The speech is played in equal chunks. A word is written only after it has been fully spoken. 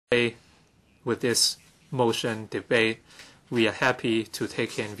with this motion debate. We are happy to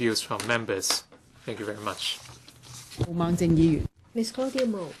take in views from members. Thank you very much. Ms. Claudia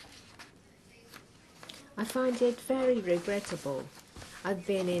Mo, I find it very regrettable. I've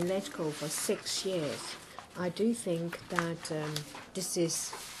been in LegCo for 6 years. I do think that this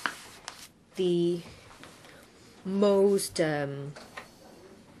is the most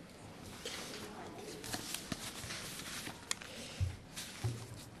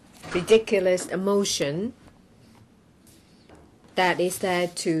ridiculous emotion that is there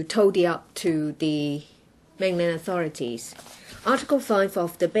to toady up to the mainland authorities. Article 5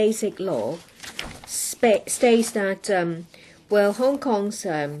 of the Basic Law states that, well, Hong Kong's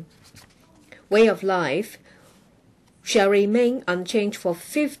way of life shall remain unchanged for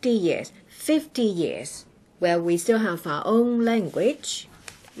 50 years. 50 years, where we still have our own language,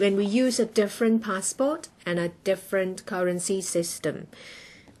 when we use a different passport and a different currency system.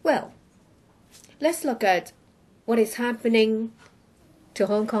 Well, let's look at what is happening to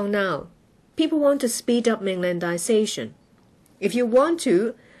Hong Kong now. People want to speed up mainlandization. If you want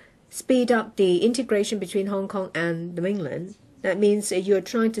to speed up the integration between Hong Kong and the mainland, that means you're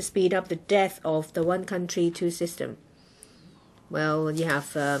trying to speed up the death of the one country, two system. Well, you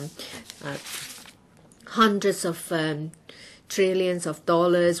have hundreds of trillions of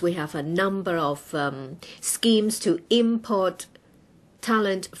dollars. We have a number of schemes to import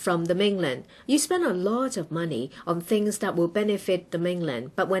talent from the mainland. You spend a lot of money on things that will benefit the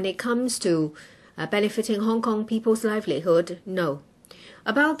mainland, but when it comes to benefiting Hong Kong people's livelihood, no.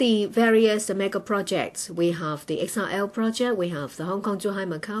 About the various mega projects, we have the XRL project, we have the Hong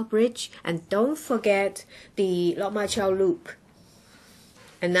Kong-Zhuhai-Macao Bridge, and don't forget the Lok Ma Chau Loop.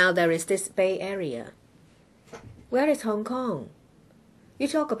 And now there is this Bay Area. Where is Hong Kong? You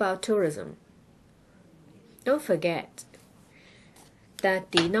talk about tourism. Don't forget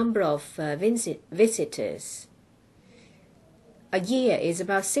that the number of visitors a year is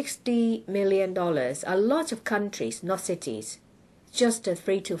about $60 million. A lot of countries, not cities, just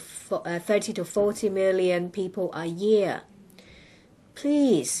 30 to 40 million people a year.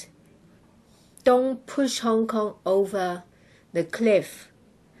 Please, don't push Hong Kong over the cliff.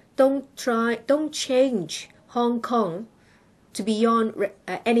 Don't change Hong Kong to beyond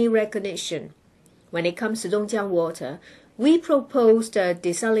any recognition. When it comes to Dongjiang water, we proposed a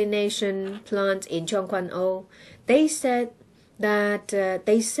desalination plant in Zhongguan-o. They said that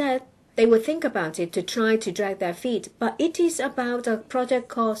they would think about it to try to drag their feet, but it is about a project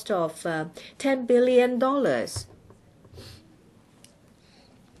cost of $10 billion.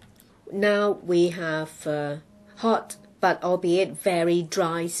 Now we have hot but albeit very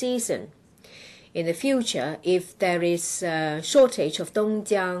dry season. In the future, if there is a shortage of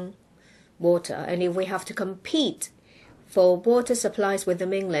Dongjiang water, and if we have to compete for water supplies with the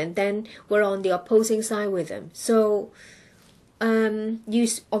mainland, then we're on the opposing side with them. So, on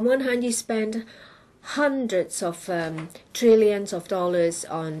one hand, you spend hundreds of trillions of dollars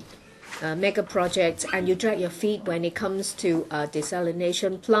on mega projects, and you drag your feet when it comes to a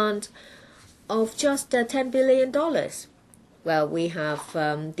desalination plant of just $10 billion. Well, we have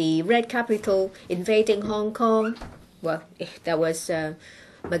the Red Capital invading Hong Kong. Well, that was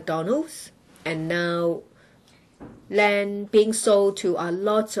McDonald's, and now land being sold to a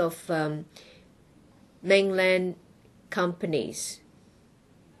lot of mainland companies.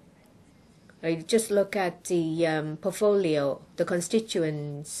 Just look at the portfolio, the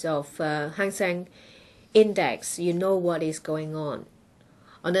constituents of Hang Seng Index. You know what is going on.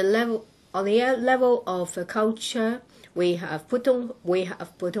 On the level of culture, we have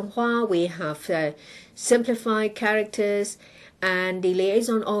Putonghua, we have simplified characters, and the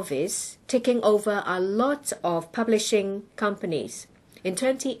liaison office taking over a lot of publishing companies. In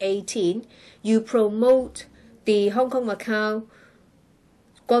 2018, you promote the Hong Kong-Macao,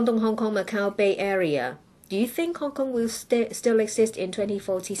 Guangdong-Hong Kong-Macao Bay Area. Do you think Hong Kong will still exist in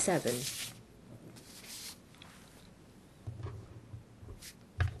 2047?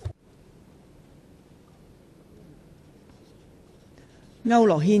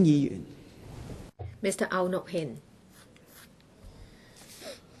 Mr. Au Nok Hin.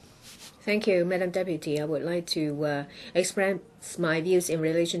 Thank you, Madam Deputy. I would like to express my views in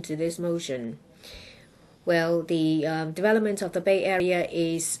relation to this motion. Well, the development of the Bay Area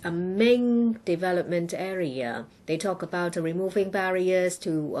is a main development area. They talk about removing barriers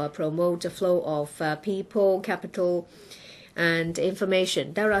to promote the flow of people, capital, and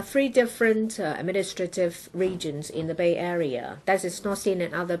information. There are 3 different administrative regions in the Bay Area. That is not seen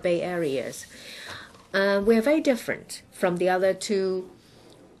in other Bay Areas. We are very different from the other 2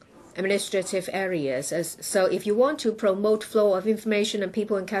 administrative areas. So if you want to promote flow of information and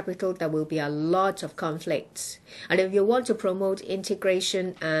people and capital, there will be a lot of conflicts. And if you want to promote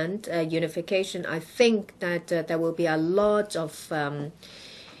integration and unification, I think that there will be a lot of, that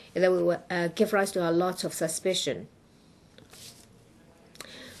will give rise to a lot of suspicion.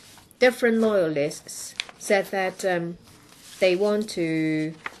 Different loyalists said that they want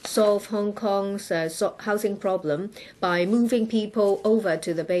to solve Hong Kong's housing problem by moving people over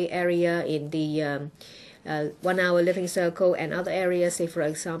to the Bay Area in the 1 hour living circle and other areas, say for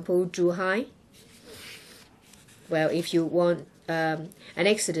example Zhuhai. Well, if you want an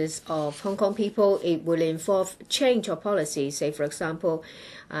exodus of Hong Kong people, it will involve change of policy, say for example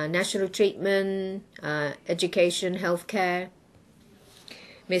national treatment, education, healthcare.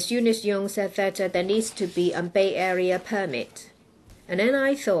 Ms. Eunice Young said that there needs to be a Bay Area permit. And then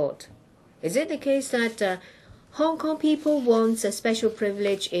I thought, is it the case that Hong Kong people want a special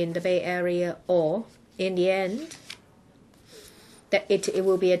privilege in the Bay Area, or in the end that it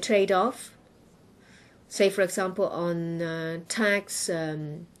will be a trade-off? Say for example on tax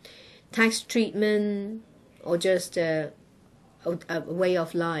treatment, or just a way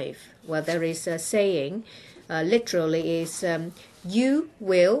of life. Well, there is a saying, literally is you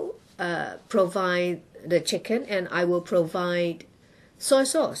will provide the chicken and I will provide soy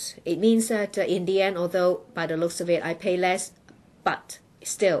sauce. It means that in the end, although by the looks of it I pay less, but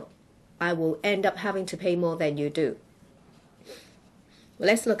still I will end up having to pay more than you do.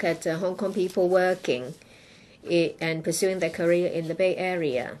 Let's look at Hong Kong people working and pursuing their career in the Bay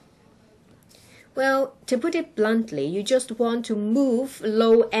Area. Well, to put it bluntly, you just want to move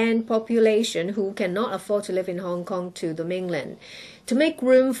low-end population who cannot afford to live in Hong Kong to the mainland, to make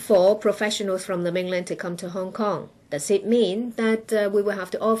room for professionals from the mainland to come to Hong Kong. Does it mean that we will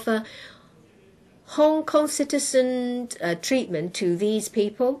have to offer Hong Kong citizen treatment to these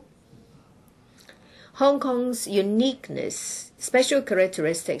people? Hong Kong's uniqueness, special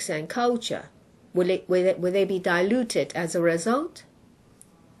characteristics and culture, will they be diluted as a result?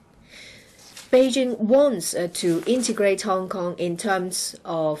 Beijing wants to integrate Hong Kong in terms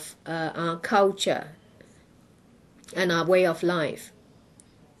of our culture and our way of life.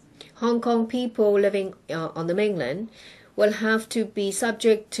 Hong Kong people living on the mainland will have to be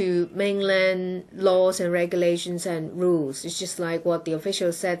subject to mainland laws and regulations and rules. It's just like what the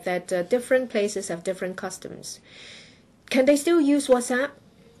official said, that different places have different customs. Can they still use WhatsApp?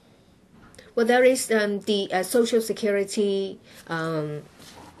 Well, there is the social security,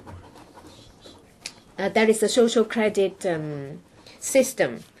 that is the social credit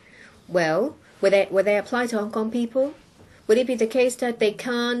system. Well, will they apply to Hong Kong people? Would it be the case that they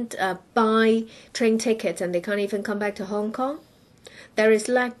can't buy train tickets and they can't even come back to Hong Kong? There is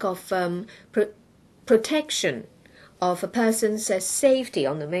lack of protection of a person's safety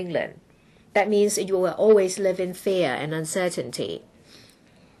on the mainland. That means you will always live in fear and uncertainty.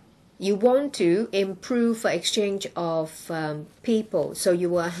 You want to improve exchange of people, so you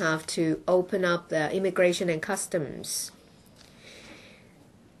will have to open up the immigration and customs.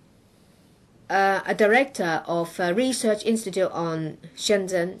 A director of a research institute on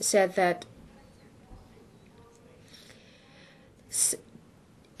Shenzhen said that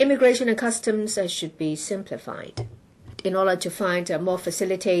immigration and customs should be simplified in order to find more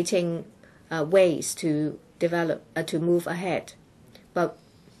facilitating ways to develop, to move ahead. But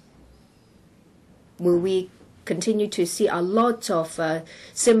will we continue to see a lot of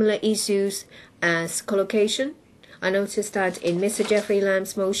similar issues as collocation? I noticed that in Mr. Jeffrey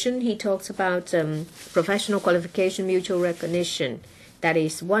LAM's motion, he talks about professional qualification mutual recognition. That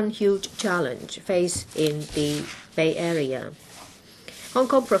is one huge challenge faced in the Bay Area. Hong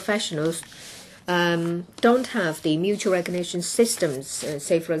Kong professionals don't have the mutual recognition systems,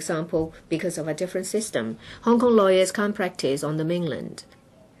 say for example, because of a different system. Hong Kong lawyers can't practice on the mainland.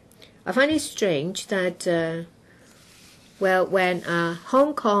 I find it strange that, well, when a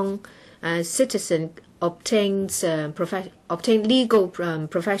Hong Kong citizen obtains legal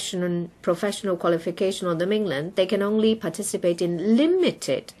professional qualification on the mainland, they can only participate in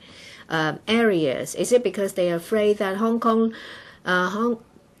limited areas. Is it because they are afraid that Hong Kong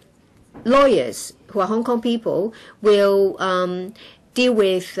lawyers who are Hong Kong people will deal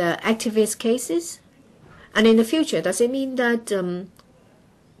with activist cases? And in the future, does it mean that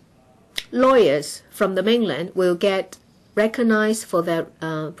lawyers from the mainland will get recognized for their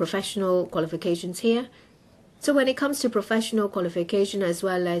professional qualifications here? So when it comes to professional qualification as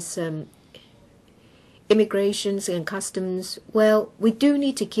well as immigrations and customs, well, we do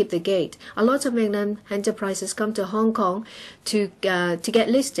need to keep the gate. A lot of mainland enterprises come to Hong Kong to get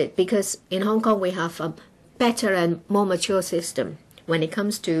listed because in Hong Kong we have a better and more mature system. When it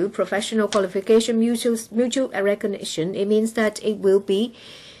comes to professional qualification mutual recognition, it means that it will be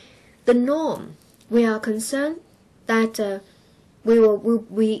the norm. We are concerned that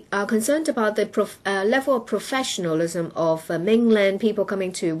we are concerned about the level of professionalism of mainland people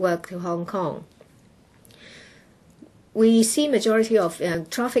coming to work to Hong Kong. We see majority of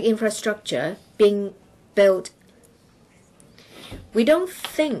traffic infrastructure being built. We don't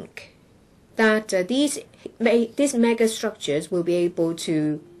think that these mega structures will be able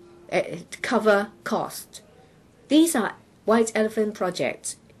to cover cost. These are white elephant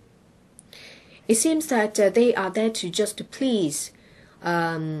projects. It seems that they are there just to please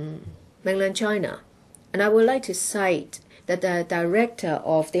mainland China. And I would like to cite that the director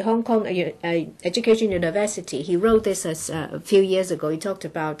of the Hong Kong Education University, he wrote this a few years ago. He talked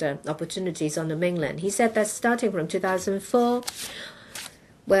about opportunities on the mainland. He said that starting from 2004,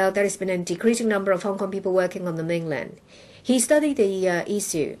 well, there has been a decreasing number of Hong Kong people working on the mainland. He studied the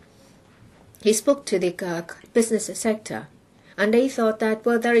issue. He spoke to the business sector, and they thought that,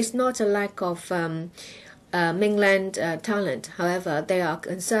 well, there is not a lack of mainland talent. However, they are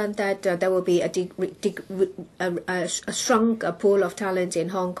concerned that there will be a shrunk pool of talent in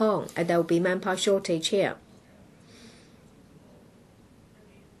Hong Kong, and there will be manpower shortage here.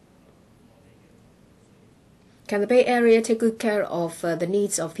 Can the Bay Area take good care of the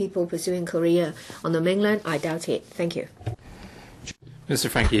needs of people pursuing career on the mainland? I doubt it. Thank you. Mr.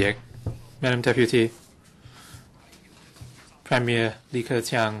 Frankie, Madam Deputy, Premier Li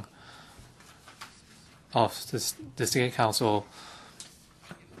Keqiang of the State Council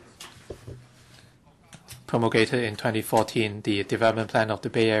promulgated in 2014 the development plan of the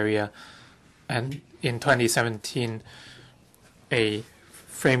Bay Area, and in 2017 a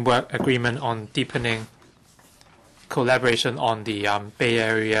framework agreement on deepening collaboration on the Bay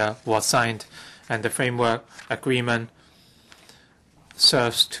Area was signed, and the framework agreement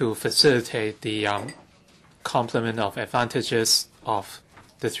serves to facilitate the complement of advantages of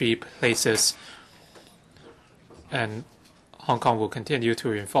the three places, and Hong Kong will continue to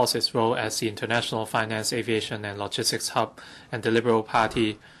reinforce its role as the international finance, aviation, and logistics hub, and the Liberal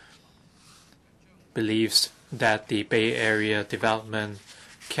Party believes that the Bay Area development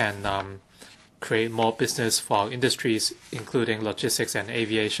can create more business for our industries, including logistics and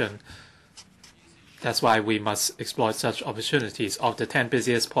aviation. That's why we must exploit such opportunities. Of the 10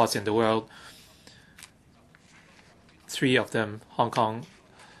 busiest ports in the world, 3 of them, Hong Kong,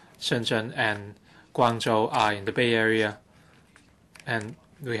 Shenzhen, and Guangzhou, are in the Bay Area. And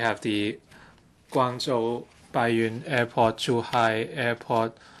we have the Guangzhou Baiyun Airport, Zhuhai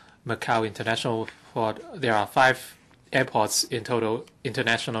Airport, Macau International Port. There are 5 airports in total,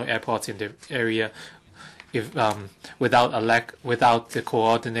 international airports in the area. If without the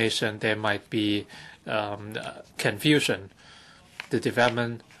coordination, there might be confusion. The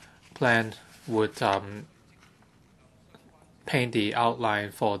development plan would paint the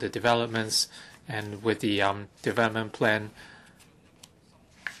outline for the developments, and with the development plan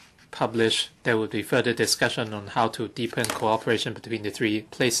published, there will be further discussion on how to deepen cooperation between the 3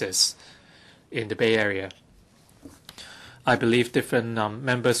 places in the Bay Area. I believe different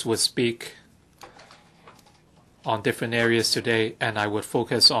members would speak on different areas today, and I would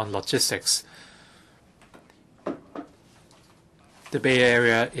focus on logistics. The Bay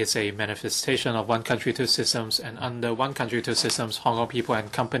Area is a manifestation of one country, two systems, and under one country, two systems, Hong Kong people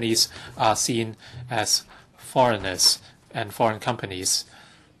and companies are seen as foreigners and foreign companies.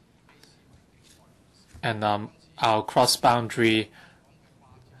 And our cross-boundary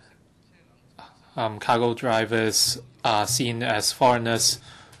cargo drivers are seen as foreigners.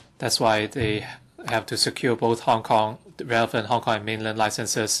 That's why they have to secure both relevant Hong Kong and mainland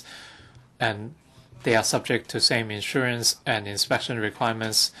licenses, and they are subject to same insurance and inspection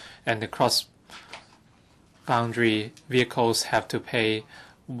requirements, and the cross-boundary vehicles have to pay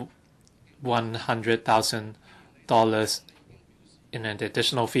 $100,000 in an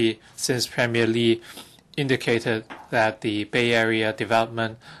additional fee. Since Premier Li indicated that the Bay Area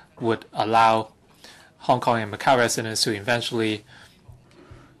development would allow Hong Kong and Macau residents to eventually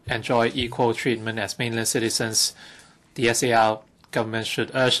enjoy equal treatment as mainland citizens, the SAR government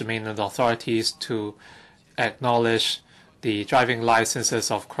should urge the mainland authorities to acknowledge the driving licenses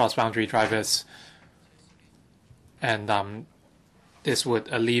of cross-boundary drivers, and this would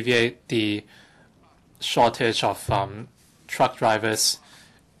alleviate the shortage of truck drivers,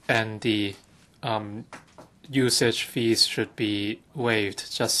 and the usage fees should be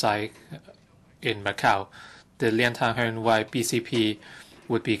waived, just like in Macau. The Liantan-Heng-Wai BCP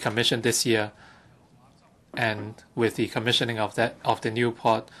would be commissioned this year, and with the commissioning of the new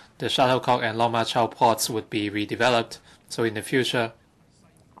port, the Shuttlecock and Long Ma Chau ports would be redeveloped, So in the future,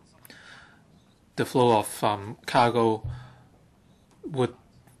 the flow of cargo would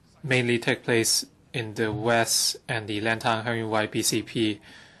mainly take place in the west and the Lantang Hoi BCP,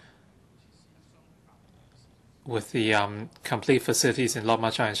 with the complete facilities in Lok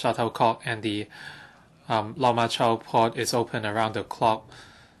Ma Chau and Shuttlecock, and the Lok Ma Chau port is open around the clock.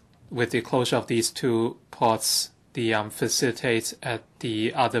 With the closure of these two ports, the facilities at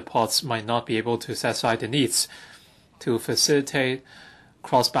the other ports might not be able to satisfy the needs. To facilitate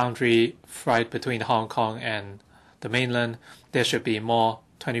cross-boundary flight between Hong Kong and the mainland, there should be more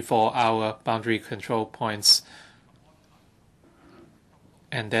 24-hour boundary control points,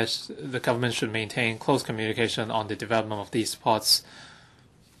 and the government should maintain close communication on the development of these ports.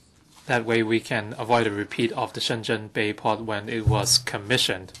 That way we can avoid a repeat of the Shenzhen Bay port when it was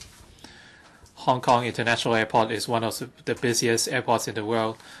commissioned. Hong Kong International Airport is one of the busiest airports in the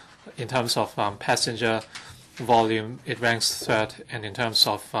world. In terms of passenger volume, it ranks third, and in terms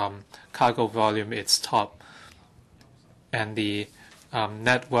of cargo volume, it's top. And the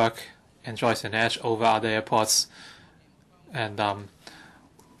network enjoys an edge over other airports, and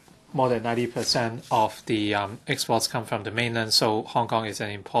more than 90% of the exports come from the mainland, so Hong Kong is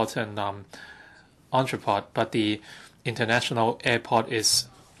an important entrepot. But the international airport is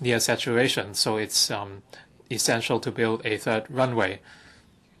near saturation, so it's essential to build a third runway.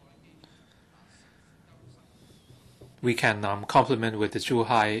 We can complement with the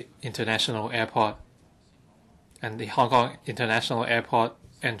Zhuhai International Airport, and the Hong Kong International Airport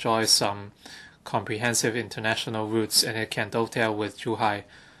enjoys some comprehensive international routes, and it can dovetail with Zhuhai.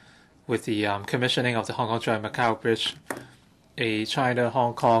 With the commissioning of the Hong Kong-Macao Bridge, a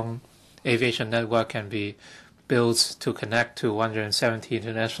China-Hong Kong aviation network can be built to connect to 170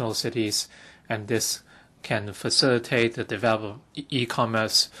 international cities, and this can facilitate the development of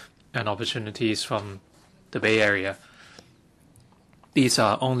e-commerce and opportunities from the Bay Area. These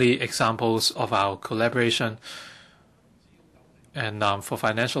are only examples of our collaboration. And for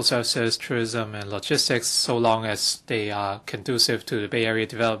financial services, tourism, and logistics, so long as they are conducive to the Bay Area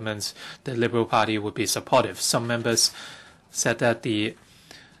developments, the Liberal Party would be supportive. Some members said that the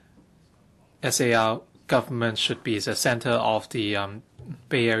SAR government should be the center of the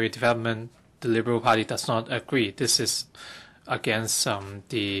Bay Area development. The Liberal Party does not agree. This is against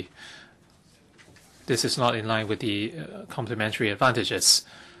this is not in line with the complementary advantages.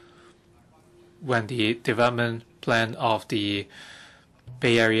 When the development plan of the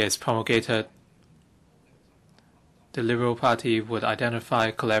Bay Area is promulgated, the Liberal Party would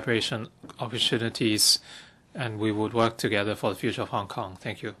identify collaboration opportunities, and we would work together for the future of Hong Kong.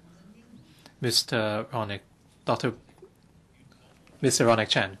 Thank you. Mr. Ronick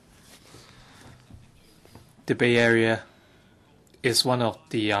Chen. The Bay Area is one of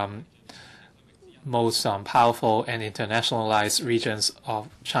the most powerful and internationalized regions of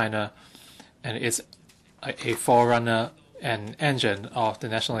China, and it's a forerunner and engine of the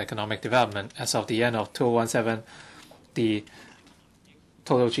national economic development. As of the end of 2017, the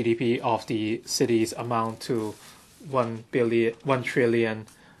total GDP of the cities amount to 1 trillion,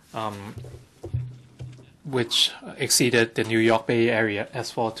 which exceeded the New York Bay Area.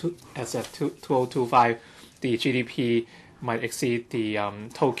 As of 2025, the GDP might exceed the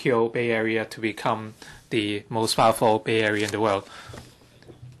Tokyo Bay Area to become the most powerful Bay Area in the world.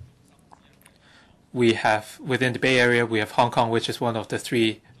 We have, within the Bay Area, we have Hong Kong, which is one of the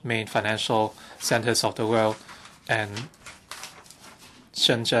three main financial centers of the world, and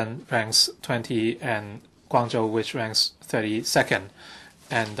Shenzhen ranks 20, and Guangzhou, which ranks 32nd.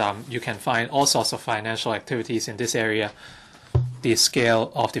 And you can find all sorts of financial activities in this area. The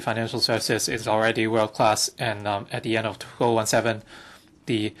scale of the financial services is already world-class, and at the end of 2017,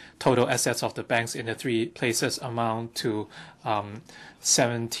 the total assets of the banks in the three places amount to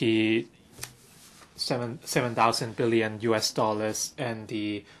 7,000 billion US dollars, and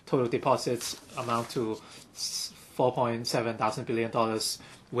the total deposits amount to 4.7 thousand billion dollars,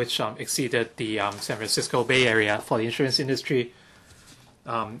 which exceeded the San Francisco Bay Area. For the insurance industry,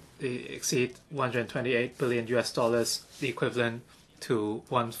 they exceed 128 billion US dollars, the equivalent to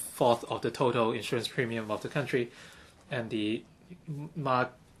 1/4 of the total insurance premium of the country, and the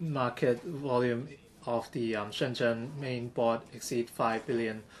market volume of the Shenzhen main board exceed $5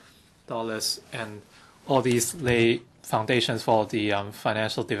 billion, and all these lay foundations for the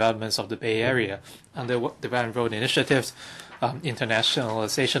financial developments of the Bay Area. Under the Belt and Road initiatives,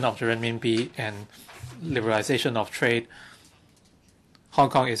 internationalization of the renminbi, and liberalization of trade, Hong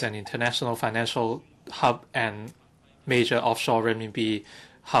Kong is an international financial hub and major offshore renminbi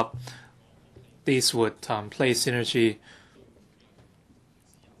hub. These would play synergy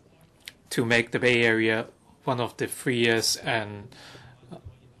to make the Bay Area one of the freest and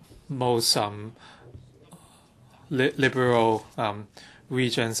most liberal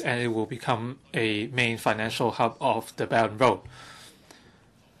regions, and it will become a main financial hub of the Belt and Road.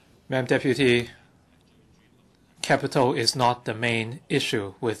 Madam Deputy, capital is not the main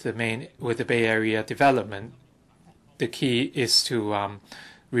issue with the Bay Area development. The key is to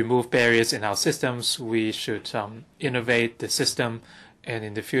remove barriers in our systems. We should innovate the system, and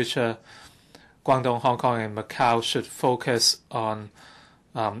in the future, Guangdong, Hong Kong, and Macau should focus on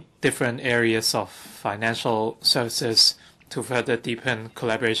different areas of financial services to further deepen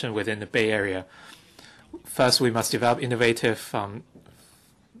collaboration within the Bay Area. First, we must develop innovative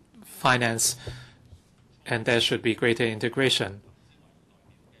finance, and there should be greater integration.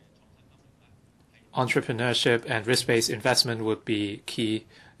 Entrepreneurship and risk-based investment would be key,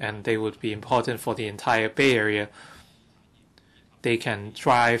 and they would be important for the entire Bay Area. They can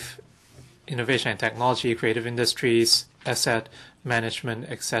drive innovation and technology, creative industries, asset management,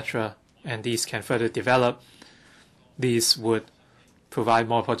 etc., and these can further develop. These would provide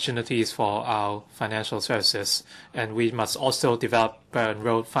more opportunities for our financial services, and we must also develop Belt and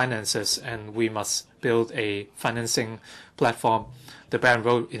Road finances, and we must build a financing platform. The Belt and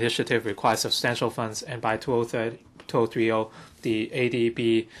Road initiative requires substantial funds, and by 2030, the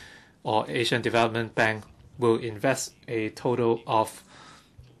ADB, or Asian Development Bank, will invest a total of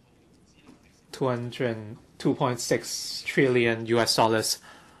 $2.6 trillion US,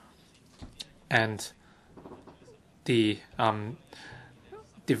 and the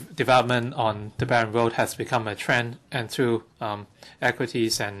development on the Belt and Road has become a trend, and through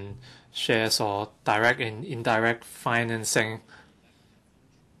equities and shares or direct and indirect financing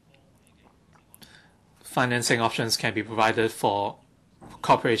options can be provided for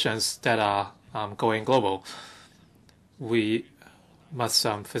corporations that are going global. We must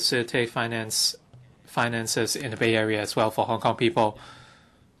facilitate finances in the Bay Area as well for Hong Kong people.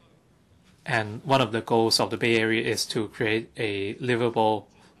 And one of the goals of the Bay Area is to create a livable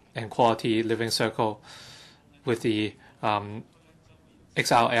and quality living circle. With the XRL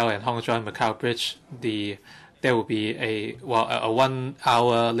and Hong-Macao Bridge, there will be a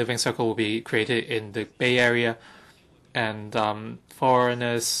 1-hour living circle will be created in the Bay Area, and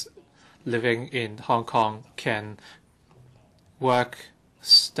foreigners living in Hong Kong can work,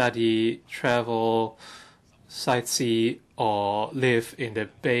 study, travel, sightsee, or live in the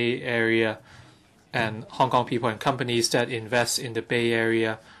Bay Area, and Hong Kong people and companies that invest in the Bay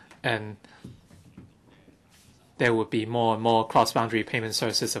Area, and there would be more and more cross-boundary payment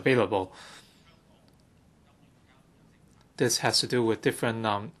services available. This has to do with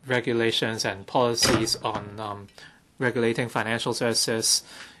different regulations and policies on regulating financial services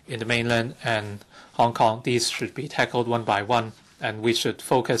in the mainland and Hong Kong. These should be tackled one by one, and we should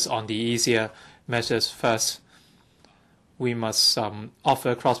focus on the easier measures first. We must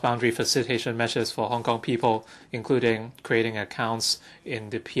offer cross-boundary facilitation measures for Hong Kong people, including creating accounts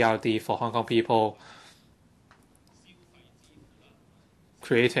in the PRD for Hong Kong people,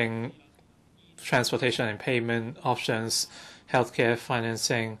 creating transportation and payment options, healthcare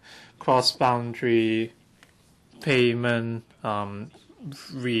financing, cross-boundary payment,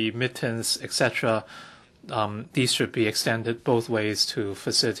 remittance, etc. These should be extended both ways to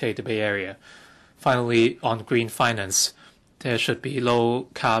facilitate the Bay Area. Finally, on green finance, there should be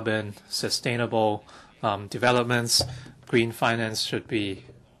low-carbon, sustainable developments. Green finance should be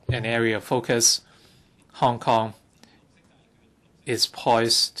an area of focus. Hong Kong is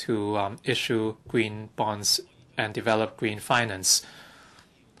poised to issue green bonds and develop green finance.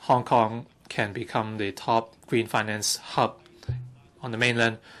 Hong Kong can become the top green finance hub on the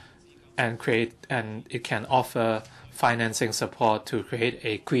mainland, and it can offer financing support to create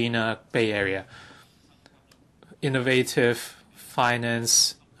a greener Bay Area. Innovative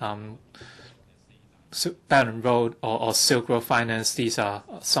finance, Belt and Road or Silk Road finance, these are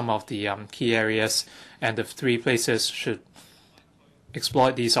some of the key areas, and the three places should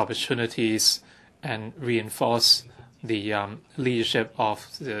exploit these opportunities and reinforce the leadership of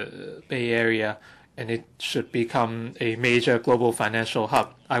the Bay Area, and it should become a major global financial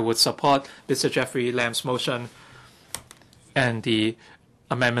hub. I would support Mr. Jeffrey LAM's motion and the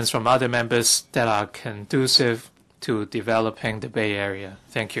amendments from other members that are conducive to developing the Bay Area.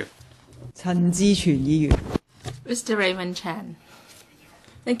 Thank you. Mr. Raymond Chan.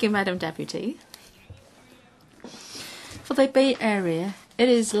 Thank you, Madam Deputy. For the Bay Area, it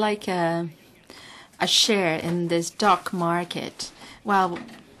is like a share in this stock market. While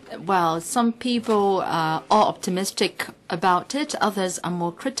some people are optimistic about it, others are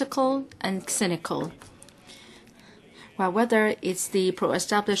more critical and cynical. Well, whether it's the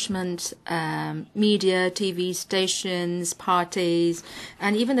pro-establishment media, TV stations, parties,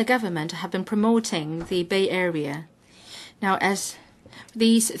 and even the government have been promoting the Bay Area. Now, as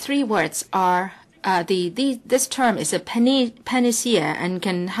these three words are, this term is a panacea and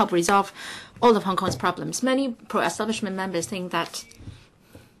can help resolve all of Hong Kong's problems. Many pro-establishment members think that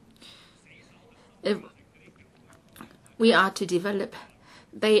if we are to develop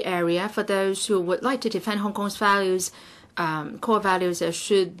Bay Area, for those who would like to defend Hong Kong's values, core values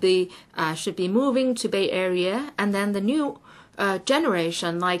should be moving to Bay Area, and then the new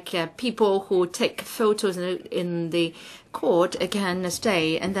generation, like people who take photos in the court, can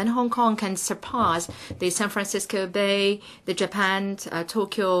stay, and then Hong Kong can surpass the San Francisco Bay, the Japan,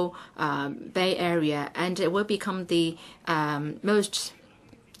 Tokyo Bay Area, and it will become the most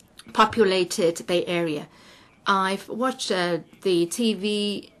populated Bay Area. I've watched the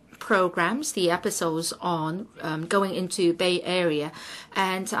TV programs, the episodes on going into Bay Area,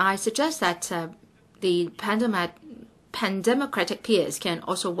 and I suggest that the pan-democratic peers can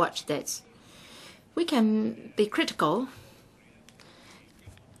also watch this. We can be critical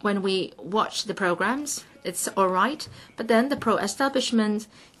when we watch the programs. It's all right, but then the pro-establishment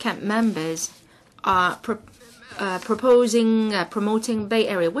camp members are promoting Bay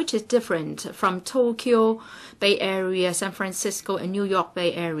Area, which is different from Tokyo Bay Area, San Francisco, and New York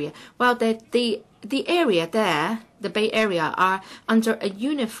Bay Area. Well, the area there, the Bay Area, are under a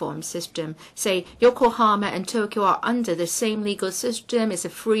uniform system. Say Yokohama and Tokyo are under the same legal system. It's a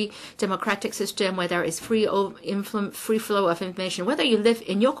free democratic system where there is free flow of information. Whether you live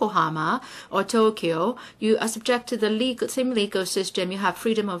in Yokohama or Tokyo, you are subject to the same legal system. You have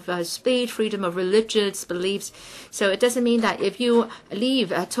freedom of speech, freedom of religious beliefs. So it doesn't mean that if you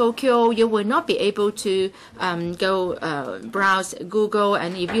leave Tokyo, you will not be able to go browse Google,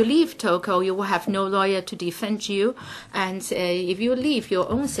 and if you leave Tokyo, you will have no lawyer to defend you. And if you leave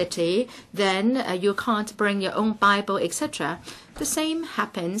your own city, then you can't bring your own Bible, etc. The same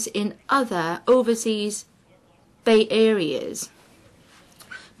happens in other overseas Bay Areas.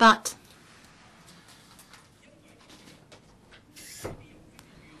 But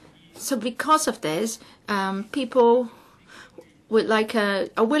so because of this, people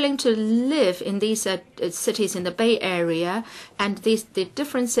are willing to live in these cities in the Bay Area, and the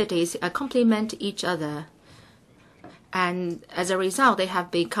different cities complement each other. And as a result, they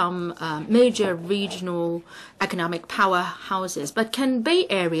have become major regional economic powerhouses. But can Bay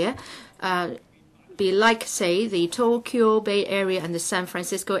Area be like, say, the Tokyo Bay Area and the San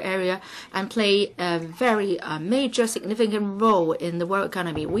Francisco area and play a very major, significant role in the world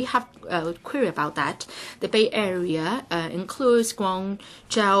economy? We have a query about that. The Bay Area includes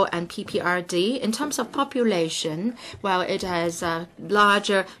Guangzhou and PPRD. In terms of population, well, it has a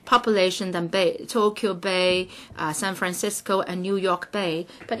larger population than Tokyo Bay, San Francisco, and New York Bay.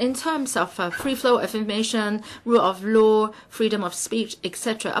 But in terms of free flow of information, rule of law, freedom of speech,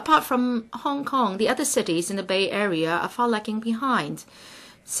 etc., apart from Hong Kong, the other cities in the Bay Area are far lagging behind.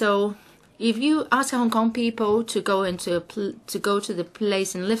 So if you ask Hong Kong people to go to the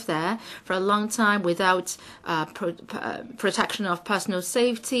place and live there for a long time without protection of personal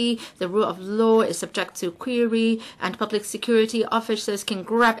safety, the rule of law is subject to query, and public security officers can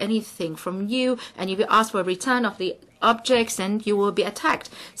grab anything from you, and if you ask for a return of the objects, and you will be attacked.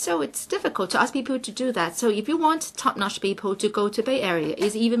 So it's difficult to ask people to do that. So if you want top-notch people to go to Bay Area,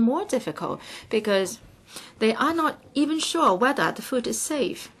 it's even more difficult because they are not even sure whether the food is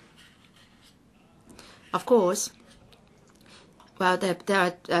safe. Of course, well, there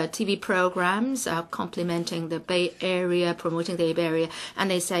are TV programs complementing the Bay Area, promoting the Bay Area, and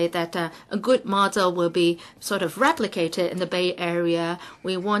they say that a good model will be sort of replicated in the Bay Area.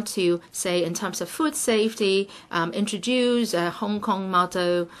 We want to say, in terms of food safety, introduce a Hong Kong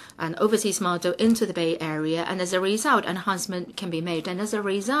model, an overseas model into the Bay Area, and as a result, enhancement can be made. And as a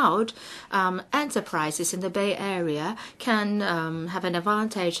result, enterprises in the Bay Area can have an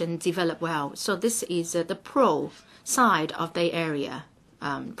advantage and develop well. So this is the pro side of Bay Area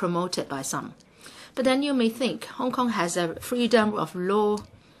promoted by some. But then you may think Hong Kong has a freedom of law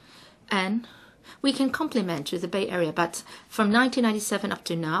and we can complement to the Bay Area. But from 1997 up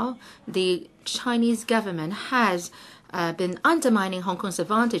to now, the Chinese government has been undermining Hong Kong's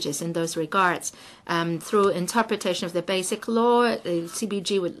advantages in those regards. Through interpretation of the basic law, the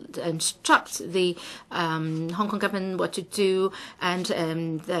CBG would instruct the Hong Kong government what to do, and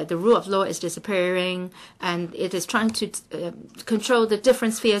the rule of law is disappearing, and it is trying to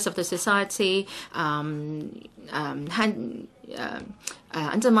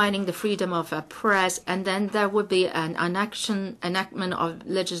undermining the freedom of press, and then there would be an enactment of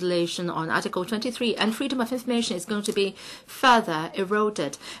legislation on Article 23, and freedom of information is going to be further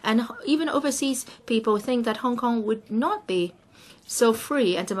eroded. And even overseas people think that Hong Kong would not be so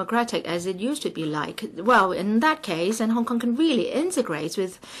free and democratic as it used to be like. Well, in that case, and Hong Kong can really integrate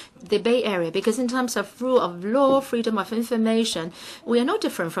with the Bay Area, because in terms of rule of law, freedom of information, we are no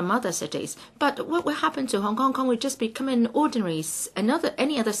different from other cities. But what will happen to Hong Kong? Hong Kong will just become an ordinary,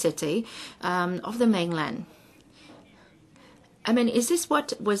 any other city of the mainland. I mean, is this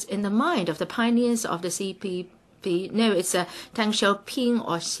what was in the mind of the pioneers of the CPP? No, it's Deng Xiaoping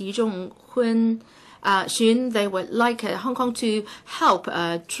or Xi Zhonghun. They would like Hong Kong to help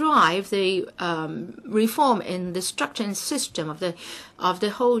drive the reform in the structure and system of the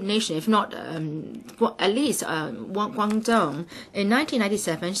whole nation, if not at least Guangdong. In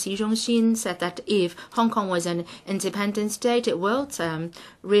 1997, Xi Zhongxin said that if Hong Kong was an independent state, it will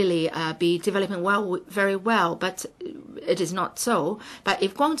really be developing very well, but it is not so. But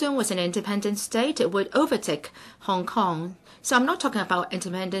if Guangdong was an independent state, it would overtake Hong Kong. So I'm not talking about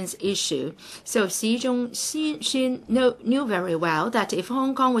independence issue. So Xi Zhongxin knew very well that if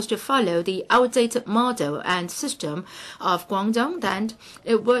Hong Kong was to follow the outdated model and system of Guangdong, then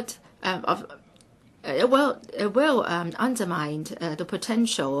it will undermine the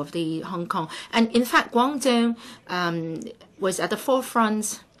potential of the Hong Kong. And in fact, Guangdong was at the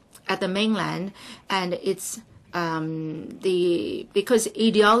forefront at the mainland, and it's because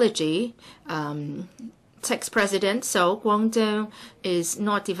ideology takes precedent, so Guangdong is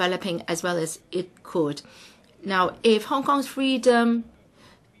not developing as well as it could. Now, if Hong Kong's freedom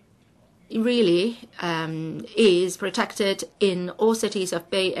really is protected in all cities of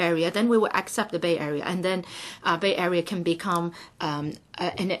Bay Area, then we will accept the Bay Area, and then Bay Area can become an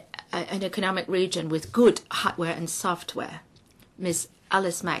economic region with good hardware and software. Ms.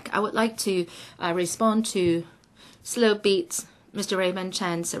 Alice Mack, I would like to respond to Slow Beats, Mr. Raymond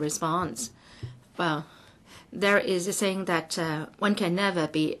Chan's response. Well, there is a saying that one can never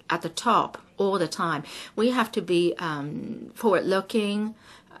be at the top all the time. We have to be forward-looking,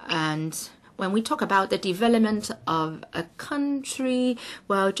 and when we talk about the development of a country,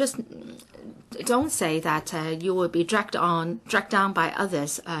 well, just don't say that you will be dragged down by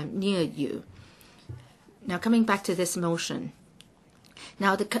others near you. Now, coming back to this motion.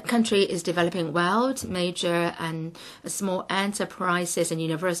 Now, the country is developing well. Major and small enterprises and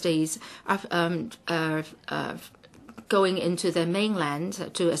universities are going into the mainland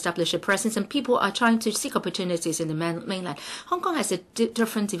to establish a presence, and people are trying to seek opportunities in the mainland. Hong Kong has a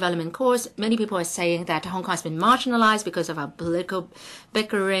different development course. Many people are saying that Hong Kong has been marginalized because of our political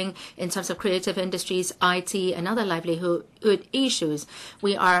bickering in terms of creative industries, IT, and other livelihood issues.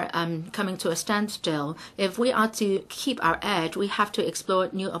 We are coming to a standstill. If we are to keep our edge, we have to explore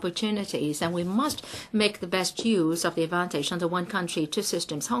new opportunities, and we must make the best use of the advantage under one country, two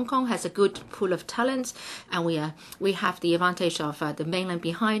systems. Hong Kong has a good pool of talents, and we have the advantage of the mainland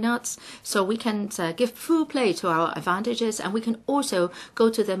behind us, so we can give full play to our advantages, and we can also go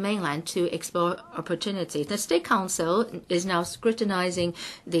to the mainland to explore opportunities. The State Council is now scrutinizing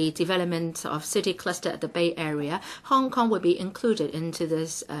the development of city cluster at the Bay Area. Hong Kong will be included into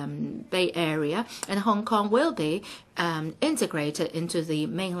this Bay Area, and Hong Kong will be integrated into the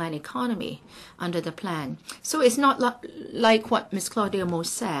mainland economy under the plan. So it's not like what Ms. Claudia Mo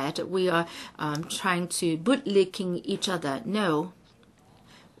said, we are trying to bootlicking each other. No.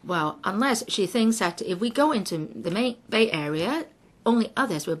 Well, unless she thinks that if we go into the Bay Area, only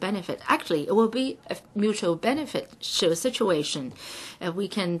others will benefit. Actually, it will be a mutual beneficial situation. We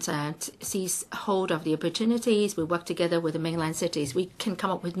can seize hold of the opportunities. We work together with the mainland cities. We can come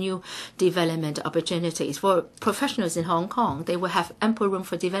up with new development opportunities. For professionals in Hong Kong, they will have ample room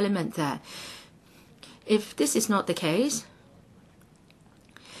for development there. If this is not the case,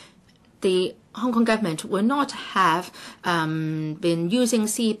 the Hong Kong government will not have been using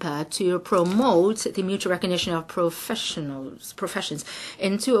CEPA to promote the mutual recognition of professions.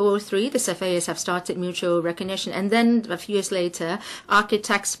 In 2003, the surveyors have started mutual recognition, and then a few years later,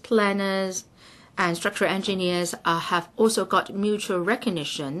 architects, planners, and structural engineers have also got mutual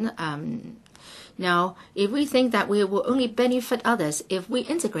recognition. Now, if we think that we will only benefit others if we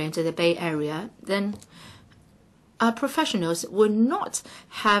integrate into the Bay Area, then our professionals would not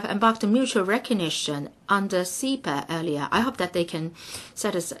have embarked on mutual recognition under CEPA earlier. I hope that they can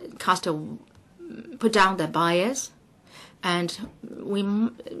put down their bias And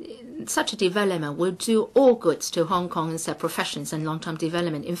such a development will do all goods to Hong Kong's professions and long-term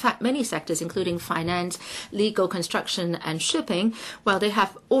development. In fact, many sectors, including finance, legal, construction, and shipping, well, they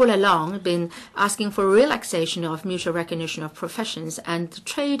have all along been asking for relaxation of mutual recognition of professions, and the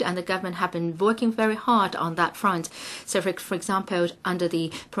trade and the government have been working very hard on that front. So, for example, under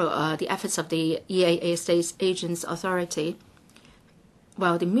the efforts of the EAA States Agents Authority,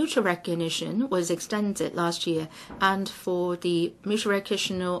 well, the mutual recognition was extended last year, and for the mutual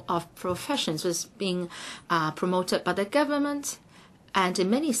recognition of professions was being promoted by the government. And in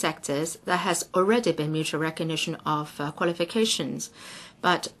many sectors, there has already been mutual recognition of qualifications.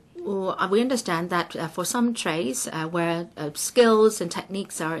 But we understand that for some trades where skills and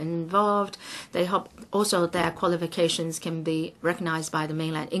techniques are involved, they hope also their qualifications can be recognized by the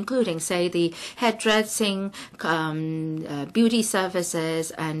mainland, including, say, the hairdressing, beauty services,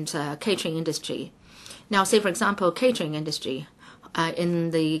 and catering industry. Now, say, for example, catering industry.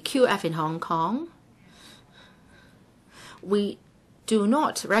 In the QF in Hong Kong, we do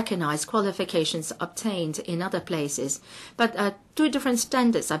not recognize qualifications obtained in other places, but two different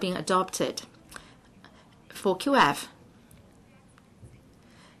standards are being adopted for QF.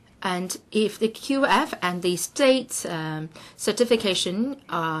 And if the QF and the state certification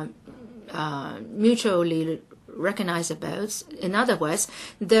are mutually recognizable, in other words,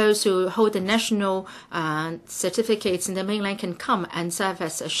 those who hold the national certificates in the mainland can come and serve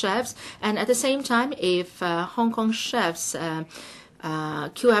as chefs. And at the same time, if Hong Kong chefs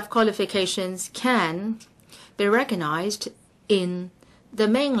QF qualifications can be recognized in the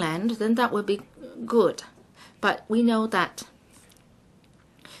mainland, then that would be good. But we know that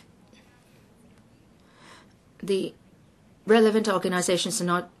the relevant organizations are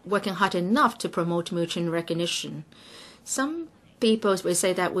not working hard enough to promote mutual recognition. Some people will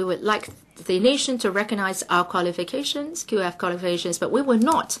say that we would like the nation to recognize our qualifications, QF qualifications, but we will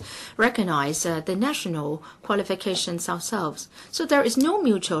not recognize the national qualifications ourselves. So there is no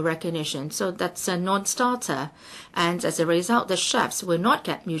mutual recognition. So that's a non-starter. And as a result, the chefs will not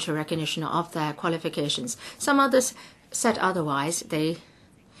get mutual recognition of their qualifications. Some others said otherwise. They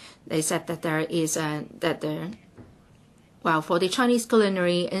said that there is well, for the Chinese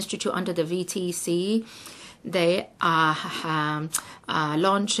Culinary Institute under the VTC, they are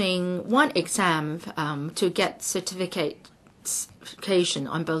launching one exam to get certification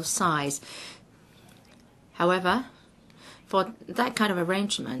on both sides. However, for that kind of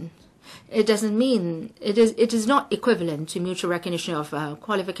arrangement, it doesn't mean it is not equivalent to mutual recognition of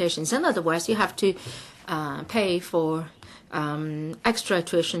qualifications. In other words, you have to pay for extra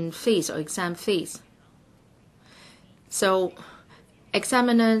tuition fees or exam fees. So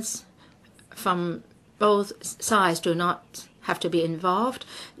examiners from both sides do not have to be involved.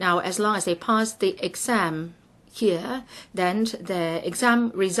 Now, as long as they pass the exam here, then the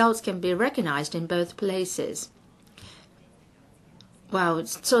exam results can be recognized in both places. Well,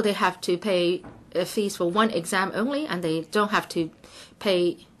 so they have to pay fees for one exam only, and they don't have to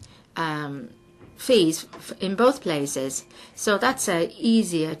pay fees in both places. So that's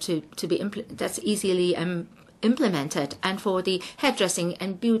easier that's easily implemented. And for the hairdressing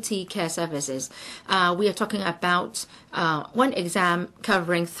and beauty care services, we are talking about one exam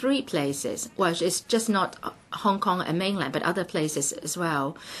covering 3 places. Well, it's just not Hong Kong and mainland, but other places as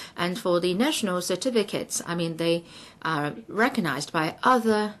well. And for the national certificates, I mean, they are recognized by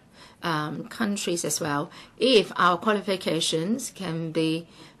other countries as well. If our qualifications can be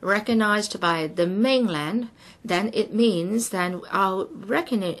recognized by the mainland, then it means that our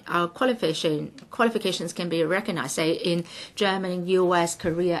qualifications can be recognized, say, in Germany, US,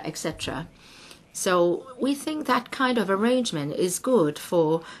 Korea, etc. So we think that kind of arrangement is good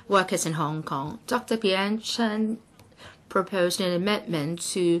for workers in Hong Kong. Dr. Pierre proposed an amendment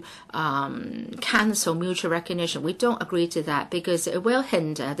to cancel mutual recognition. We don't agree to that because it will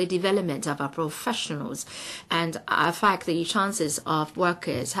hinder the development of our professionals and affect the chances of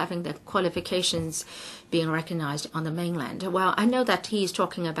workers having their qualifications being recognized on the mainland. Well, I know that he is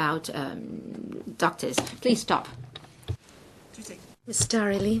talking about doctors. Please stop. Mr.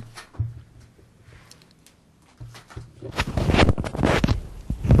 Riley.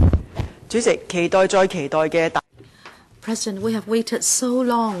 President, we have waited so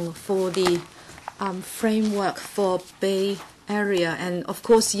long for the framework for Bay Area, and of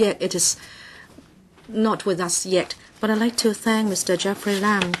course, yet it is not with us yet. But I'd like to thank Mr. Jeffrey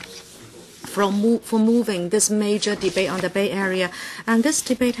LAM for moving this major debate on the Bay Area. And this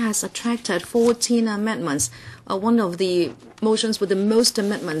debate has attracted 14 amendments, one of the motions with the most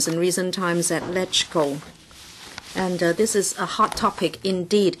amendments in recent times at LegCo. And this is a hot topic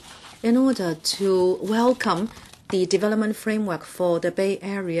indeed. In order to welcome the development framework for the Bay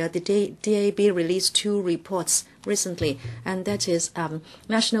Area, the DAB released 2 reports recently, and that is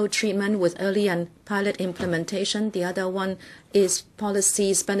national treatment with early and pilot implementation. The other one is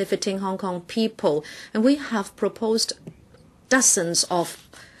policies benefiting Hong Kong people. And we have proposed dozens of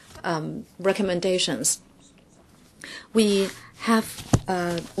recommendations. We have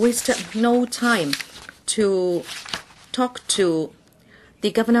wasted no time to talk to the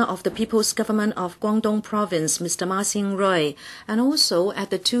Governor of the People's Government of Guangdong Province, Mr. Ma Xingrui, and also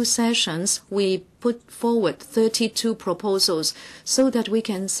at the 2 sessions, we put forward 32 proposals so that we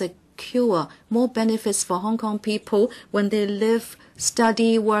can secure more benefits for Hong Kong people when they live,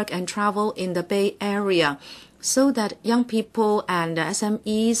 study, work, and travel in the Bay Area, so that young people and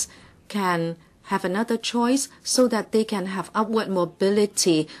SMEs can have another choice, so that they can have upward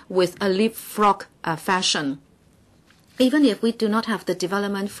mobility with a leapfrog fashion. Even if we do not have the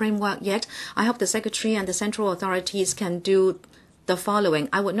development framework yet, I hope the Secretary and the central authorities can do the following.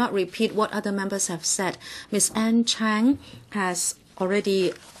 I would not repeat what other members have said. Ms. Anne Chang has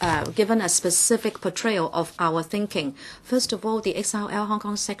already given a specific portrayal of our thinking. First of all, the XRL Hong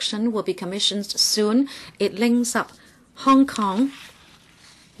Kong section will be commissioned soon. It links up Hong Kong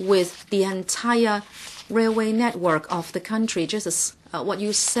with the entire railway network of the country, just as what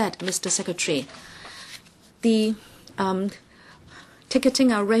you said, Mr. Secretary. The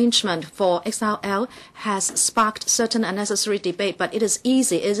ticketing arrangement for XRL has sparked certain unnecessary debate, but it is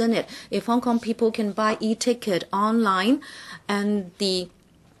easy, isn't it? If Hong Kong people can buy e-ticket online, and the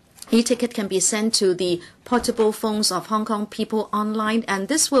e-ticket can be sent to the portable phones of Hong Kong people online, and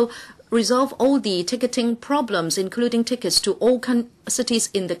this will resolve all the ticketing problems, including tickets to all cities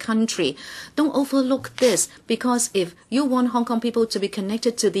in the country. Don't overlook this, because if you want Hong Kong people to be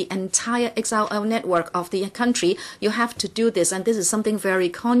connected to the entire XRL network of the country, you have to do this, and this is something very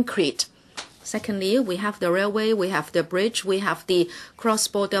concrete. Secondly, we have the railway, we have the bridge, we have the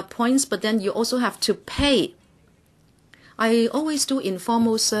cross-border points, but then you also have to pay. I always do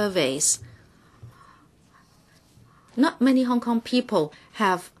informal surveys. Not many Hong Kong people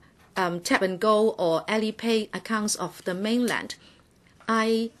have Tap and Go or Alipay accounts of the mainland.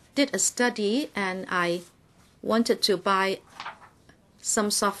 I did a study and I wanted to buy some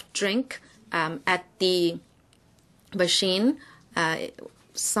soft drink at the machine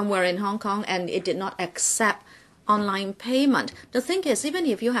somewhere in Hong Kong, and it did not accept online payment. The thing is, even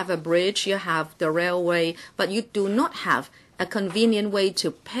if you have a bridge, you have the railway, but you do not have a convenient way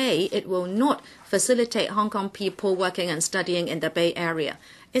to pay, it will not facilitate Hong Kong people working and studying in the Bay Area.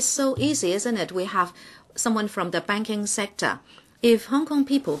 It's so easy, isn't it? We have someone from the banking sector. If Hong Kong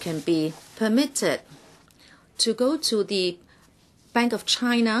people can be permitted to go to the Bank of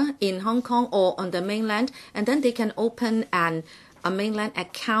China in Hong Kong or on the mainland, and then they can open a mainland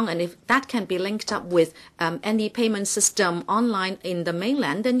account, and if that can be linked up with any payment system online in the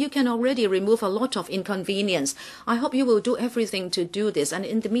mainland, then you can already remove a lot of inconvenience. I hope you will do everything to do this. And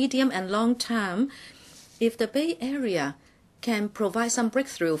in the medium and long term, if the Bay Area can provide some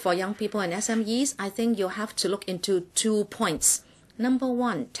breakthrough for young people and SMEs, I think you have to look into 2 points. Number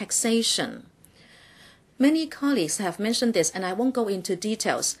 1, taxation. Many colleagues have mentioned this, and I won't go into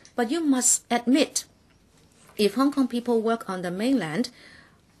details, but you must admit, if Hong Kong people work on the mainland,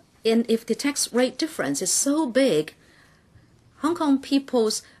 and if the tax rate difference is so big, Hong Kong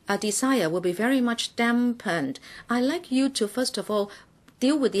people's desire will be very much dampened. I'd like you to, first of all,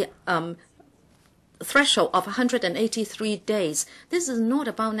 deal with the threshold of 183 days. This is not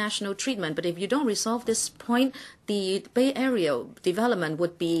about national treatment, but if you don't resolve this point, the Bay Area development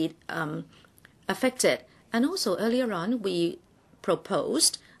would be affected. And also earlier on, we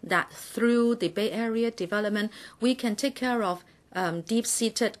proposed that through the Bay Area development, we can take care of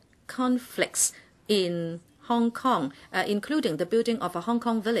deep-seated conflicts in Hong Kong, including the building of a Hong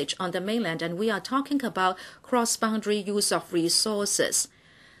Kong village on the mainland. And we are talking about cross-boundary use of resources.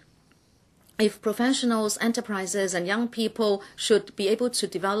 If professionals, enterprises, and young people should be able to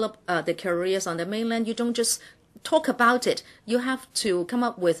develop their careers on the mainland, you don't just talk about it. You have to come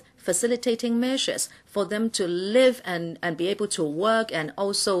up with facilitating measures for them to live and be able to work and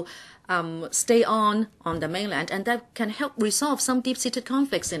also stay on the mainland. And that can help resolve some deep-seated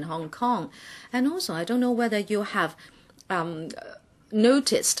conflicts in Hong Kong. And also, I don't know whether you have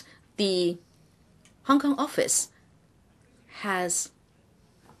noticed the Hong Kong office has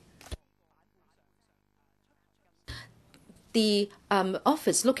the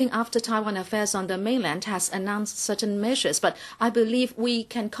office looking after Taiwan affairs on the mainland has announced certain measures, but I believe we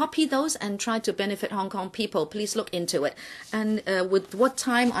can copy those and try to benefit Hong Kong people. Please look into it. And with what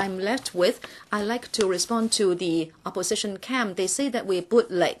time I'm left with, I like to respond to the opposition camp. They say that we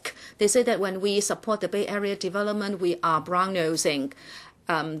bootleg. They say that when we support the Bay Area development, we are brown-nosing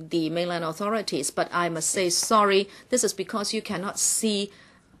the mainland authorities. But I must say, sorry, this is because you cannot see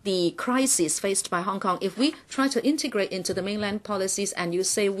the crisis faced by Hong Kong. If we try to integrate into the mainland policies and you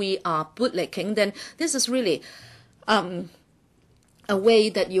say we are bootlicking, then this is really a way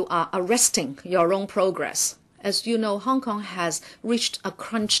that you are arresting your own progress. As you know, Hong Kong has reached a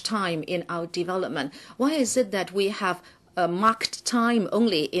crunch time in our development. Why is it that we have a marked time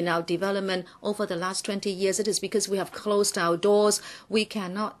only in our development over the last 20 years? It is because we have closed our doors. We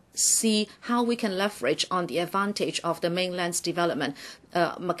cannot see how we can leverage on the advantage of the mainland's development.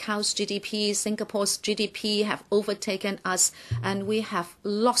 Macau's GDP, Singapore's GDP have overtaken us, and we have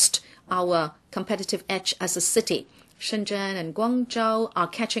lost our competitive edge as a city. Shenzhen and Guangzhou are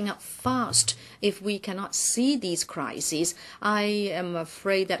catching up fast. If we cannot see these crises, I am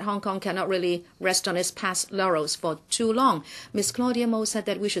afraid that Hong Kong cannot really rest on its past laurels for too long. Ms. Claudia Mo said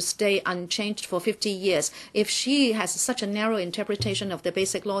that we should stay unchanged for 50 years. If she has such a narrow interpretation of the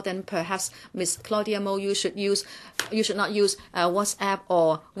basic law, then perhaps Ms. Claudia Mo, you should not use WhatsApp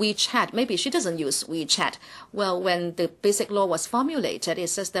or WeChat. Maybe she doesn't use WeChat. Well, when the basic law was formulated, it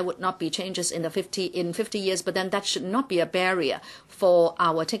says there would not be changes in 50 years, but then that should not be a barrier for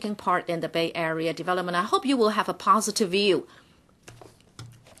our taking part in the Bay Area development. I hope you will have a positive view.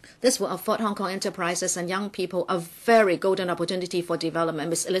 This will afford Hong Kong enterprises and young people a very golden opportunity for development.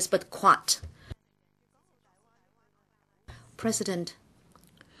 Ms. Elizabeth Quat. President,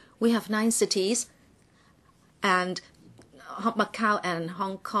 we have 9 cities, and Macau and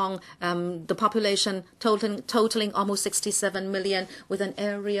Hong Kong, the population totaling almost 67 million, with an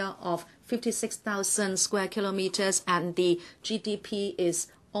area of 56,000 square kilometers, and the GDP is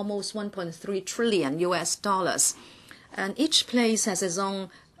almost 1.3 trillion US dollars. And each place has its own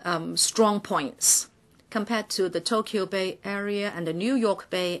strong points. Compared to the Tokyo Bay Area and the New York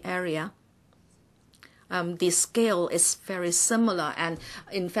Bay Area, the scale is very similar, and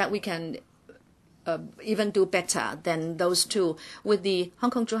in fact we can even do better than those two. With the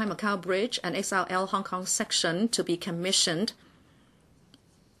Hong Kong-Zhuhai-Macao Bridge and XRL Hong Kong section to be commissioned,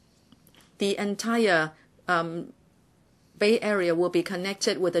 the entire Bay Area will be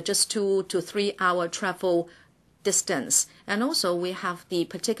connected with a just 2 to 3 hour travel distance. And also we have the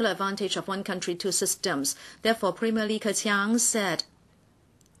particular advantage of one country, two systems. Therefore, Premier Li Keqiang said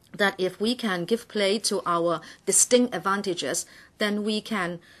that if we can give play to our distinct advantages, then we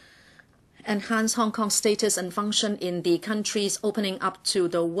can enhance Hong Kong's status and function in the countries opening up to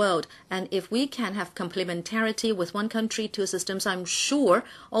the world. And if we can have complementarity with one country, two systems, I'm sure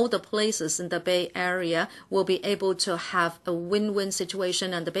all the places in the Bay Area will be able to have a win-win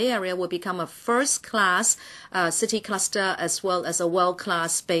situation, and the Bay Area will become a first-class city cluster as well as a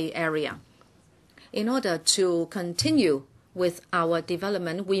world-class Bay Area. In order to continue with our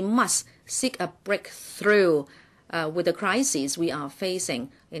development, we must seek a breakthrough with the crises we are facing,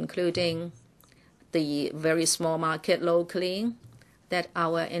 including the very small market locally, that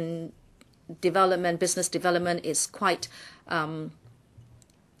our business development is quite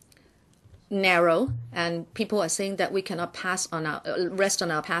narrow, and people are saying that we cannot rest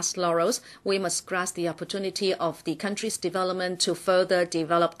on our past laurels. We must grasp the opportunity of the country's development to further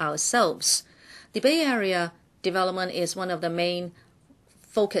develop ourselves. The Bay Area development is one of the main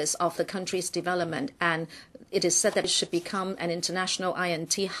focus of the country's development, and it is said that it should become an international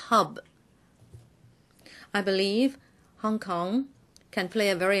INT hub. I believe Hong Kong can play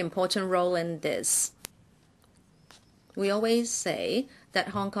a very important role in this. We always say that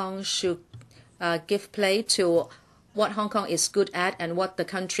Hong Kong should give play to what Hong Kong is good at and what the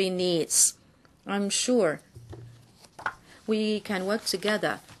country needs. I'm sure we can work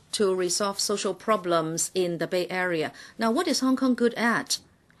together to resolve social problems in the Bay Area. Now, what is Hong Kong good at?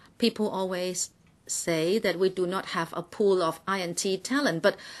 People always say that we do not have a pool of INT talent,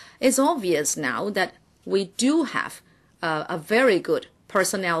 but it's obvious now that we do have a very good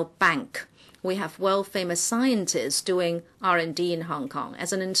personnel bank. We have world-famous scientists doing R&D in Hong Kong.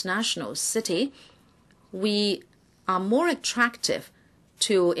 As an international city, we are more attractive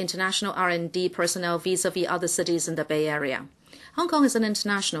to international R&D personnel vis-a-vis other cities in the Bay Area. Hong Kong is an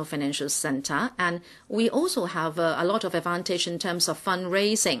international financial center, and we also have a lot of advantage in terms of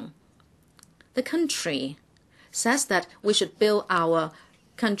fundraising. The country says that we should build our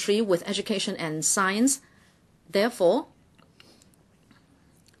country with education and science. Therefore,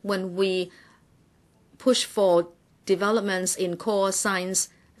 when we push for developments in core science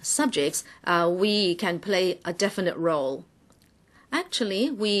subjects, we can play a definite role. Actually,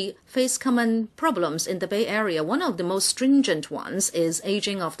 we face common problems in the Bay Area. One of the most stringent ones is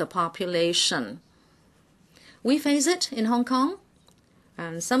aging of the population. We face it in Hong Kong,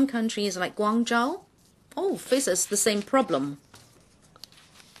 and some countries like Guangzhou faces the same problem.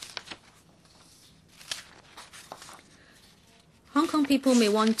 Hong Kong people may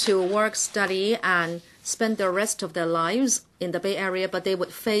want to work, study, and spend the rest of their lives in the Bay Area, but they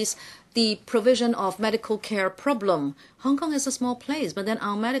would face the provision of medical care problem. Hong Kong is a small place, but then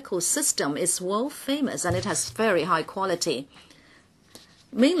our medical system is world famous and it has very high quality.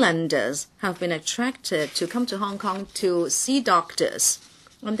 Mainlanders have been attracted to come to Hong Kong to see doctors,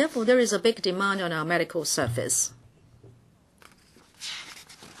 and therefore there is a big demand on our medical service.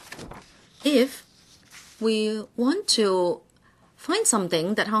 If we want to find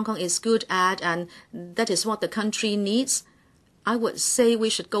something that Hong Kong is good at and that is what the country needs, I would say we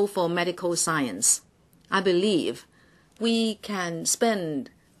should go for medical science. I believe we can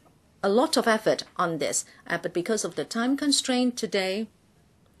spend a lot of effort on this, but because of the time constraint today,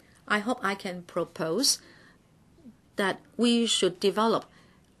 I hope I can propose that we should develop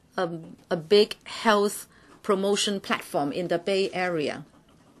a big health promotion platform in the Bay Area.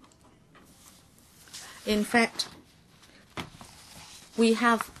 In fact, we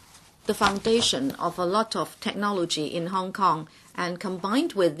have the foundation of a lot of technology in Hong Kong, and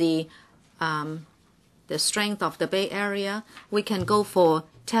combined with the strength of the Bay Area, we can go for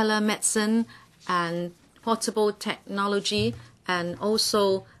telemedicine and portable technology, and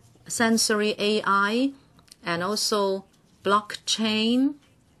also sensory AI, and also blockchain,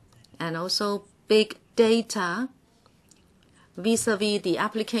 and also big data vis-a-vis the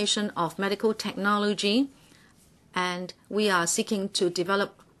application of medical technology. And we are seeking to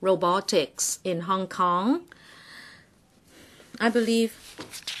develop robotics in Hong Kong. I believe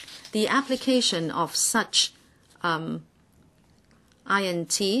the application of such INT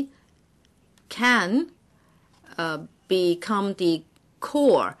can become the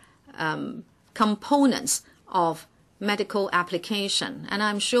core components of medical application, and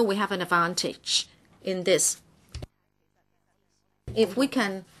I'm sure we have an advantage in this. If we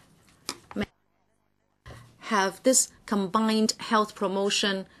can have this combined health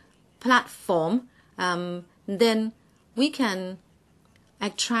promotion platform, then we can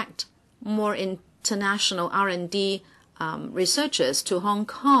attract more international R&D researchers to Hong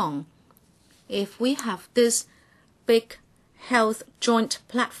Kong. If we have this big health joint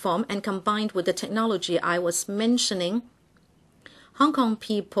platform and combined with the technology I was mentioning, Hong Kong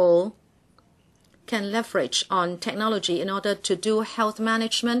people can leverage on technology in order to do health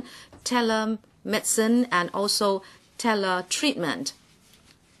management, telemedicine, and also teletreatment.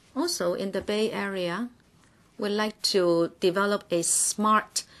 Also, in the Bay Area, we'd like to develop a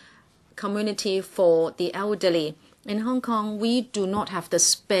smart community for the elderly. In Hong Kong, we do not have the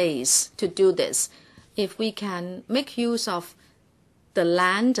space to do this. If we can make use of the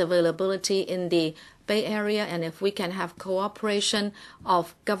land availability in the Bay Area, and if we can have cooperation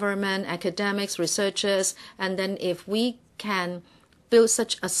of government, academics, researchers, and then if we can build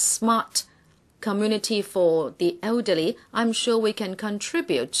such a smart community for the elderly, I'm sure we can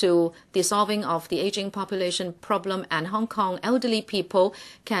contribute to the solving of the aging population problem, and Hong Kong elderly people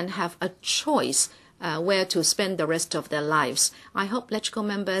can have a choice where to spend the rest of their lives. I hope LegCo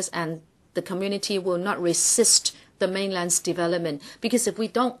members and the community will not resist the mainland's development, because if we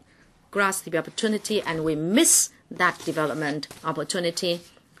don't grasp the opportunity and we miss that development opportunity,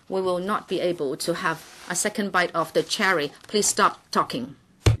 we will not be able to have a second bite of the cherry. Please stop talking.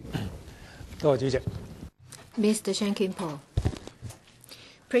 Mr. Shan Kim-po,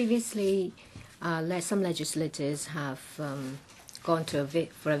 previously some legislators have gone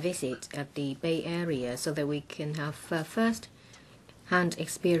for a visit at the Bay Area so that we can have first-hand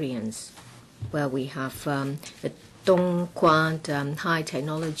experience, where we have the Dongguan High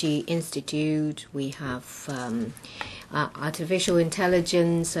Technology Institute, we have Artificial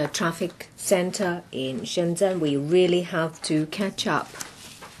Intelligence Traffic Center in Shenzhen. We really have to catch up.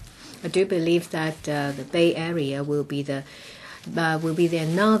 I do believe that the Bay Area will be the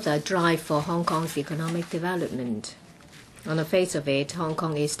another drive for Hong Kong's economic development. On the face of it, Hong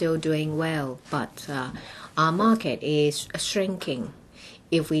Kong is still doing well, but our market is shrinking.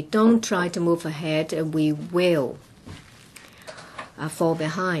 If we don't try to move ahead, we will fall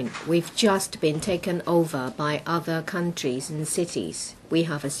behind. We've just been taken over by other countries and cities. We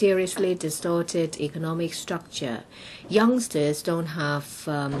have a seriously distorted economic structure. Youngsters don't have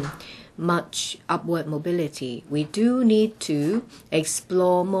much upward mobility. We do need to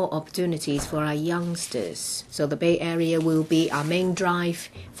explore more opportunities for our youngsters. So the Bay Area will be our main drive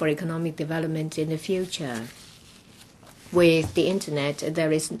for economic development in the future. With the internet,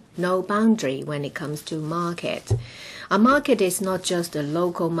 there is no boundary when it comes to market. A market is not just a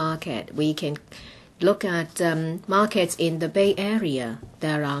local market. We can look at markets in the Bay Area.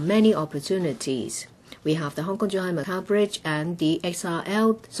 There are many opportunities. We have the Hong Kong-Macao Bridge and the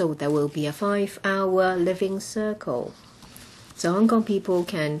XRL, so there will be a 5-hour living circle. So Hong Kong people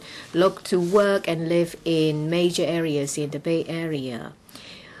can look to work and live in major areas in the Bay Area.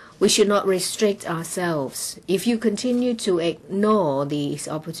 We should not restrict ourselves. If you continue to ignore these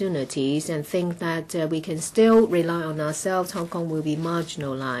opportunities and think that we can still rely on ourselves, Hong Kong will be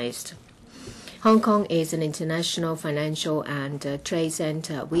marginalized. Hong Kong is an international financial and trade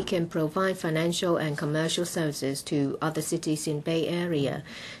center. We can provide financial and commercial services to other cities in Bay Area.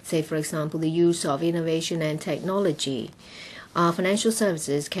 Say, for example, the use of innovation and technology. Our financial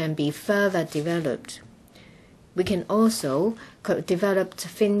services can be further developed. We can also develop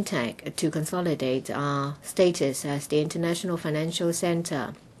fintech to consolidate our status as the international financial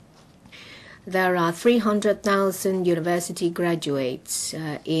center. There are 300,000 university graduates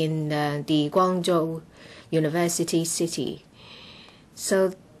in the Guangzhou University City.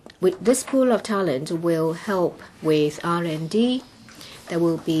 So this pool of talent will help with R&D. There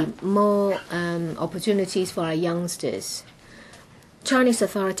will be more opportunities for our youngsters. Chinese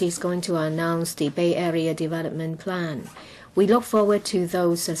authorities are going to announce the Bay Area Development Plan. We look forward to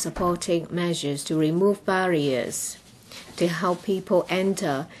those supporting measures to remove barriers, to help people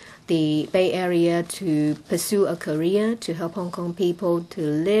enter the Bay Area to pursue a career, to help Hong Kong people to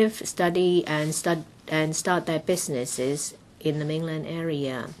live, study, and start their businesses in the mainland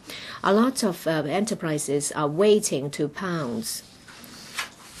area. A lot of enterprises are waiting to pounce.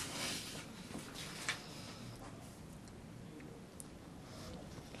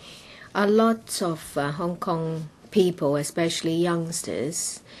 A lot of Hong Kong people, especially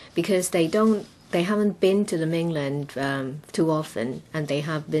youngsters, because they haven't been to the mainland too often, and they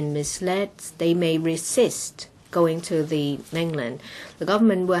have been misled. They may resist going to the mainland. The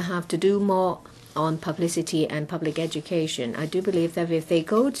government will have to do more on publicity and public education. I do believe that if they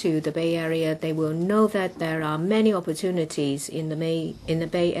go to the Bay Area, they will know that there are many opportunities in the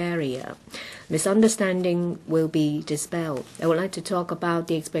Bay Area. Misunderstanding will be dispelled. I would like to talk about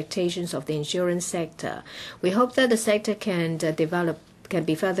the expectations of the insurance sector. We hope that the sector can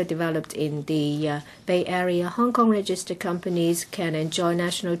be further developed in the Bay Area. Hong Kong registered companies can enjoy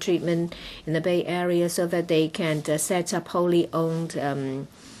national treatment in the Bay Area so that they can set up wholly owned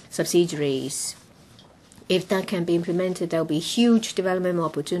subsidiaries. If that can be implemented, there will be huge development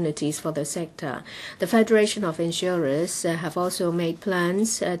opportunities for the sector. The Federation of Insurers have also made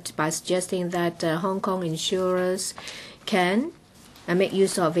plans by suggesting that Hong Kong insurers can make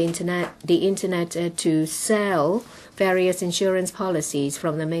use of the internet to sell various insurance policies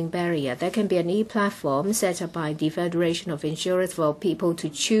from the main barrier. There can be an e-platform set up by the Federation of Insurers for people to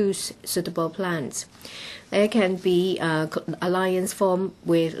choose suitable plans. There can be alliance formed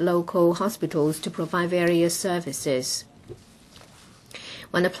with local hospitals to provide various services.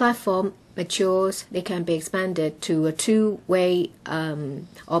 When the platform matures, they can be expanded to a two-way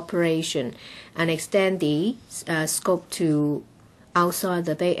operation and extend the scope to outside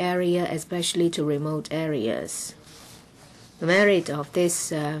the Bay Area, especially to remote areas. The merit of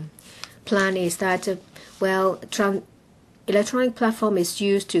this plan is that, electronic platform is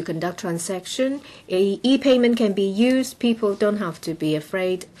used to conduct transaction. E-payment can be used. People don't have to be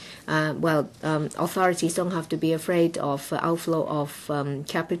afraid. Authorities don't have to be afraid of outflow of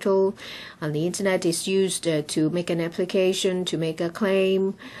capital. And the internet is used to make an application, to make a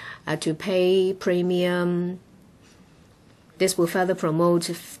claim, to pay premium. This will further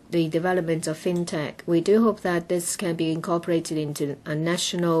promote the development of fintech. We do hope that this can be incorporated into a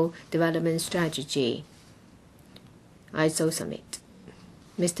national development strategy. I so submit.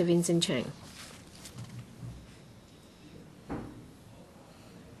 Mr. Vincent Chang.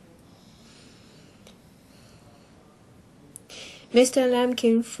 Mr. Lam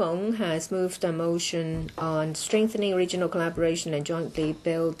Kim Fong has moved a motion on strengthening regional collaboration and jointly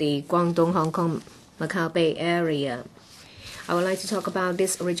build the Guangdong-Hong Kong-Macao Bay Area. I would like to talk about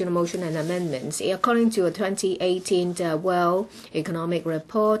this original motion and amendments. According to a 2018 World Economic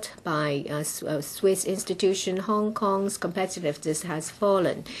Report by a Swiss institution, Hong Kong's competitiveness has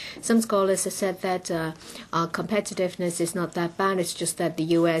fallen. Some scholars have said that our competitiveness is not that bad, it's just that the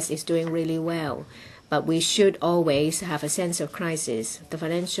US is doing really well. but we should always have a sense of crisis. The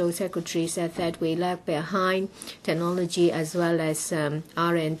Financial Secretary said that we lag behind technology as well as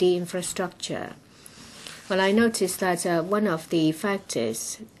R&D infrastructure. Well, I noticed that one of the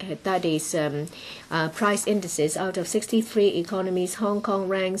factors, that is price indices, out of 63 economies, Hong Kong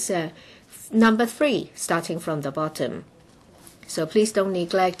ranks number 3, starting from the bottom. So please don't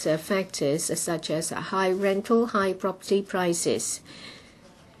neglect factors such as high rental, high property prices.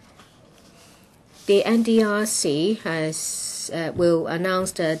 The NDRC will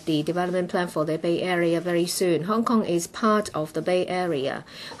announce the development plan for the Bay Area very soon. Hong Kong is part of the Bay Area.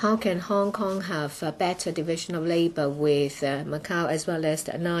 How can Hong Kong have a better division of labor with Macau as well as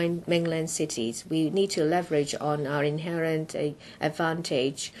the 9 mainland cities? We need to leverage on our inherent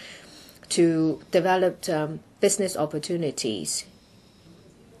advantage to develop business opportunities.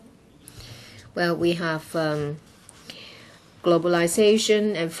 Well, we have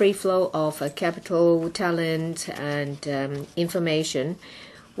globalization and free flow of capital, talent, and information.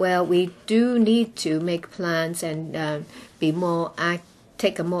 Well, we do need to make plans and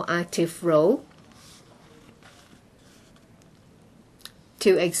take a more active role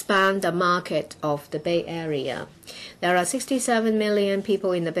to expand the market of the Bay Area. There are 67 million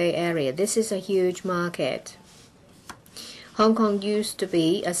people in the Bay Area. This is a huge market. Hong Kong used to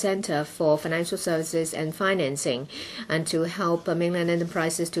be a center for financial services and financing, and to help mainland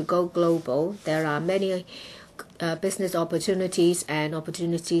enterprises to go global, there are many business opportunities and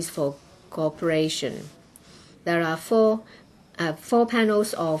opportunities for cooperation. There are four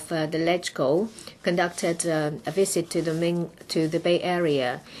panels of the LEGCO conducted a visit to the Bay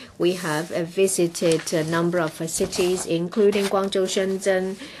Area. We have visited a number of cities, including Guangzhou,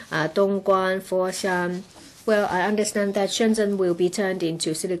 Shenzhen, Dongguan, Foshan. Well, I understand that Shenzhen will be turned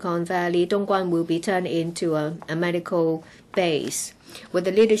into Silicon Valley. Dongguan will be turned into a medical base. With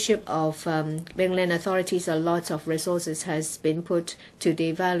the leadership of mainland authorities, a lot of resources has been put to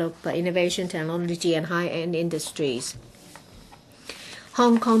develop innovation, technology, and high-end industries.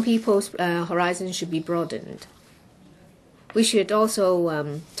 Hong Kong people's horizon should be broadened. We should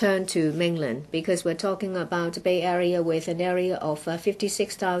also turn to mainland, because we're talking about the Bay Area with an area of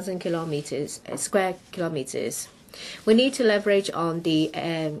 56,000 square kilometers. We need to leverage on the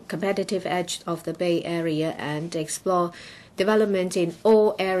competitive edge of the Bay Area and explore development in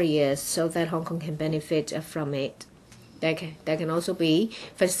all areas so that Hong Kong can benefit from it. There can also be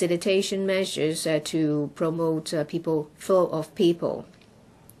facilitation measures to promote flow of people.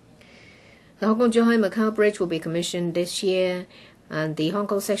 The Hong Kong-Macao Bridge will be commissioned this year, and the Hong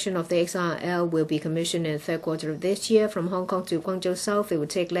Kong section of the XRL will be commissioned in the 3rd quarter of this year. From Hong Kong to Guangzhou South, it will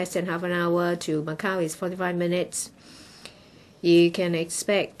take less than half an hour. To Macau is 45 minutes. You can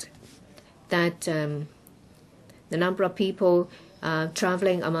expect that the number of people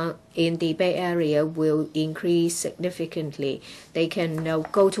traveling in the Bay Area will increase significantly. They can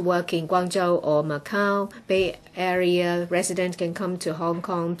go to work in Guangzhou or Macau. Bay Area residents can come to Hong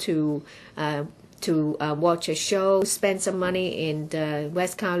Kong to watch a show, spend some money in the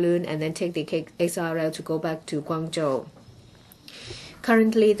West Kowloon, and then take the XRL to go back to Guangzhou.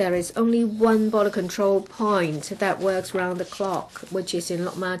 Currently, there is only one border control point that works round the clock, which is in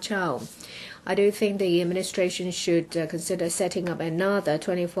Lok Ma Chau. I do think the administration should consider setting up another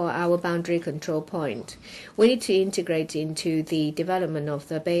 24-hour boundary control point. We need to integrate into the development of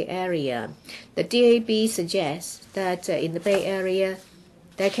the Bay Area. The DAB suggests that in the Bay Area,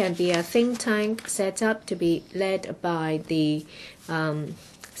 there can be a think tank set up to be led by the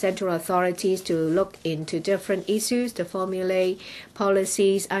central authorities to look into different issues, to formulate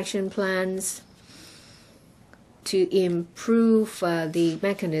policies, action plans, to improve the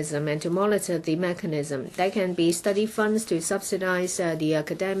mechanism and to monitor the mechanism. There can be study funds to subsidize the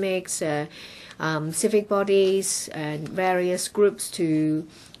academics, civic bodies, and various groups to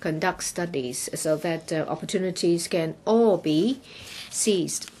conduct studies so that opportunities can all be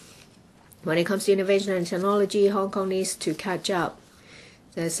seized. When it comes to innovation and technology, Hong Kong needs to catch up.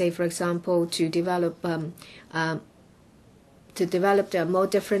 Say, for example, to develop more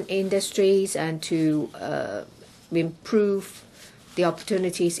different industries and to improve the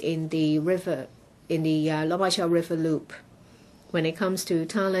opportunities in the river, in the Lok Ma Chau River Loop. When it comes to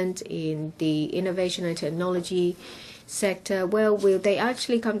talent in the innovation and technology sector, well, will they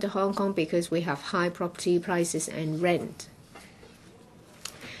actually come to Hong Kong because we have high property prices and rent?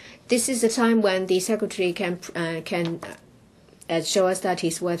 This is the time when the Secretary can show us that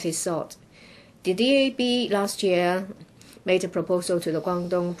he's worth his salt. The DAB last year made a proposal to the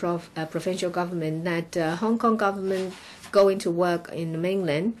Guangdong provincial government that Hong Kong government going to work in the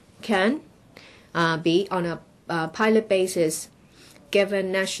mainland can be on a pilot basis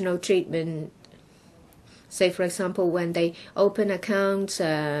given national treatment Say, for example, when they open accounts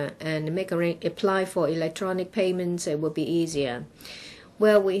and apply for electronic payments, it will be easier.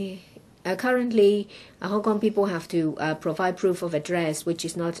 Well, we currently, Hong Kong people have to provide proof of address, which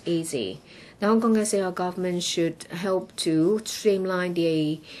is not easy. The Hong Kong SAR government should help to streamline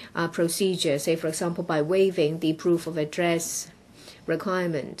the procedure, say, for example, by waiving the proof of address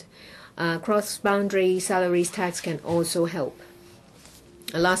requirement. Cross-boundary salaries tax can also help.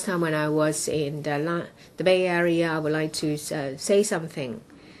 Last time when I was in the Bay Area, I would like to say something.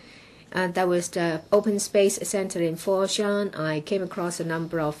 That was the Open Space Center in Foshan. I came across a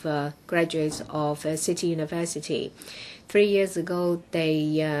number of graduates of City University. 3 years ago,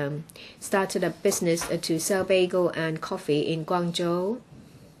 they started a business to sell bagel and coffee in Guangzhou.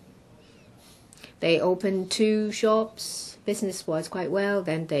 They opened 2 shops. Business was quite well.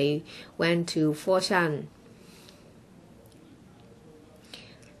 Then they went to Foshan.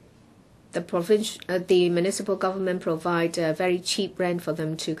 The municipal government provides a very cheap rent for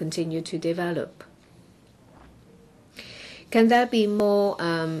them to continue to develop. Can there be more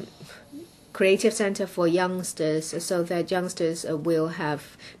creative center for youngsters so that youngsters will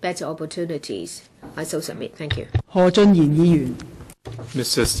have better opportunities? I so submit. Thank you.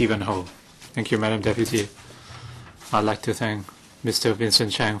 Mr. Stephen Ho. Thank you, Madam Deputy. I'd like to thank Mr.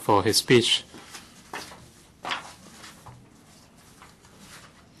 Vincent Chang for his speech.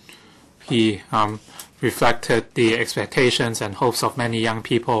 He reflected the expectations and hopes of many young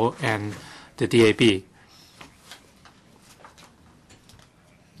people and the DAB.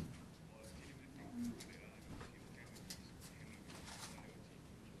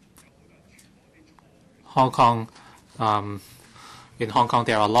 Hong Kong, in Hong Kong,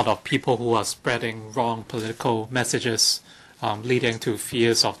 there are a lot of people who are spreading wrong political messages, leading to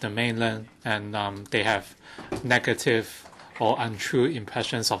fears of the mainland, and they have negative or untrue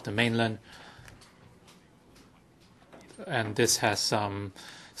impressions of the mainland, and this has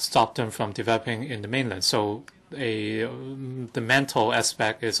stopped them from developing in the mainland. So the mental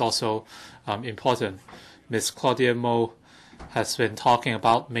aspect is also important. Ms. Claudia Mo has been talking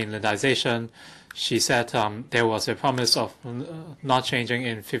about mainlandization. She said there was a promise of not changing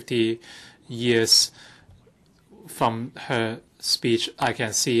in 50 years. From her speech, I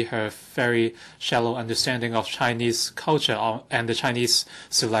can see her very shallow understanding of Chinese culture and the Chinese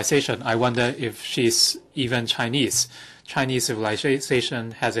civilization. I wonder if she's even Chinese. Chinese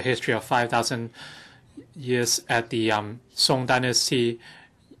civilization has a history of 5,000 years at the Song dynasty,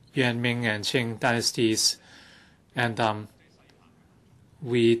 Yuan, Ming, and Qing dynasties, and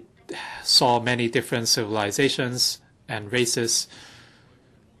we saw many different civilizations and races,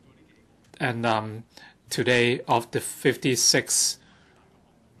 and today, of the 56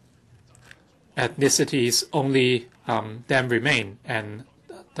 ethnicities, only them remain, and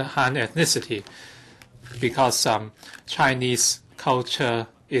the Han ethnicity, because Chinese culture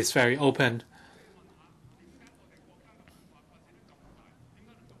is very open.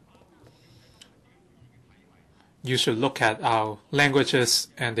 You should look at our languages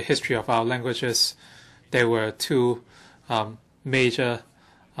and the history of our languages. There were 2 major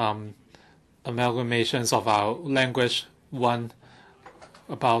amalgamations of our language. One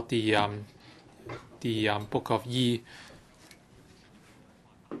about the Book of Yi,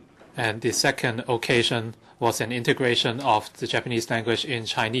 and the second occasion was an integration of the Japanese language in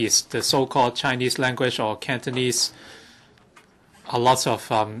Chinese. The so-called Chinese language, or Cantonese, are lots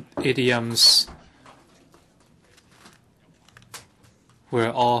of idioms were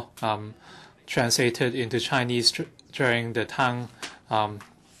all translated into Chinese during the Tang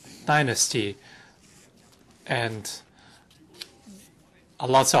dynasty, and a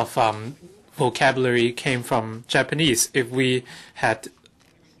lot of vocabulary came from Japanese. If we had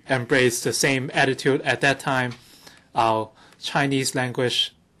embraced the same attitude at that time, our Chinese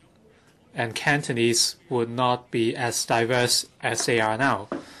language and Cantonese would not be as diverse as they are now.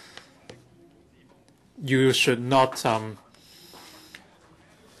 You should not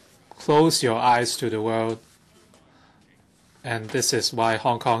close your eyes to the world, and this is why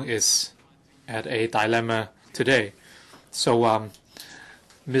Hong Kong is at a dilemma today. So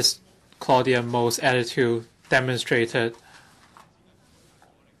Ms. Claudia Mo's attitude demonstrated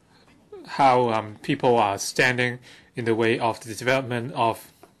how people are standing in the way of the development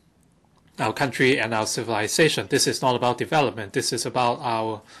of our country and our civilization. This is not about development. This is about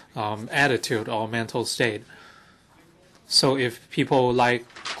our attitude or mental state. So if people like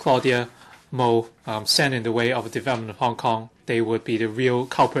Claudia Mo stand in the way of the development of Hong Kong, they would be the real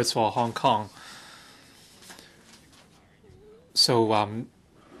culprits for Hong Kong. So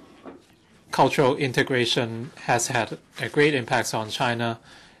cultural integration has had a great impact on China.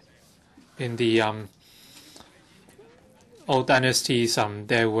 In the old dynasties,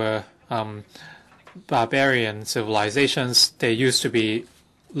 there were barbarian civilizations. They used to be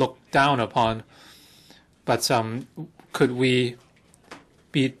looked down upon. But could we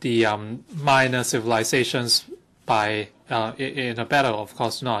beat the minor civilizations by in a battle? Of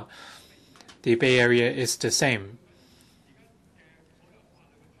course not. The Bay Area is the same.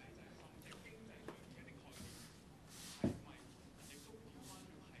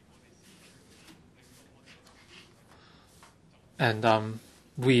 And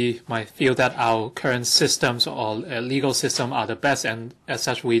we might feel that our current systems or legal system are the best, and as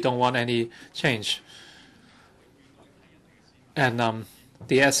such, we don't want any change. And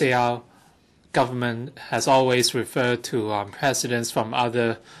the SAR government has always referred to presidents from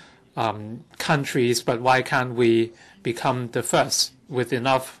other countries, but why can't we become the first? With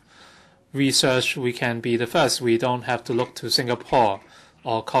enough research, we can be the first. We don't have to look to Singapore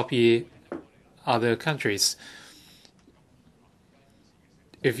or copy other countries.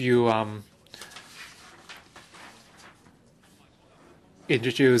 If you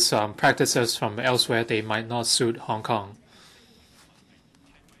introduce practices from elsewhere, they might not suit Hong Kong.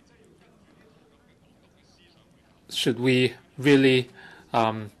 Should we really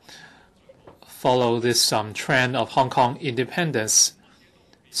follow this trend of Hong Kong independence?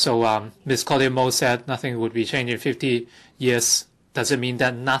 So Ms. Claudia Mo said nothing would be changed in 50 years. Does it mean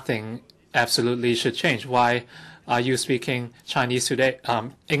that nothing absolutely should change? Why are you speaking Chinese today,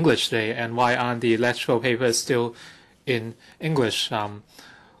 English today, and why aren't the electoral papers still in English?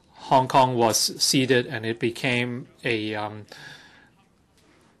 Hong Kong was ceded, and it became a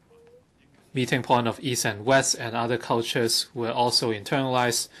meeting point of East and West, and other cultures were also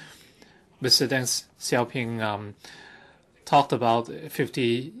internalized. Mr. Deng Xiaoping talked about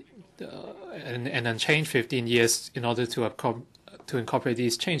 50 and then changed 15 years in order to incorporate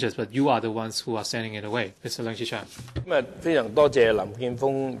these changes, but you are the ones who are standing in the way. Mr. Leung Chi-chang.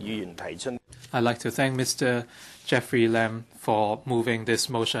 I'd like to thank Mr. Jeffrey LAM for moving this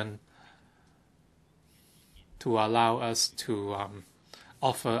motion to allow us to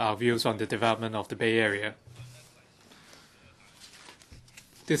offer our views on the development of the Bay Area.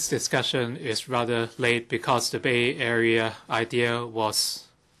 This discussion is rather late because the Bay Area idea was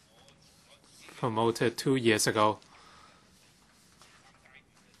promoted 2 years ago.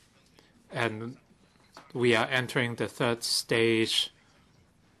 And we are entering the third stage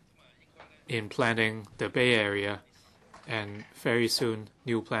in planning the Bay Area, and very soon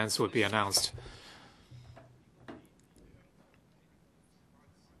new plans will be announced.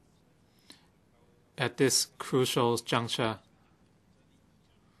 At this crucial juncture,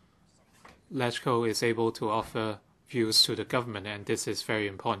 LegCo is able to offer views to the government, and this is very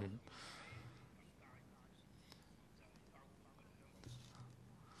important.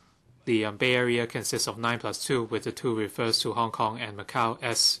 The Bay Area consists of 9+2, with the 2 refers to Hong Kong and Macau.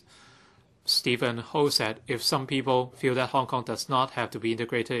 As Stephen Ho said, if some people feel that Hong Kong does not have to be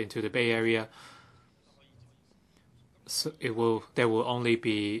integrated into the Bay Area, so there will only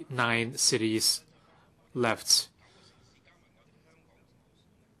be 9 cities left.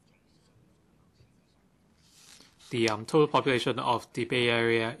 The total population of the Bay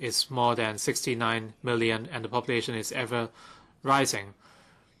Area is more than 69 million, and the population is ever rising.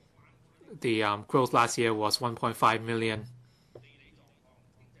 The growth last year was 1.5 million.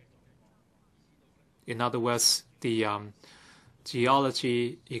 In other words, the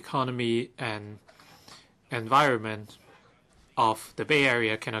geology, economy, and environment of the Bay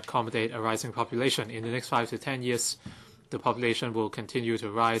Area can accommodate a rising population. In the next 5 to 10 years, the population will continue to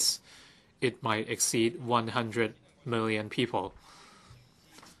rise. It might exceed 100 million people.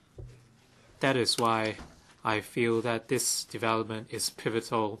 That is why I feel that this development is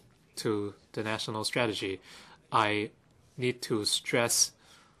pivotal to the national strategy. I need to stress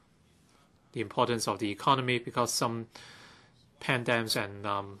the importance of the economy, because some pandams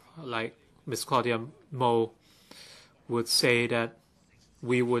and like Ms. Claudia Mo would say that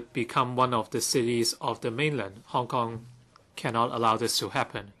we would become one of the cities of the mainland. Hong Kong cannot allow this to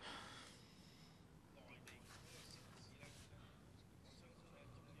happen.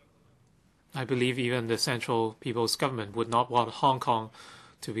 I believe even the Central People's Government would not want Hong Kong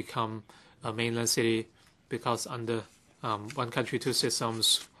to become a mainland city, because under one country, 2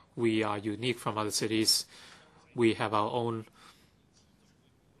 systems, we are unique from other cities. We have our own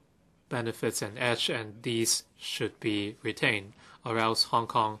benefits and edge, and these should be retained, or else Hong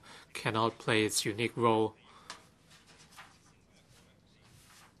Kong cannot play its unique role.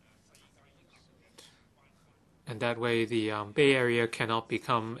 And that way, the Bay Area cannot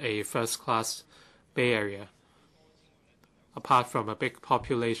become a first-class Bay Area. apart from a big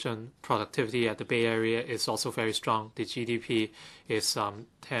population, productivity at the Bay Area is also very strong. The GDP is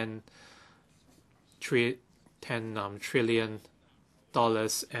 10 trillion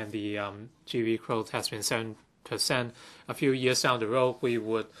dollars, and the GDP growth has been 7%. A few years down the road, we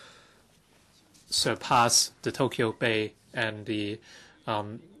would surpass the Tokyo Bay, and the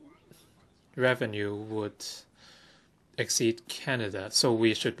revenue would exceed Canada. So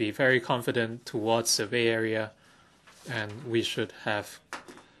we should be very confident towards the Bay Area, and we should have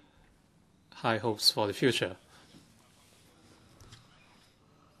high hopes for the future.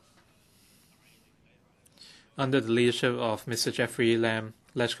 Under the leadership of Mr. Jeffrey LAM,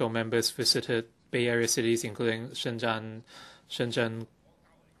 LegCo members visited Bay Area cities including Shenzhen, Foshan,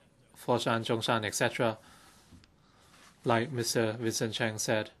 Zhongshan, etc. Like Mr. Vincent Cheng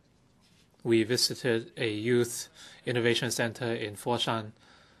said, we visited a youth innovation center in Foshan.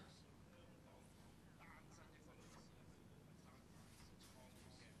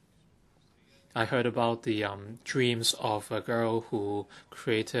 I heard about the dreams of a girl who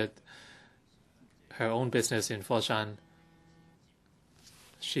created her own business in Foshan.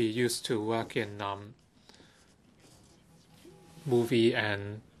 She used to work in movie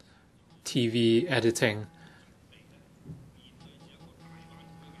and TV editing.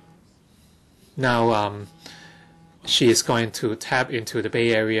 Now she is going to tap into the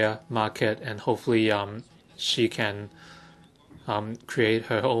Bay Area market, and hopefully she can create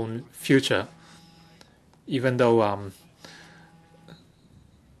her own future. Even though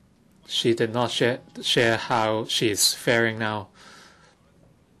she did not share how she is faring now,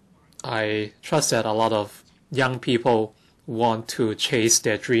 I trust that a lot of young people want to chase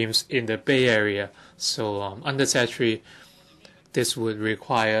their dreams in the Bay Area. So under Secretary, this would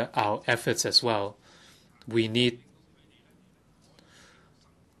require our efforts as well. We need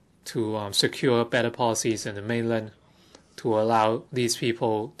to secure better policies in the mainland to allow these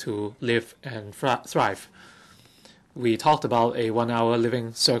people to live and thrive. We talked about a 1-hour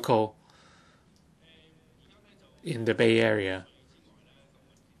living circle in the Bay Area.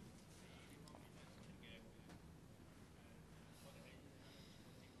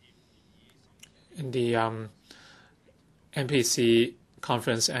 In the NPC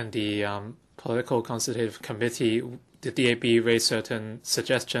conference and the Political Consultative Committee, the DAB raised certain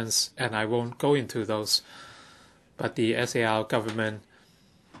suggestions, and I won't go into those. But the SAR government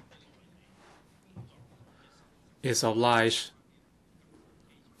is obliged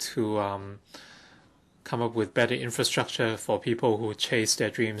to come up with better infrastructure for people who chase their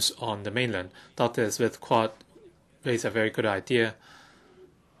dreams on the mainland. Dr. Elizabeth Quad raised a very good idea.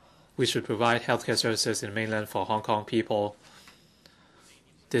 We should provide healthcare services in the mainland for Hong Kong people.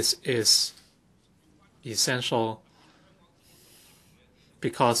 This is essential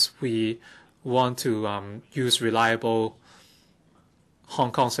because we want to use reliable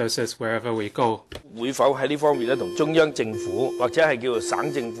Hong Kong services wherever we go. 會否喺呢方面咧，同中央政府或者係叫做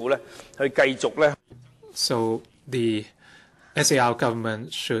省政府咧，去繼續咧？ So the SAR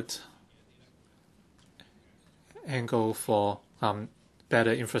government should angle for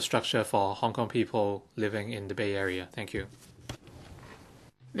better infrastructure for Hong Kong people living in the Bay Area. Thank you.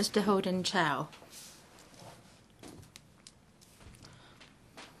 Mr. Holden Chow.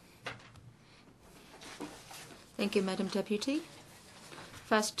 Thank you, Madam Deputy.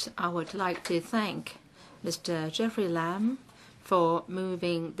 First, I would like to thank Mr. Jeffrey LAM for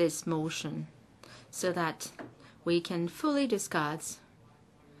moving this motion so that we can fully discuss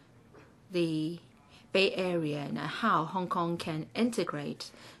the Bay Area and how Hong Kong can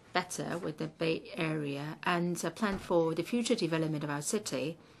integrate better with the Bay Area and plan for the future development of our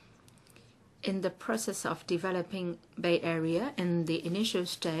city. In the process of developing Bay Area, in the initial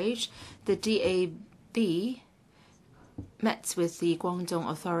stage, the DAB met with the Guangdong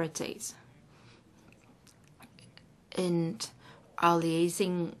authorities. In our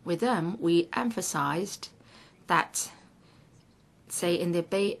liaising with them, we emphasized that, say, in the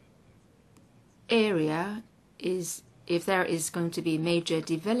Bay Area, if there is going to be major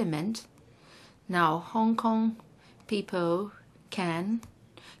development, now Hong Kong people can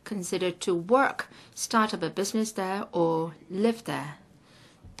consider to work, start up a business there, or live there.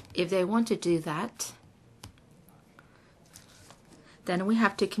 If they want to do that, then we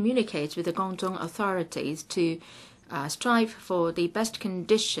have to communicate with the Guangdong authorities to strive for the best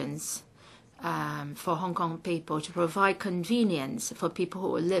conditions for Hong Kong people, to provide convenience for people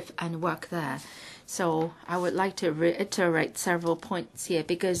who live and work there. So I would like to reiterate several points here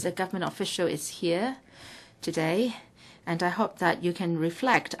because the government official is here today, and I hope that you can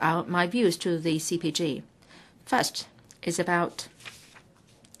reflect my views to the CPG. First is about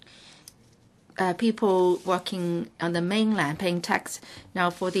people working on the mainland paying tax. Now,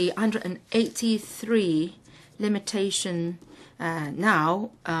 for the 183 limitation,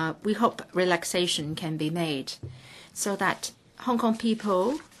 we hope relaxation can be made so that Hong Kong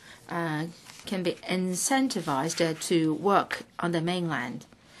people can be incentivized to work on the mainland.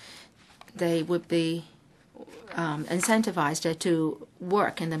 They would be incentivized to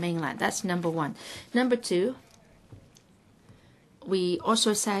work in the mainland. That's number one. Number two, we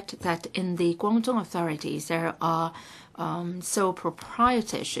also said that in the Guangdong authorities there are sole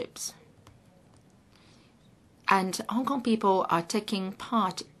proprietorships, and Hong Kong people are taking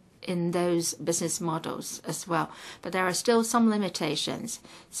part in those business models as well. But there are still some limitations.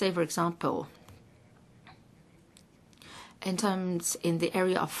 Say, for example, in the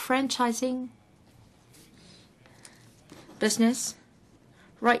area of franchising business,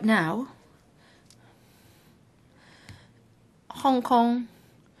 right now, Hong Kong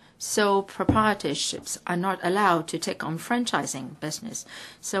sole proprietorships are not allowed to take on franchising business.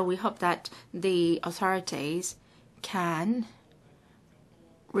 So we hope that the authorities can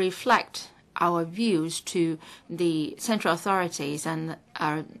reflect our views to the central authorities and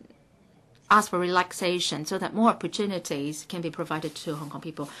ask for relaxation so that more opportunities can be provided to Hong Kong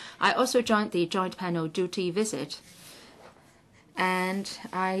people. I also joined the joint panel duty visit, and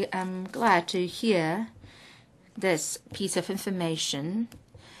I am glad to hear this piece of information,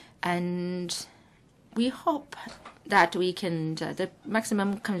 and we hope that we can the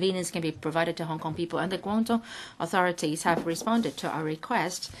maximum convenience can be provided to Hong Kong people, and the Guangdong authorities have responded to our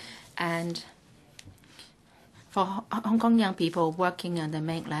request. And for Hong Kong young people working on the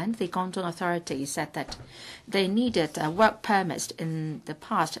mainland, the Guangdong authorities said that they needed work permits in the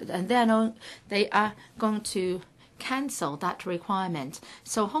past, and they are going to cancel that requirement.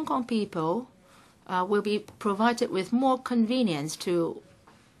 So Hong Kong people will be provided with more convenience to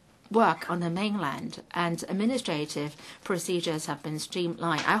work on the mainland, and administrative procedures have been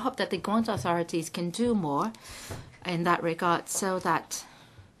streamlined. I hope that the Guangdong authorities can do more in that regard so that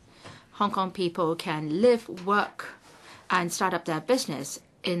Hong Kong people can live, work, and start up their business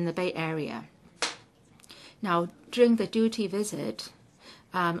in the Bay Area. Now, during the duty visit,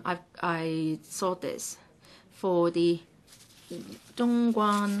 I saw this for the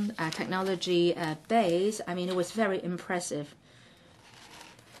Dongguan technology base. I mean, it was very impressive.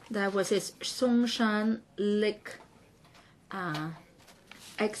 There was this Songshan Lake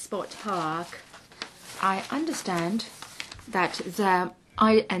Export Park. I understand that the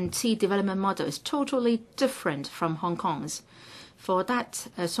I&T development model is totally different from Hong Kong's. For that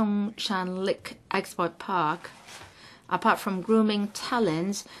Songshan Lake Export Park, apart from grooming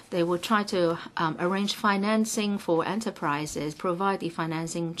talents, they will try to arrange financing for enterprises, provide the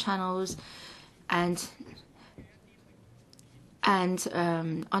financing channels, and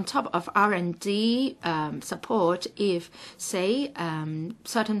on top of R&D support, if, say,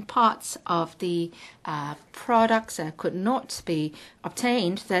 certain parts of the products could not be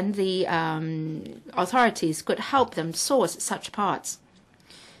obtained, then the authorities could help them source such parts.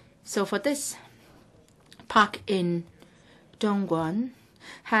 So for this park in Dongguan,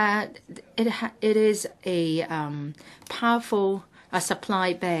 it is a powerful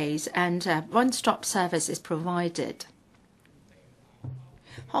supply base, and one-stop service is provided.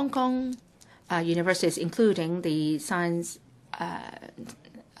 Hong Kong universities, including the science,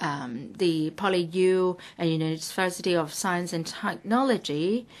 the PolyU and University of Science and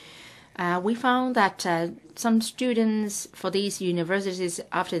Technology, we found that some students for these universities,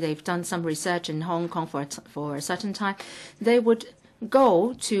 after they've done some research in Hong Kong for a certain time, they would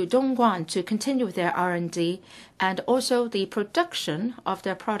go to Dongguan to continue with their R&D, and also the production of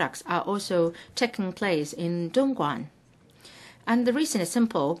their products are also taking place in Dongguan. And the reason is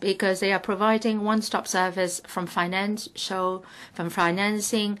simple, because they are providing one-stop service from financing,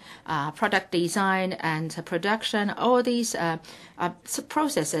 product design, and production. All these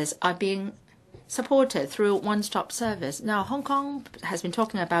processes are being supported through one-stop service. Now, Hong Kong has been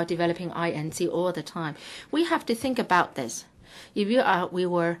talking about developing I&T all the time. We have to think about this. If we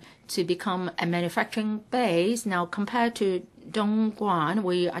were to become a manufacturing base, now compared to Dongguan,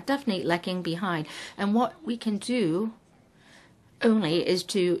 we are definitely lagging behind. And what we can do only is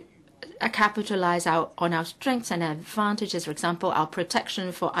to capitalize on our strengths and advantages. For example, our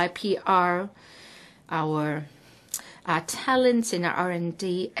protection for IPR, our talents in our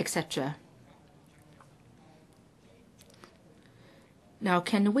R&D, etc. Now,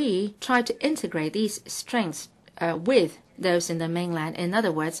 can we try to integrate these strengths with those in the mainland? In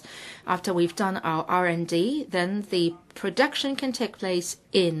other words, after we've done our R&D, then the production can take place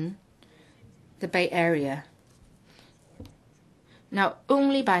in the Bay Area. Now,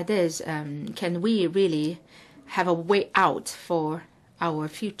 only by this can we really have a way out for our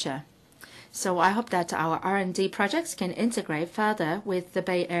future. So I hope that our R&D projects can integrate further with the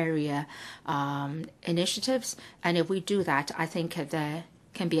Bay Area initiatives. And if we do that, I think there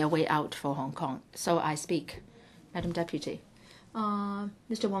can be a way out for Hong Kong. So I speak. Madam Deputy.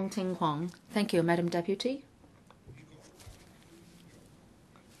 Mr. Wong Ting Huang. Thank you, Madam Deputy.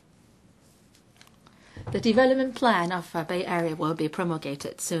 The development plan of Bay Area will be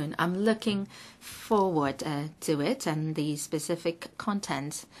promulgated soon. I'm looking forward to it and the specific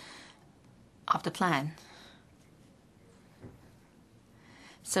contents of the plan.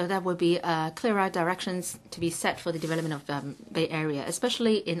 So that will be clearer directions to be set for the development of Bay Area,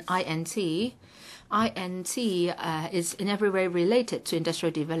 especially in INT. INT is in every way related to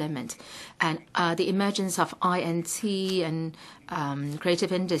industrial development, and the emergence of INT and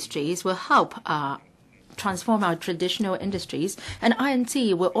creative industries will help transform our traditional industries, and INT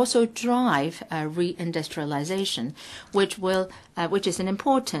will also drive reindustrialization, which is an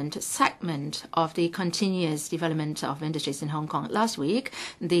important segment of the continuous development of industries in Hong Kong. Last week,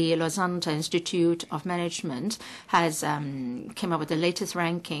 the Lausanne Institute of Management has came up with the latest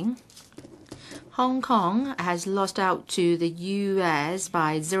ranking. Hong Kong has lost out to the US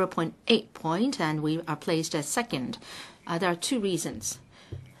by 0.8 points, and we are placed as second. There are two reasons.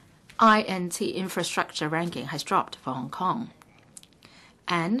 INT infrastructure ranking has dropped for Hong Kong.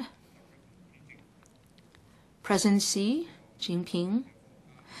 And President Xi Jinping,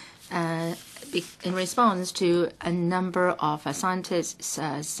 in response to a number of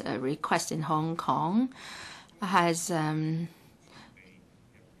scientists' requests in Hong Kong, has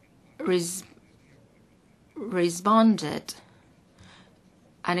responded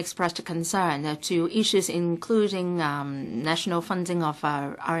and expressed concern to issues including national funding of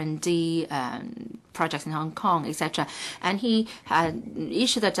R&D projects in Hong Kong, etc. And he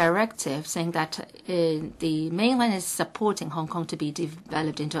issued a directive saying that the mainland is supporting Hong Kong to be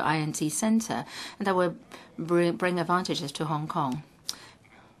developed into INT center, and that will bring advantages to Hong Kong.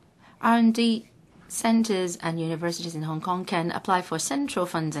 R&D centers and universities in Hong Kong can apply for central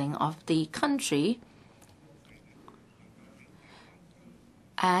funding of the country,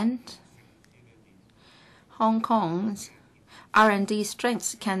 and Hong Kong's R&D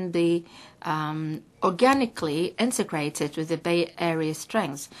strengths can be organically integrated with the Bay Area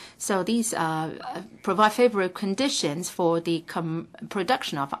strengths. So these provide favorable conditions for the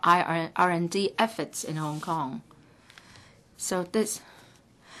production of R&D efforts in Hong Kong. So this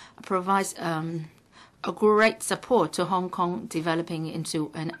provides a great support to Hong Kong developing into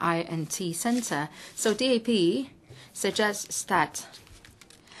an INT center. So DAP suggests that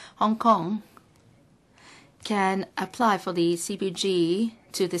Hong Kong can apply for the CBG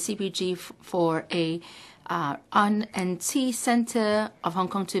for a INT center of Hong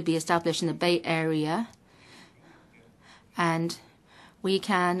Kong to be established in the Bay Area, and we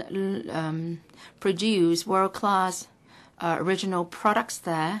can produce world-class original products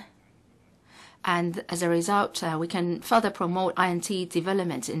there. And as a result, we can further promote INT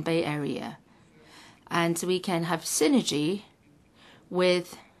development in Bay Area, and we can have synergy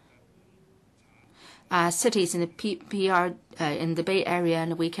with cities in the PR in the Bay Area,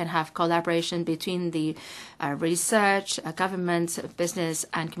 and we can have collaboration between the research, government, business,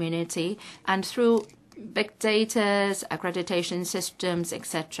 and community, and through big data, accreditation systems,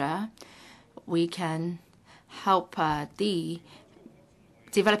 etc., we can help the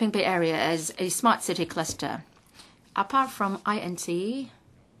developing Bay Area as a smart city cluster. Apart from INT,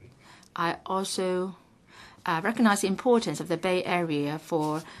 I also recognize the importance of the Bay Area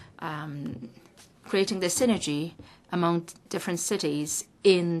for creating the synergy among different cities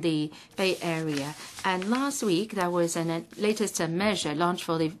in the Bay Area. And last week, there was a latest measure launched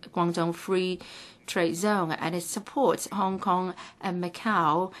for the Guangdong Free Trade Zone, and it supports Hong Kong and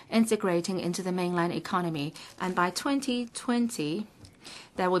Macau integrating into the mainland economy. And by 2020,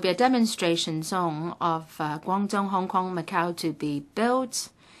 there will be a demonstration zone of Guangdong-Hong Kong-Macao to be built,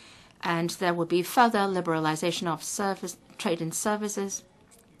 and there will be further liberalization of trade and services.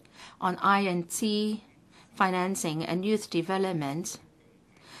 On INT, financing and youth development,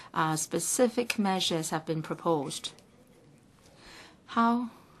 specific measures have been proposed.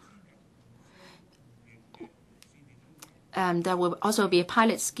 There will also be a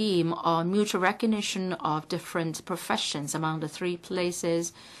pilot scheme on mutual recognition of different professions among the three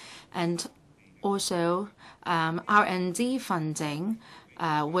places, and also R&D funding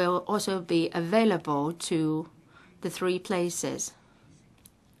will also be available to the three places.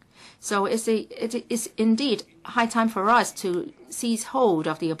 So it is indeed high time for us to seize hold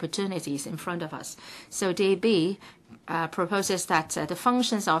of the opportunities in front of us. So DAB proposes that the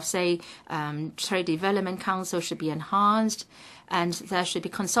functions of, say, Trade Development Council should be enhanced, and there should be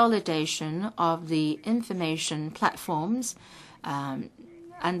consolidation of the information platforms, and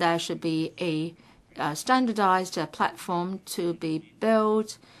there should be a standardized platform to be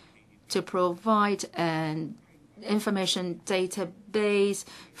built to provide an information database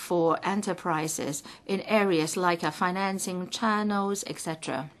for enterprises in areas like financing channels,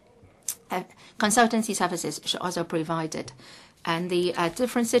 etc. Consultancy services should also be provided. And the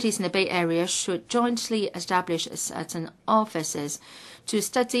different cities in the Bay Area should jointly establish certain offices to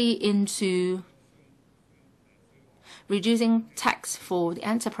study into reducing tax for the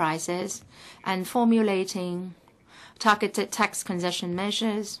enterprises and formulating targeted tax concession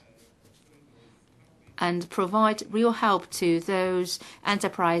measures and provide real help to those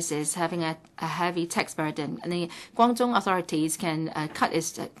enterprises having a heavy tax burden. And the Guangdong authorities can cut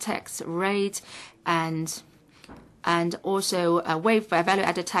its tax rate and also waive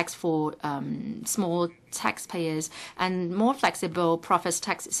value-added tax for small taxpayers, and more flexible profits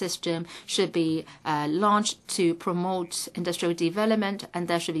tax system should be launched to promote industrial development, and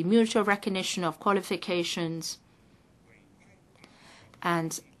there should be mutual recognition of qualifications,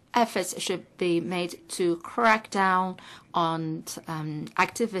 and efforts should be made to crack down on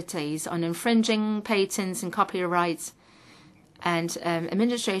activities on infringing patents and copyrights, and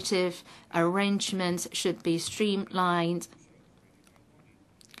administrative arrangements should be streamlined,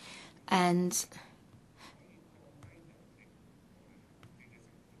 and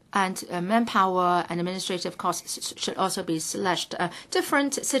manpower and administrative costs should also be slashed.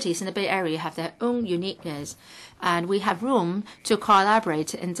 Different cities in the Bay Area have their own uniqueness, and we have room to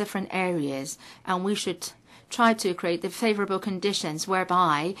collaborate in different areas, and we should try to create the favorable conditions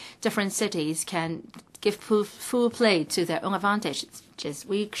whereby different cities can give full play to their own advantages.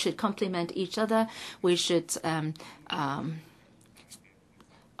 We should complement each other. We should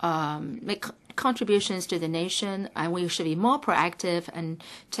make contributions to the nation, and we should be more proactive and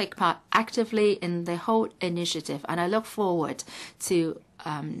take part actively in the whole initiative. And I look forward to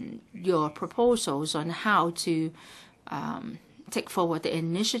your proposals on how to take forward the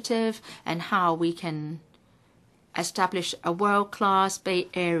initiative and how we can establish a world-class Bay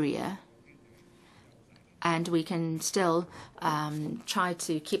Area, and we can still try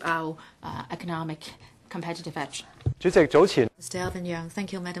to keep our economic competitive edge. Mr. Alvin Young,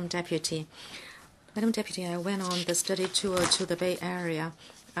 thank you, Madam Deputy. Madam Deputy, I went on the study tour to the Bay Area.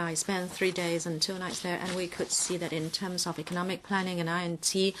 I spent 3 days and 2 nights there, and we could see that in terms of economic planning and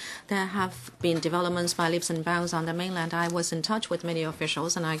INT, there have been developments by leaps and bounds on the mainland. I was in touch with many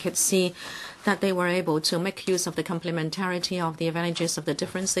officials, and I could see that they were able to make use of the complementarity of the advantages of the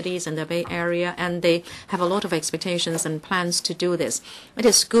different cities in the Bay Area, and they have a lot of expectations and plans to do this. It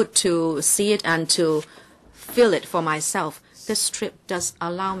is good to see it and to feel it for myself. This trip does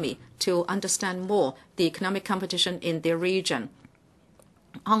allow me to understand more the economic competition in the region.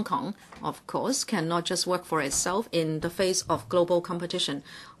 Hong Kong, of course, cannot just work for itself in the face of global competition.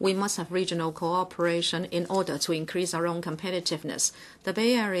 We must have regional cooperation in order to increase our own competitiveness. The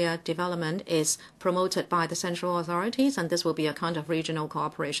Bay Area development is promoted by the central authorities, and this will be a kind of regional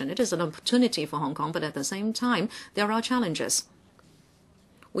cooperation. It is an opportunity for Hong Kong, but at the same time, there are challenges.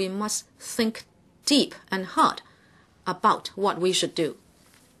 We must think deep and hard about what we should do.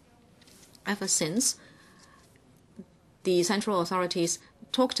 Ever since the central authorities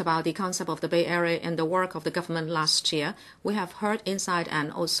talked about the concept of the Bay Area and the work of the government last year, we have heard inside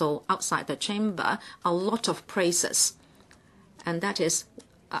and also outside the chamber a lot of praises. And that is,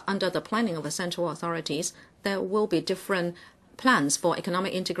 under the planning of the central authorities, there will be different plans for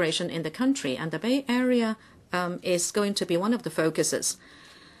economic integration in the country, and the Bay Area is going to be one of the focuses.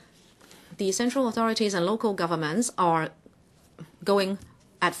 The central authorities and local governments are going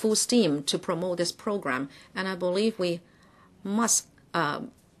at full steam to promote this program, and I believe we must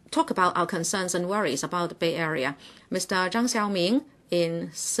talk about our concerns and worries about the Bay Area. Mr. Zhang Xiaoming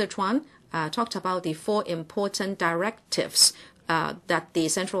in Sichuan talked about the 4 important directives that the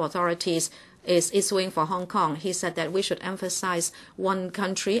central authorities is issuing for Hong Kong. He said that we should emphasize one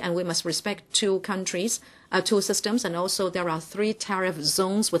country and we must respect 2 countries, 2 systems, and also there are 3 tariff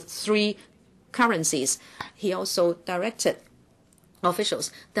zones with 3 currencies. He also directed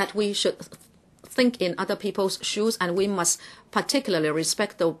officials that we should think in other people's shoes, and we must particularly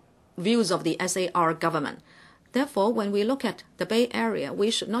respect the views of the SAR government. Therefore, when we look at the Bay Area,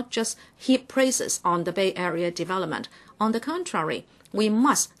 we should not just heap praises on the Bay Area development. On the contrary, we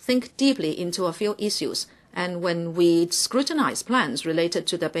must think deeply into a few issues. And when we scrutinize plans related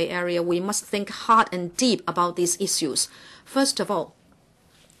to the Bay Area, we must think hard and deep about these issues. First of all,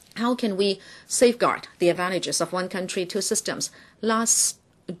 How can we safeguard the advantages of one country, two systems? Last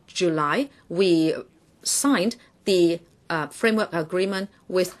July, we signed the framework agreement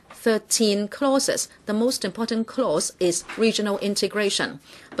with 13 clauses. The most important clause is regional integration.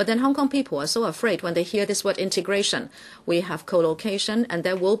 But then Hong Kong people are so afraid when they hear this word integration. We have co-location, and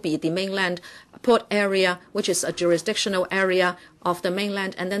there will be the mainland port area, which is a jurisdictional area of the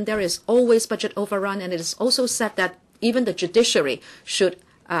mainland. And then there is always budget overrun, and it is also said that even the judiciary should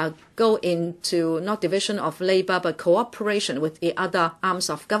go into not division of labor but cooperation with the other arms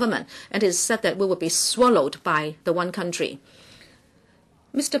of government. And it is said that we will be swallowed by the one country.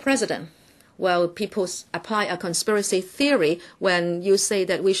 Mr. President, well, people apply a conspiracy theory when you say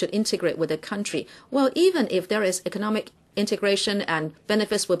that we should integrate with the country. Well, even if there is economic integration and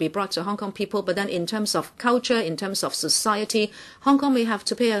benefits will be brought to Hong Kong people, but then in terms of culture, in terms of society, Hong Kong may have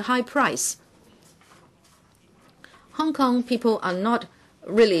to pay a high price. Hong Kong people are not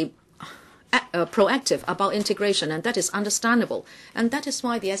really proactive about integration, and that is understandable. And that is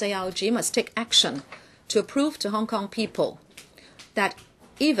why the SARG must take action to prove to Hong Kong people that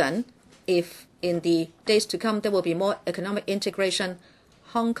even if in the days to come there will be more economic integration,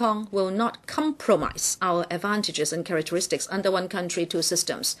 Hong Kong will not compromise our advantages and characteristics under one country, two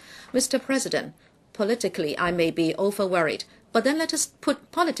systems. Mr. President, politically I may be over-worried, but then let us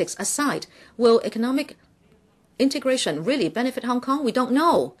put politics aside. Will economic integration really benefit Hong Kong? We don't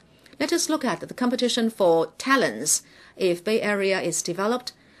know. Let us look at the competition for talents. If Bay Area is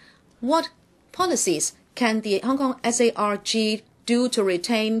developed, what policies can the Hong Kong SARG do to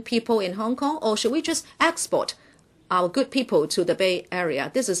retain people in Hong Kong, or should we just export our good people to the Bay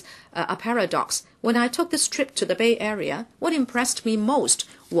Area? This is a paradox. When I took this trip to the Bay Area, what impressed me most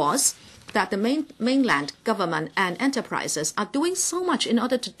was that the mainland government and enterprises are doing so much in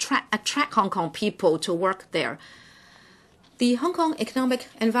order to attract Hong Kong people to work there. The Hong Kong economic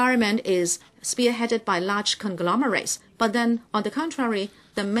environment is spearheaded by large conglomerates, but then on the contrary,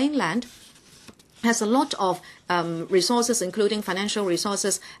 the mainland has a lot of resources, including financial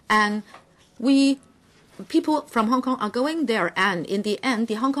resources, and people from Hong Kong are going there, and in the end,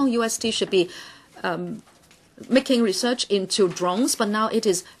 the Hong Kong UST should be making research into drones, but now it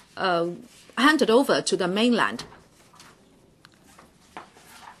is handed over to the mainland.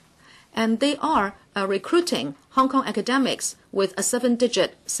 And they are recruiting Hong Kong academics with a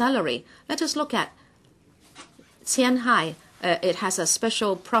 7-digit salary. Let us look at CHIANG. It has a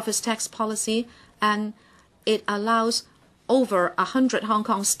special profits tax policy, and it allows over 100 Hong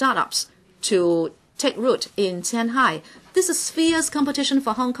Kong startups to take root in CHIANG. This is fierce competition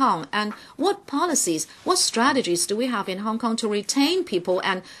for Hong Kong. And what policies, what strategies do we have in Hong Kong to retain people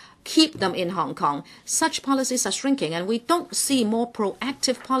and keep them in Hong Kong? Such policies are shrinking, and we don't see more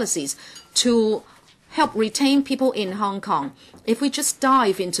proactive policies to help retain people in Hong Kong. If we just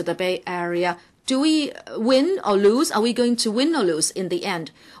dive into the Bay Area, do we win or lose? Are we going to win or lose in the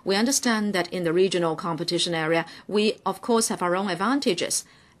end? We understand that in the regional competition area, we of course have our own advantages.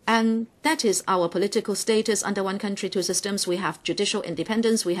 And that is our political status under one country, two systems. We have judicial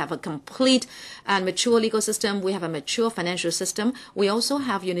independence. We have a complete and mature legal system. We have a mature financial system. We also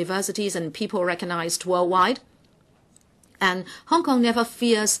have universities and people recognized worldwide. And Hong Kong never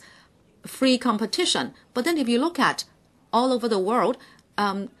fears free competition. But then if you look at all over the world,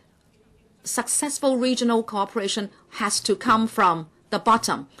 successful regional cooperation has to come from the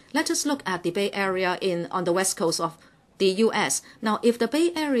bottom. Let us look at the Bay Area on the west coast of the U.S. Now, if the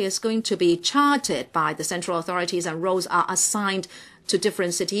Bay Area is going to be charted by the central authorities and roles are assigned to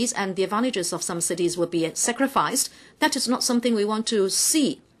different cities and the advantages of some cities would be sacrificed, that is not something we want to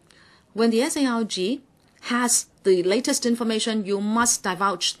see. When the SARG has the latest information, you must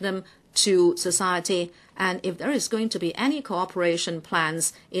divulge them to society. And if there is going to be any cooperation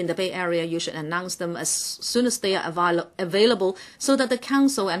plans in the Bay Area, you should announce them as soon as they are available so that the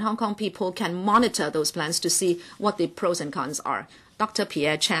Council and Hong Kong people can monitor those plans to see what the pros and cons are. Dr.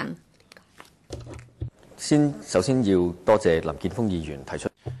 Pierre Chan. 首先要多謝林健鋒議員提出。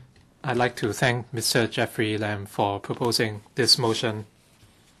I'd like to thank Mr. Jeffrey LAM for proposing this motion.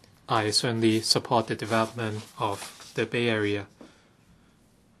 I certainly support the development of the Bay Area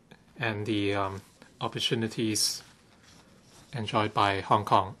and the opportunities enjoyed by Hong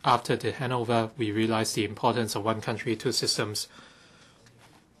Kong. After the handover, we realized the importance of one country, two systems.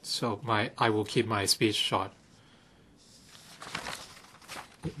 So I will keep my speech short.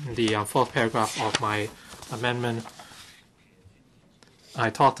 In the fourth paragraph of my amendment, I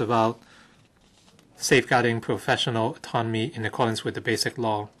talked about safeguarding professional autonomy in accordance with the basic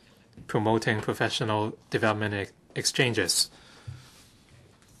law, promoting professional development exchanges.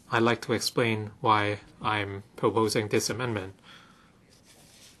 I'd like to explain why I'm proposing this amendment.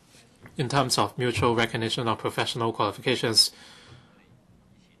 In terms of mutual recognition of professional qualifications,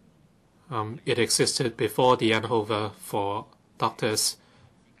 it existed before the handover for doctors,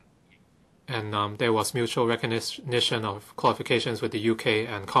 and there was mutual recognition of qualifications with the UK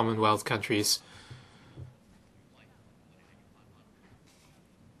and Commonwealth countries.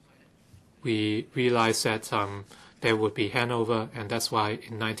 We realized that there would be handover, and that's why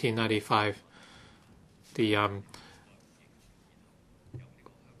in 1995 the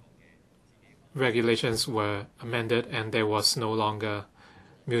regulations were amended and there was no longer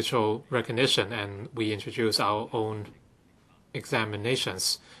mutual recognition, and we introduced our own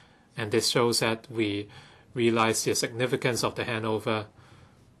examinations. And this shows that we realize the significance of the handover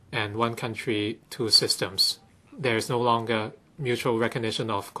and one country, two systems. There is no longer mutual recognition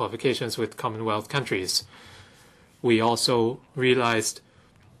of qualifications with Commonwealth countries. We also realized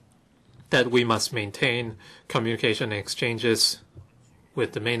that we must maintain communication and exchanges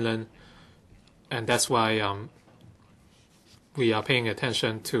with the mainland, and that's why we are paying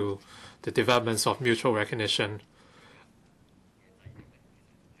attention to the developments of mutual recognition.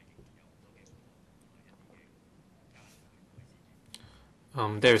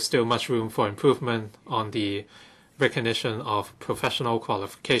 There is still much room for improvement on the recognition of professional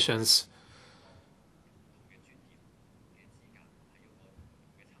qualifications.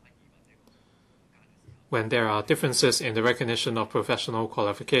 When there are differences in the recognition of professional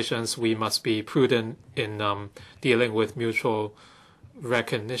qualifications, we must be prudent in dealing with mutual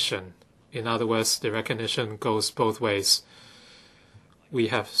recognition. In other words, the recognition goes both ways. We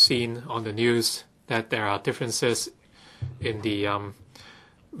have seen on the news that there are differences in the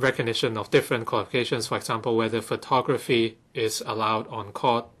recognition of different qualifications, for example, whether photography is allowed on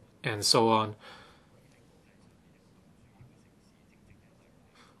court and so on.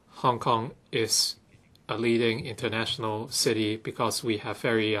 Hong Kong is a leading international city because we have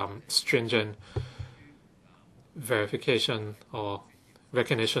very stringent verification or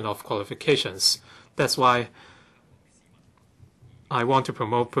recognition of qualifications. That's why I want to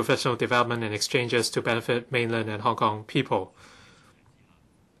promote professional development and exchanges to benefit mainland and Hong Kong people.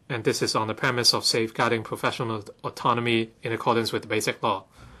 And this is on the premise of safeguarding professional autonomy in accordance with the Basic Law.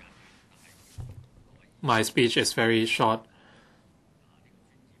 My speech is very short,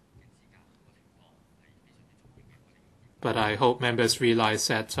 but I hope members realize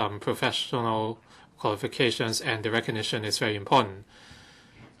that professional qualifications and the recognition is very important.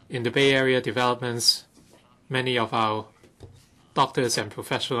 In the Bay Area developments, many of our doctors and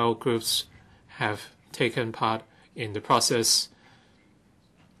professional groups have taken part in the process.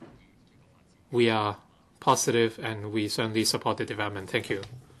 We are positive and we certainly support the development. Thank you.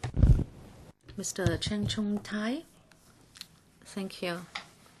 Mr. Chen Chung Tai. Thank you.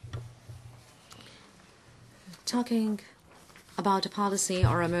 Talking about a policy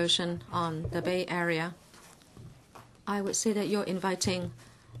or a motion on the Bay Area, I would say that you're inviting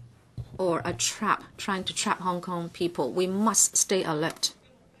or a trap, trying to trap Hong Kong people. We must stay alert.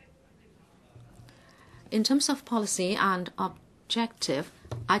 In terms of policy and objective,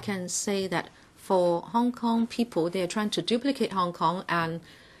 I can say that for Hong Kong people, they are trying to duplicate Hong Kong and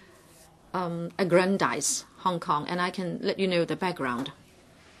aggrandize Hong Kong, and I can let you know the background.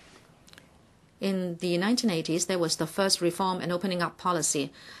 In the 1980s, there was the first reform and opening up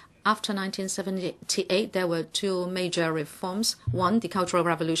policy. After 1978, there were two major reforms. One, the Cultural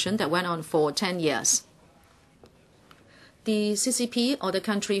Revolution that went on for 10 years. The CCP or the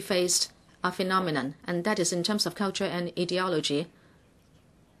country faced a phenomenon, and that is in terms of culture and ideology.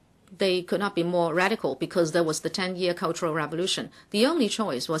 They could not be more radical because there was the 10-year Cultural Revolution. The only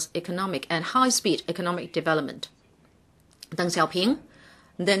choice was economic and high-speed economic development. Deng Xiaoping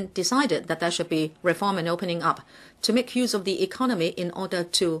then decided that there should be reform and opening up to make use of the economy in order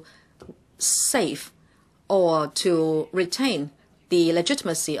to save or to retain the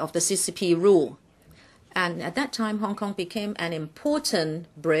legitimacy of the CCP rule. And at that time, Hong Kong became an important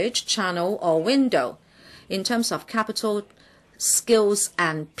bridge, channel, or window in terms of capital, skills,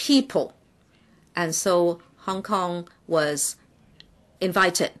 and people. And so Hong Kong was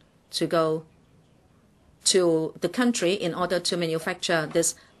invited to go to the country in order to manufacture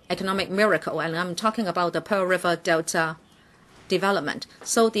this economic miracle. And I'm talking about the Pearl River Delta development.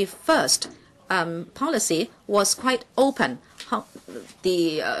 So the first policy was quite open.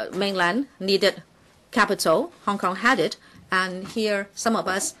 The mainland needed capital. Hong Kong had it. And here, some of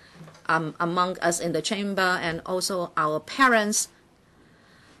us, among us in the chamber and also our parents,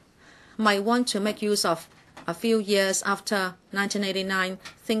 might want to make use of a few years after 1989,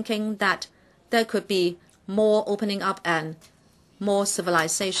 thinking that there could be more opening up and more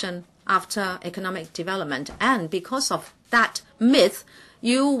civilization after economic development. And because of that myth,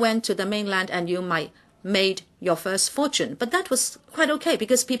 You went to the mainland and you might made your first fortune. But that was quite okay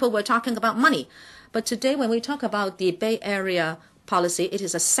because people were talking about money. But today when we talk about the Bay Area policy, it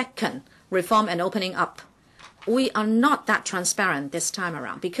is a second reform and opening up. We are not that transparent this time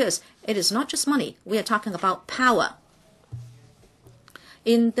around because it is not just money. We are talking about power.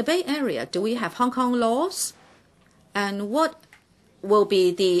 In the Bay Area, do we have Hong Kong laws? And what will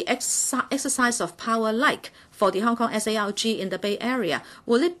be the exercise of power like for the Hong Kong SALG in the Bay Area?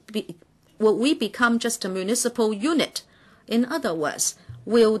 Will we become just a municipal unit? In other words,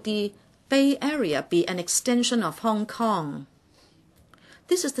 will the Bay Area be an extension of Hong Kong?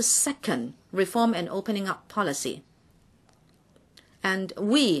 This is the second reform and opening up policy. And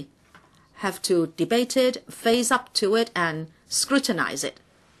we have to debate it, face up to it, and scrutinize it.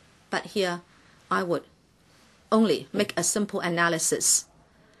 But here, I would only make a simple analysis.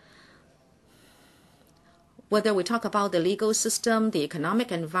 Whether we talk about the legal system, the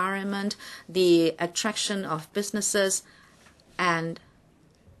economic environment, the attraction of businesses, and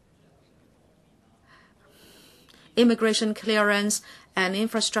immigration clearance and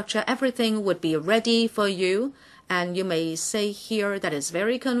infrastructure, everything would be ready for you. And you may say here that is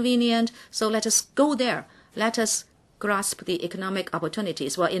very convenient, so let us go there. Let us grasp the economic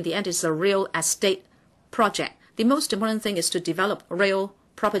opportunities. Well, in the end, it's a real estate project. The most important thing is to develop real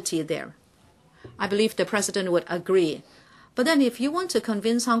property there. I believe the president would agree. But then if you want to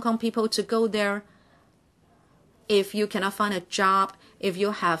convince Hong Kong people to go there, if you cannot find a job, if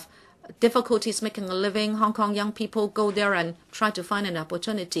you have difficulties making a living, Hong Kong young people go there and try to find an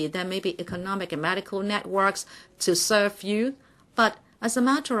opportunity. There may be economic and medical networks to serve you. But as a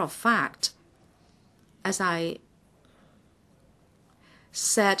matter of fact, as I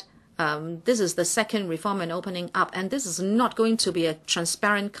said, this is the second reform and opening up, and this is not going to be a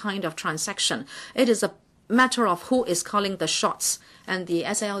transparent kind of transaction. It is a matter of who is calling the shots. And the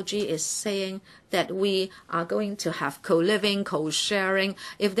SLG is saying that we are going to have co-living, co-sharing.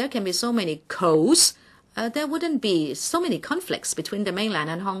 If there can be so many co's, there wouldn't be so many conflicts between the mainland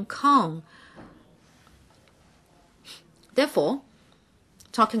and Hong Kong. Therefore,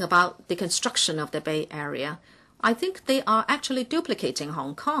 talking about the construction of the Bay Area, I think they are actually duplicating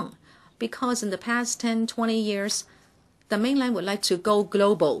Hong Kong because in the past 10, 20 years, the mainland would like to go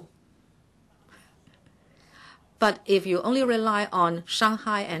global. But if you only rely on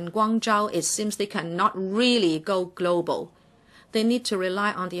Shanghai and Guangzhou, it seems they cannot really go global. They need to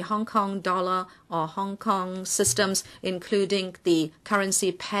rely on the Hong Kong dollar or Hong Kong systems, including the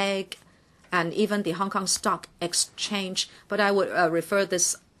currency peg and even the Hong Kong Stock Exchange. But I would refer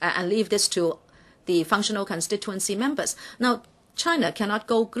this and leave this to the functional constituency members. Now, China cannot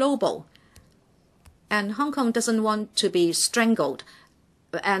go global, and Hong Kong doesn't want to be strangled,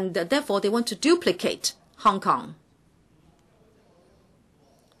 and therefore they want to duplicate Hong Kong.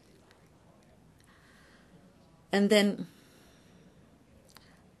 And then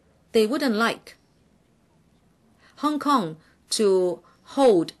they wouldn't like Hong Kong to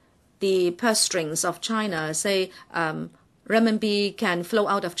hold the purse strings of China, say renminbi can flow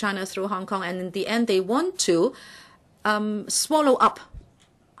out of China through Hong Kong, and in the end they want to swallow up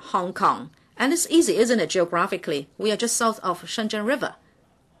Hong Kong. And it's easy, isn't it, geographically? We are just south of Shenzhen River.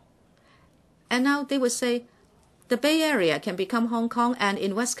 And now they would say the Bay Area can become Hong Kong, and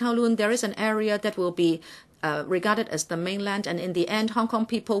in West Kowloon there is an area that will be regarded as the mainland, and in the end Hong Kong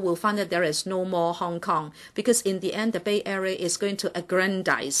people will find that there is no more Hong Kong, because in the end the Bay Area is going to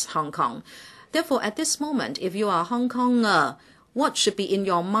aggrandize Hong Kong. Therefore, at this moment, if you are a Hong Konger, what should be in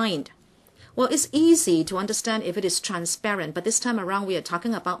your mind? Well, it's easy to understand if it is transparent, but this time around we are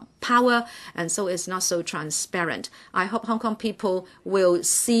talking about power, and so it's not so transparent. I hope Hong Kong people will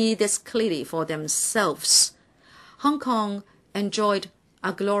see this clearly for themselves. Hong Kong enjoyed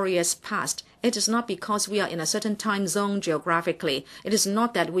a glorious past. It is not because we are in a certain time zone geographically. It is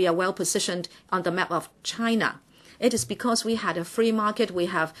not that we are well positioned on the map of China. It is because we had a free market, we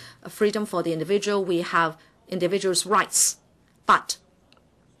have a freedom for the individual, we have individuals' rights. But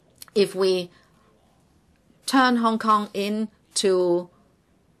if we turn Hong Kong into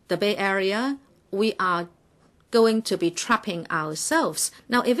the Bay Area, we are going to be trapping ourselves.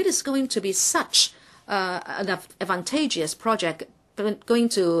 Now, if it is going to be such an advantageous project, going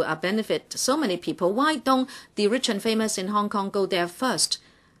to benefit so many people, why don't the rich and famous in Hong Kong go there first?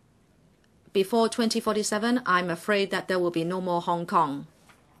 Before 2047, I'm afraid that there will be no more Hong Kong.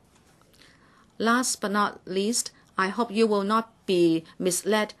 Last but not least, I hope you will not be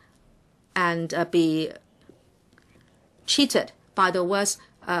misled and be cheated by the words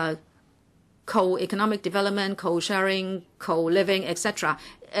co-economic development, co-sharing, co-living, etc.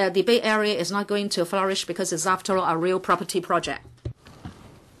 The Bay Area is not going to flourish because it's after all a real property project.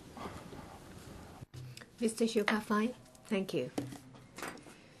 Mr. Shukafai, thank you.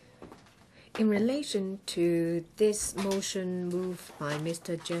 In relation to this motion moved by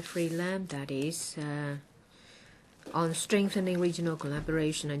Mr. Jeffrey LAM, that is, on strengthening regional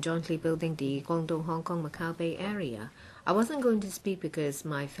collaboration and jointly building the Guangdong-Hong Kong-Macao Bay Area, I wasn't going to speak because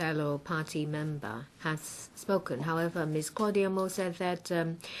my fellow party member has spoken. However, Ms. Claudia Mo said that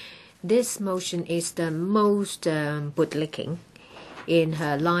this motion is the most bootlicking in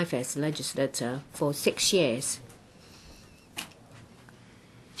her life as legislator for 6 years.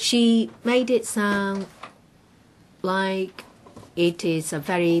 She made it sound like it is a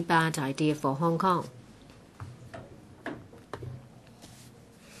very bad idea for Hong Kong.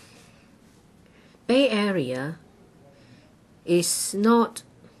 Bay Area is not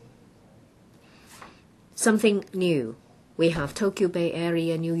something new. We have Tokyo Bay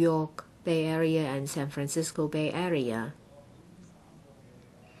Area, New York Bay Area, and San Francisco Bay Area.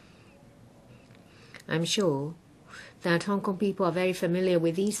 I'm sure that Hong Kong people are very familiar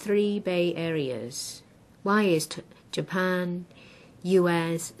with these 3 Bay Areas. Why is Japan,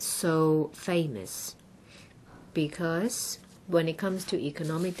 US so famous? Because when it comes to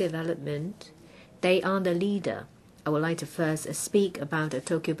economic development, they are the leader. I would like to first speak about the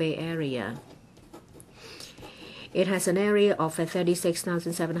Tokyo Bay Area. It has an area of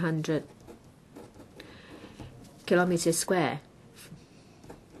 36,700 kilometers square.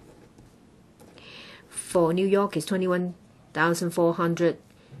 For New York, it's 21,400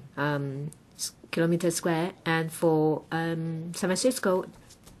 kilometers square, and for San Francisco,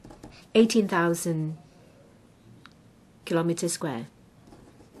 18,000 kilometers square.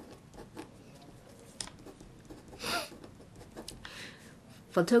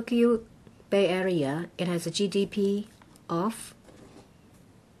 For Tokyo Bay Area, it has a GDP of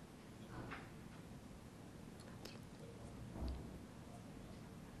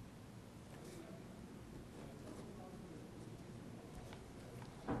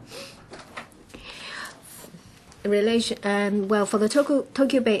for the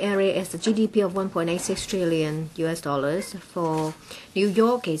Tokyo Bay Area, it's a GDP of 1.86 trillion US dollars. For New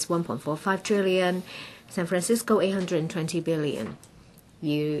York, it's 1.45 trillion. San Francisco, 820 billion.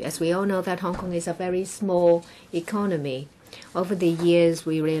 As we all know, that Hong Kong is a very small economy. Over the years,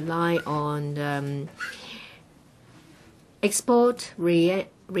 we rely on export,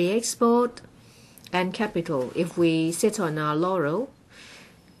 re-export, and capital. If we sit on our laurel,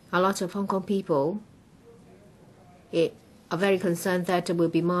 a lot of Hong Kong people are very concerned that it will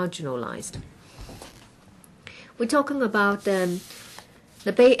be marginalized. We're talking about the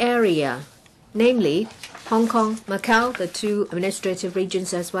Bay Area, namely Hong Kong, Macau, the 2 administrative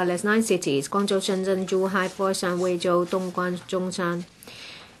regions, as well as 9 cities: Guangzhou, Shenzhen, Zhuhai, Foshan, Weizhou, Dongguan, Zhongshan,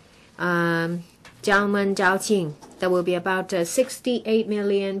 Jiangmen, Jiaoqing. There will be about 68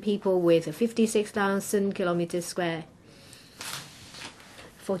 million people with 56,000 kilometers square.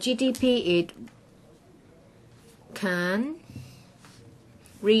 For GDP, it can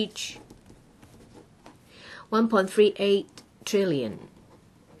reach 1.38 trillion.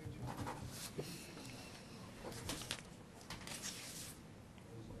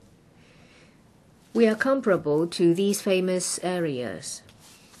 We are comparable to these famous areas.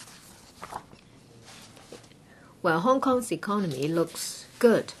 Well, Hong Kong's economy looks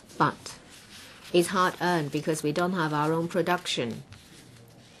good, but it's hard-earned because we don't have our own production.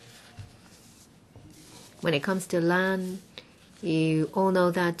 When it comes to land, you all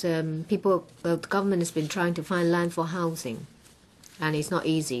know that the government has been trying to find land for housing, and it's not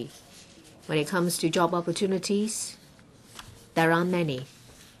easy. When it comes to job opportunities, there aren't many.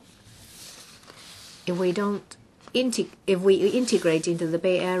 If we integrate into the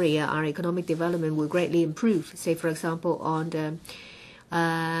Bay Area, our economic development will greatly improve. Say, for example, on the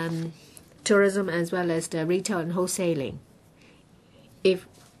tourism as well as the retail and wholesaling. If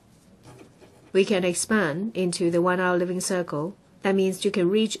we can expand into the 1 hour living circle, that means you can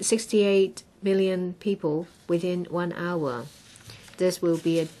reach 68 million people within 1 hour. This will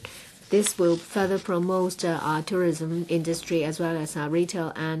further promote our tourism industry as well as our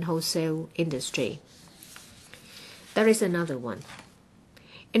retail and wholesale industry. There is another one: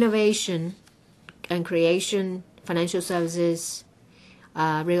 innovation and creation, financial services,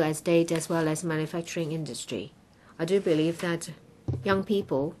 real estate, as well as manufacturing industry. I do believe that young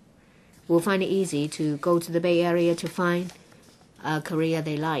people will find it easy to go to the Bay Area to find a career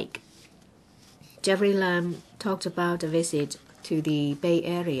they like. Jeffrey LAM talked about a visit to the Bay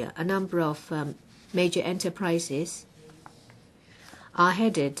Area. A number of major enterprises are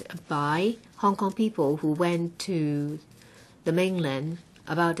headed by Hong Kong people who went to the mainland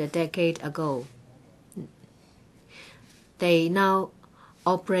about a decade ago. They now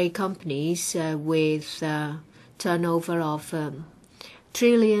operate companies with turnover of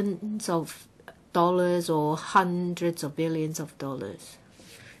trillions of dollars or hundreds of billions of dollars.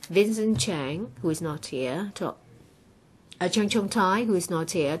 Vincent Chang, who is not here, Chang Chung Tai, who is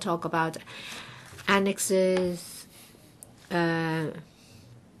not here, talk about annexes as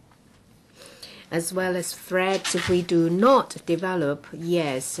well as threats if we do not develop,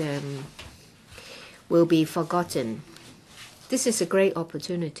 will be forgotten. This is a great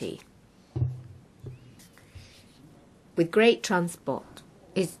opportunity. With great transport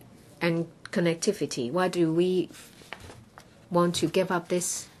and connectivity, why do we want to give up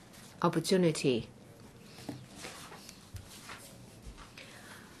this opportunity?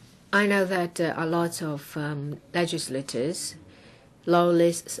 I know that a lot of legislators,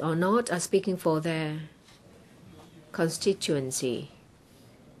 loyalists or not, are speaking for their constituency.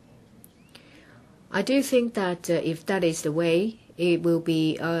 I do think that if that is the way, it will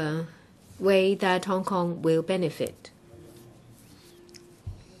be a way that Hong Kong will benefit.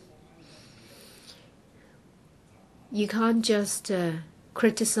 You can't just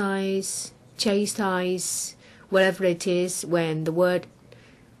criticize, chastise, whatever it is when the word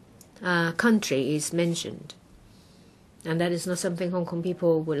country is mentioned. And that is not something Hong Kong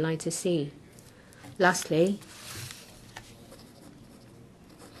people would like to see. Lastly,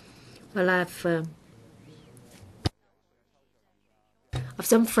 well, I've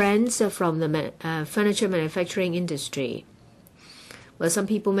some friends from the furniture manufacturing industry. Well, some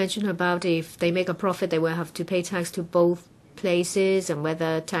people mention about if they make a profit, they will have to pay tax to both places and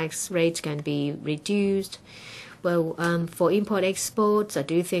whether tax rates can be reduced. Well, for import-exports, I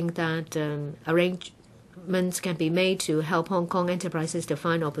do think that arrangements can be made to help Hong Kong enterprises to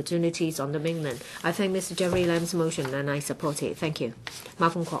find opportunities on the mainland. I thank Mr. Jeffrey Lam's motion and I support it. Thank you.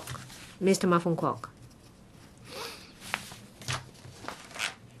 Mr. Ma Fung Kwok.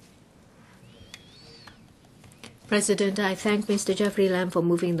 President, I thank Mr. Jeffrey Lam for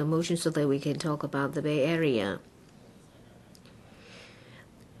moving the motion so that we can talk about the Bay Area.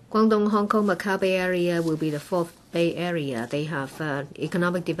 Guangdong-Hong Kong-Macao Bay Area will be the fourth Bay Area. They have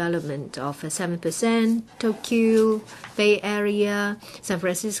economic development of 7%. Tokyo Bay Area, San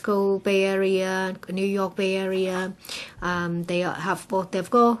Francisco Bay Area, New York Bay Area. They've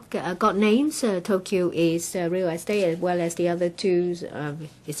got names. Tokyo is real estate, as well as the other two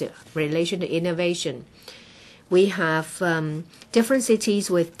is in relation to innovation. We have different cities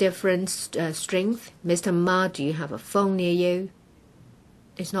with different strength. Mr. Ma, do you have a phone near you?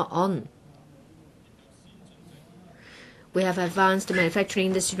 It's not on. We have advanced manufacturing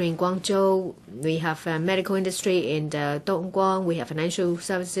industry in Guangzhou. We have medical industry in Dongguan. We have financial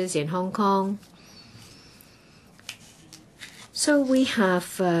services in Hong Kong. So we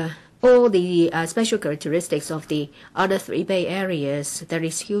have all the special characteristics of the other three Bay Areas. There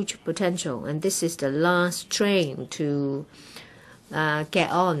is huge potential, and this is the last train to get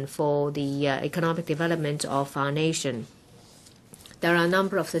on for the economic development of our nation. There are a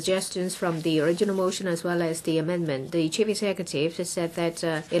number of suggestions from the original motion as well as the amendment. The Chief Executive has said that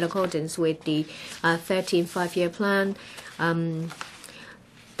in accordance with the 13th five-year plan,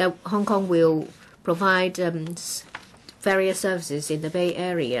 that Hong Kong will provide various services in the Bay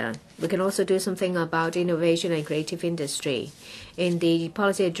Area. We can also do something about innovation and creative industry. In the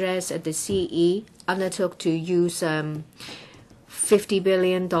policy address, the CE undertook to use $50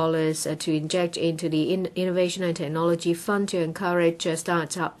 billion to inject into the Innovation and Technology Fund to encourage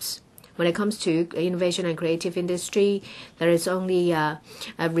startups. When it comes to innovation and creative industry, there is only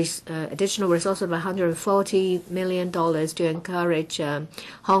additional resource of $140 million to encourage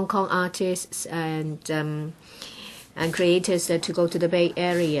Hong Kong artists and creators to go to the Bay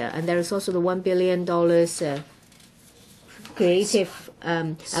Area. And there is also the $1 billion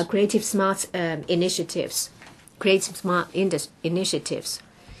creative smart initiatives. Creative smart initiatives.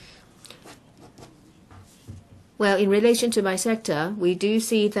 Well, in relation to my sector, we do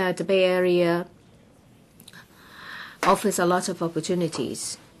see that the Bay Area offers a lot of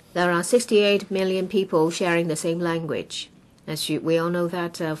opportunities. There are 68 million people sharing the same language. As we all know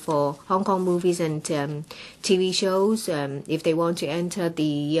that for Hong Kong movies and TV shows, if they want to enter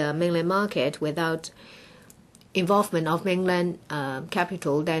the mainland market without involvement of mainland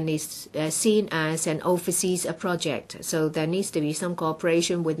capital, then it's seen as an overseas project. So there needs to be some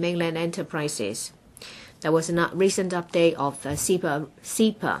cooperation with mainland enterprises. There was a recent update of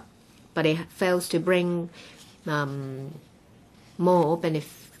CEPA, but it fails to bring more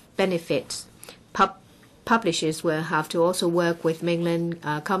benefits. Publishers will have to also work with mainland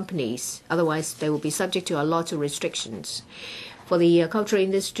companies. Otherwise, they will be subject to a lot of restrictions. For the cultural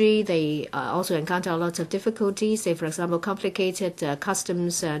industry, they also encounter lots of difficulties. Say, for example, complicated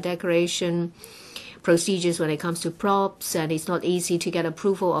customs decoration procedures when it comes to props, and it's not easy to get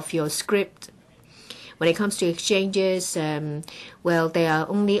approval of your script. When it comes to exchanges, well, they are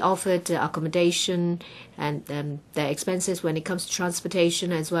only offered accommodation, and their expenses when it comes to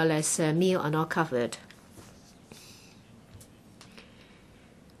transportation as well as meal are not covered.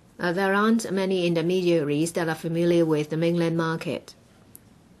 There aren't many intermediaries that are familiar with the mainland market.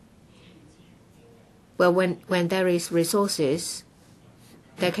 Well, when there is resources,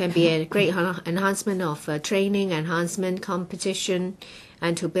 there can be a great enhancement of training, enhancement, competition,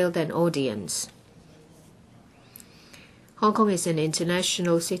 and to build an audience. Hong Kong is an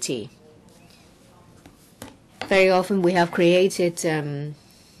international city. Very often we have created a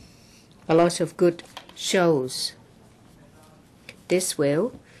lot of good shows. This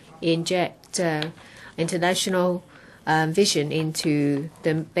will inject international vision into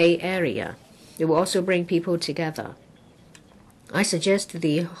the Bay Area. It will also bring people together. I suggest to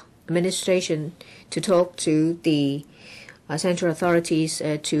the administration to talk to the central authorities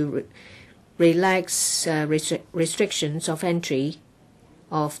to relax restrictions of entry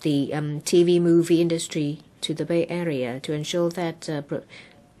of the TV movie industry to the Bay Area to ensure that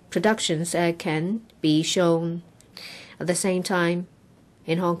productions can be shown at the same time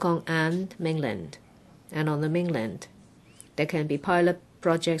in Hong Kong and mainland. And on the mainland, there can be pilot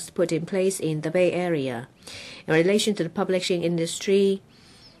projects put in place in the Bay Area. In relation to the publishing industry,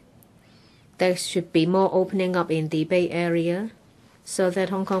 there should be more opening up in the Bay Area so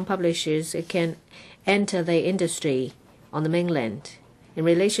that Hong Kong publishers can enter the industry on the mainland. In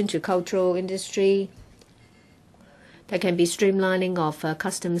relation to cultural industry, there can be streamlining of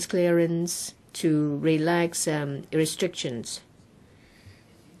customs clearance to relax restrictions.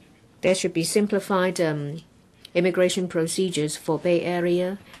 There should be simplified immigration procedures for Bay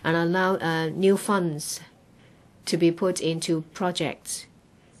Area and allow new funds to be put into projects.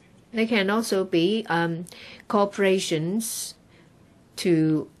 There can also be corporations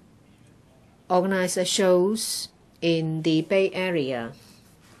to organize shows in the Bay Area.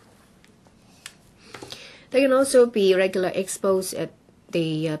 There can also be regular expos at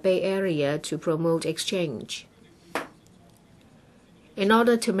the Bay Area to promote exchange. In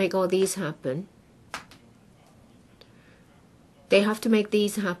order to make all these happen, they have to make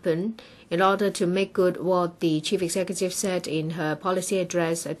these happen in order to make good what the chief executive said in her policy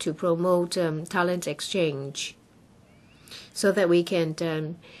address to promote talent exchange so that we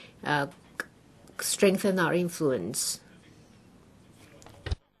can strengthen our influence.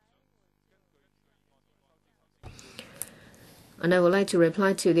 And I would like to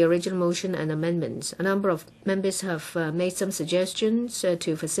reply to the original motion and amendments. A number of members have made some suggestions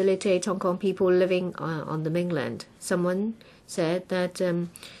to facilitate Hong Kong people living on the mainland. Someone said that,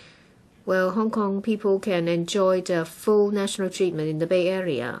 well, Hong Kong people can enjoy the full national treatment in the Bay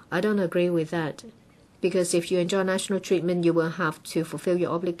Area. I don't agree with that, because if you enjoy national treatment, you will have to fulfill your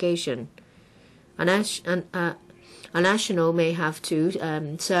obligation. A national may have to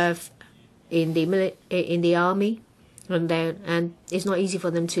serve in the army, and it's not easy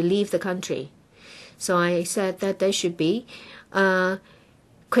for them to leave the country. So I said that there should be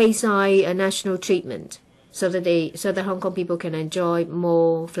quasi-national treatment so that Hong Kong people can enjoy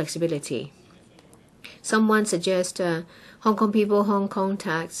more flexibility. Someone suggests Hong Kong people Hong Kong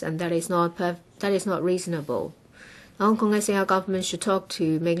tax, and that is not reasonable. The Hong Kong SAR government should talk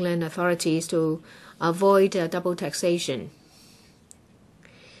to mainland authorities to avoid double taxation.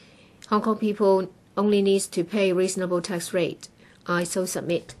 Hong Kong people only needs to pay reasonable tax rate. I so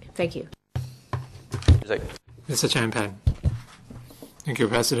submit. Thank you. Mr. Champan. Thank you,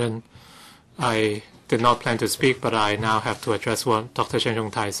 President. I did not plan to speak, but I now have to address what Dr. Chen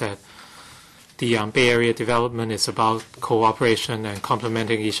Yong-tai said. The Bay Area development is about cooperation and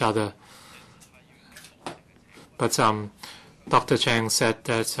complementing each other. But Dr. Chang said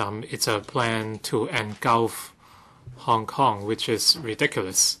that it's a plan to engulf Hong Kong, which is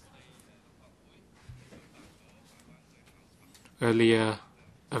ridiculous. Earlier,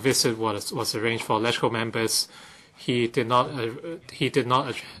 a visit was arranged for LEUNG members. He did not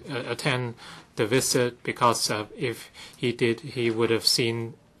attend the visit because if he did, he would have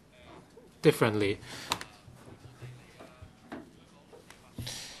seen differently.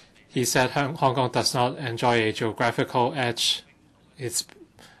 He said Hong Kong does not enjoy a geographical edge. It's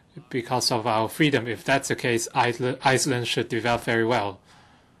because of our freedom. If that's the case, Iceland should develop very well.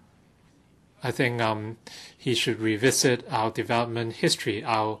 I think he should revisit our development history.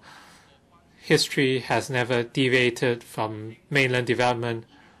 Our history has never deviated from mainland development.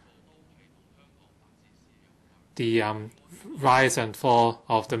 The rise and fall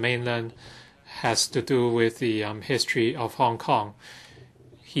of the mainland has to do with the history of Hong Kong.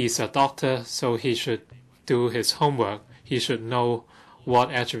 He's a doctor, so he should do his homework. He should know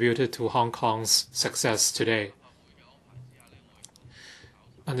what attributed to Hong Kong's success today.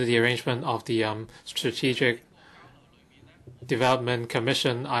 Under the arrangement of the Strategic Development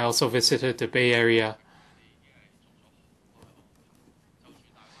Commission, I also visited the Bay Area,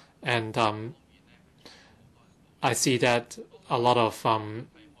 and I see that a lot of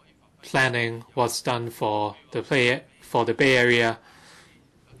planning was done for the Bay Area.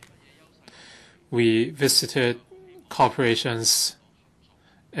 We visited corporations,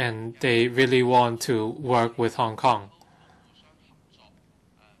 and they really want to work with Hong Kong.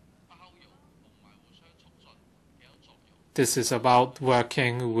 This is about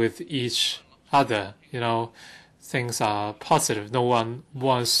working with each other. Things are positive. No one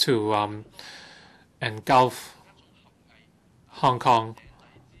wants to engulf Hong Kong.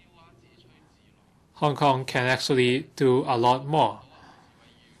 Hong Kong can actually do a lot more.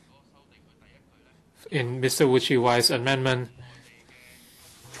 In Mr. Chi-wai's amendment,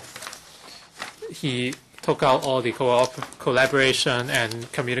 he took out all the collaboration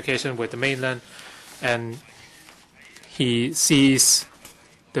and communication with the mainland, and he sees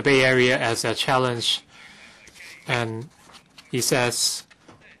the Bay Area as a challenge, and he says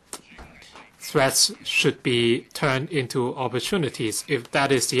threats should be turned into opportunities. If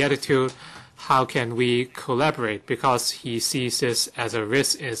that is the attitude, how can we collaborate? Because he sees this as a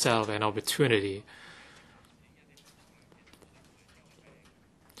risk in itself, an opportunity.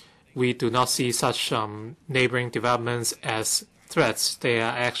 We do not see such neighboring developments as threats. They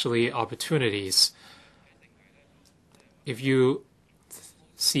are actually opportunities. If you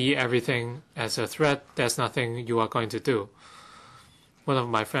see everything as a threat, there's nothing you are going to do. One of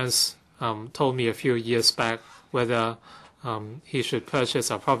my friends told me a few years back whether he should purchase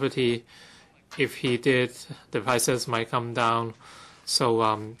a property. If he did, the prices might come down.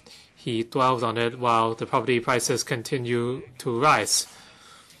 So he dwelled on it while the property prices continue to rise.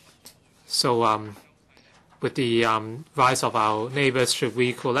 So with the rise of our neighbors, should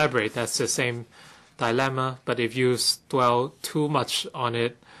we collaborate? That's the same dilemma. But if you dwell too much on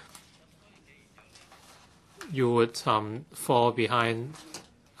it, you would fall behind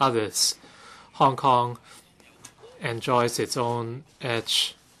others. Hong Kong enjoys its own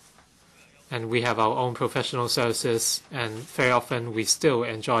edge, and we have our own professional services, and very often we still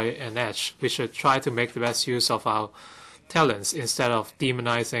enjoy an edge. We should try to make the best use of our talents instead of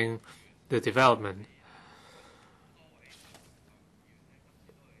demonizing the development.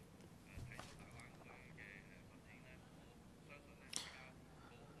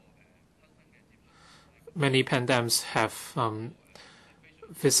 Many pandemics have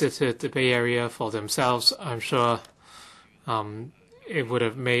visited the Bay Area for themselves. I'm sure it would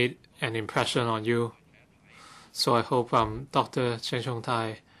have made an impression on you. So I hope Dr. Cheng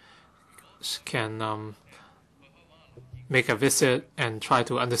Chung-tai can make a visit and try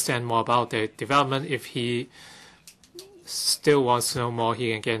to understand more about the development. If he still wants to know more,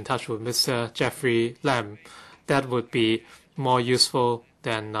 he can get in touch with Mr. Jeffrey LAM. That would be more useful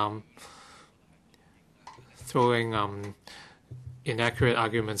than throwing inaccurate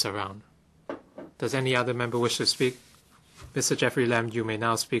arguments around. Does any other member wish to speak? Mr. Jeffrey LAM, you may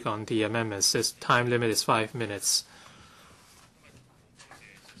now speak on the amendments. This time limit is 5 minutes.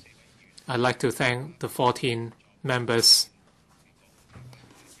 I'd like to thank the 14 members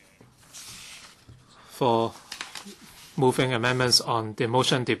for moving amendments on the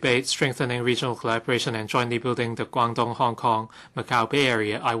motion debate, strengthening regional collaboration and jointly building the Guangdong-Hong Kong-Macao Bay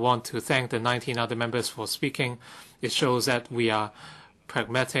Area. I want to thank the 19 other members for speaking. It shows that we are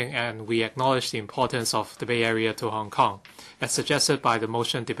pragmatic and we acknowledge the importance of the Bay Area to Hong Kong. As suggested by the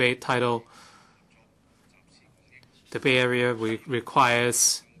motion debate title, the Bay Area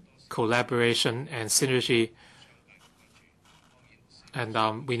requires collaboration and synergy,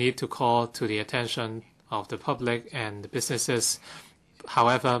 and we need to call to the attention of the public and the businesses.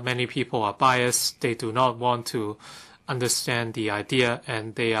 However, many people are biased. They do not want to understand the idea,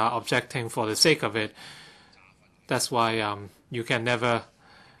 and they are objecting for the sake of it. That's why you can never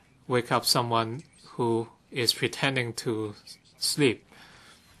wake up someone who is pretending to sleep.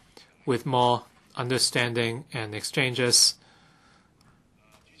 With more understanding and exchanges,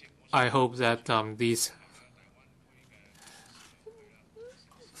 I hope that these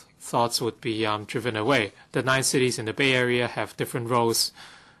thoughts would be driven away. The 9 cities in the Bay Area have different roles.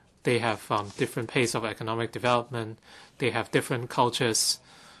 They have different pace of economic development. They have different cultures.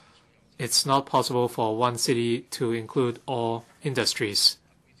 It's not possible for one city to include all industries.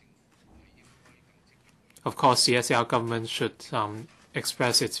 Of course, the SAR government should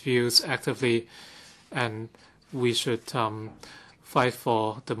express its views actively, and we should fight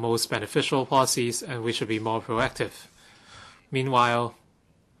for the most beneficial policies, and we should be more proactive. Meanwhile,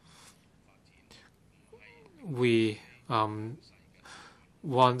 we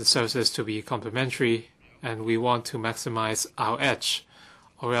want the services to be complementary, and we want to maximize our edge,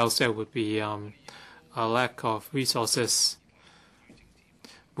 or else there would be a lack of resources.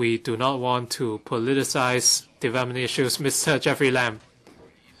 We do not want to politicize development issues. Mr. Jeffrey LAM,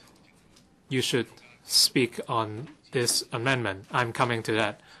 you should speak on this amendment. I'm coming to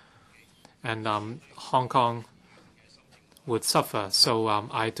that. And Hong Kong would suffer. So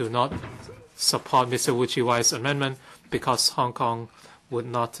I do not support Mr. Chi-wai's amendment because Hong Kong would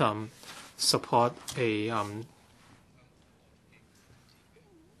not support a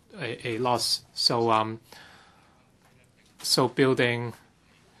loss. So so building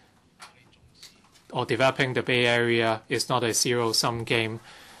or developing the Bay Area is not a zero-sum game,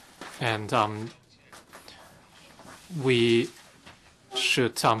 and we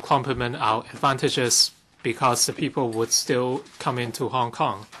should complement our advantages because the people would still come into Hong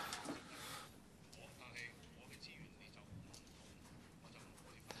Kong.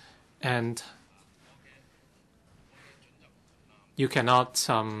 And you cannot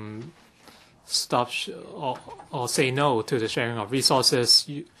stop or say no to the sharing of resources.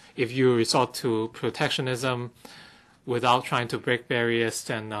 If you resort to protectionism without trying to break barriers,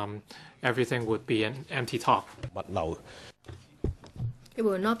 then everything would be an empty talk. It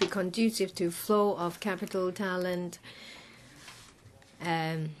will not be conducive to flow of capital, talent,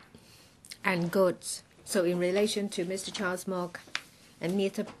 and goods. So in relation to Mr. Charles Mok and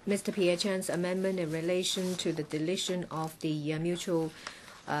Mr. Pierre Chan's amendment in relation to the deletion of the mutual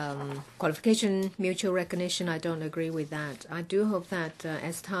qualification, mutual recognition, I don't agree with that. I do hope that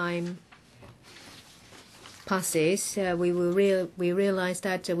as time passes, we realize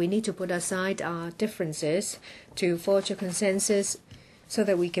that we need to put aside our differences to forge a consensus so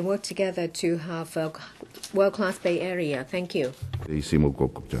that we can work together to have a world-class Bay Area. Thank you.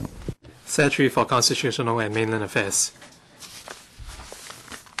 Secretary for Constitutional and Mainland Affairs.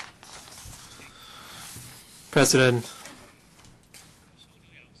 President,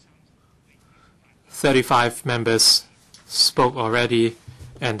 35 members spoke already,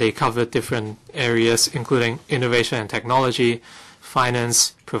 and they covered different areas, including innovation and technology,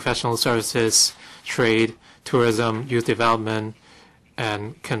 finance, professional services, trade, tourism, youth development,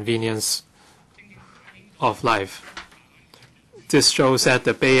 and convenience of life. This shows that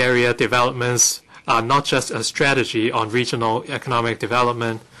the Bay Area developments are not just a strategy on regional economic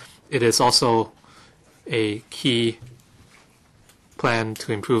development, it is also a key plan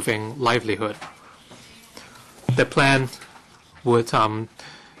to improving livelihood. The plan would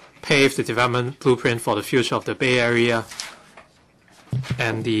pave the development blueprint for the future of the Bay Area,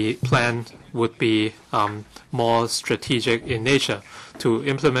 and the plan would be more strategic in nature. To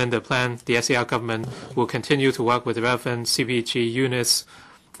implement the plan, the SAR government will continue to work with the relevant CPG units,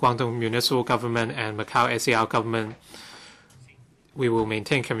 Guangdong Municipal Government, and Macau SAR government. We will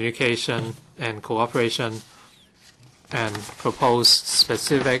maintain communication and cooperation and propose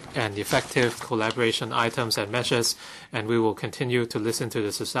specific and effective collaboration items and measures, and we will continue to listen to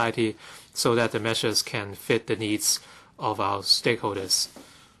the society so that the measures can fit the needs of our stakeholders.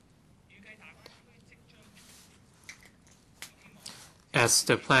 As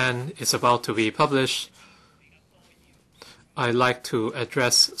the plan is about to be published, I'd like to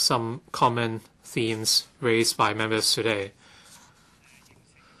address some common themes raised by members today.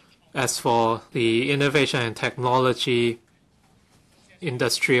 As for the innovation and technology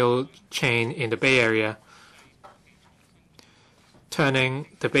industrial chain in the Bay Area, turning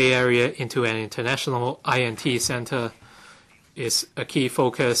the Bay Area into an international INT center is a key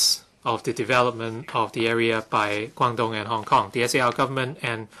focus of the development of the area by Guangdong and Hong Kong. The SAR government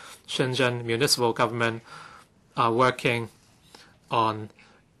and Shenzhen municipal government are working on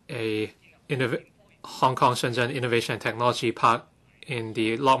a Hong Kong-Shenzhen Innovation and Technology Park in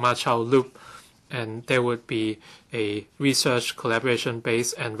the Lok Ma Chau Loop, and there would be a research collaboration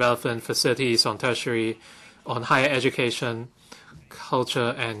base and relevant facilities on tertiary, on higher education,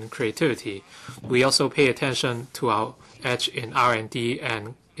 culture, and creativity. We also pay attention to our edge in R&D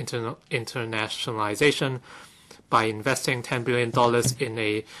and internationalization by investing $10 billion in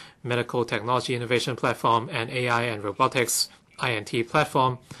a medical technology innovation platform and AI and robotics INT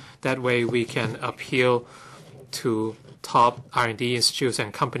platform. That way we can appeal to top R&D institutes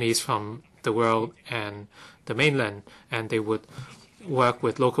and companies from the world and the mainland, and they would work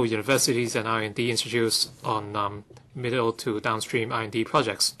with local universities and R&D institutes on middle to downstream R&D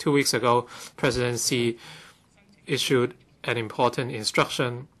projects. 2 weeks ago, President Xi issued an important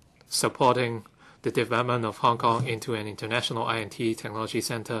instruction supporting the development of Hong Kong into an international I&T technology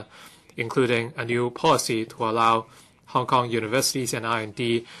center, including a new policy to allow Hong Kong universities and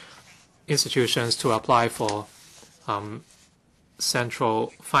R&D institutions to apply for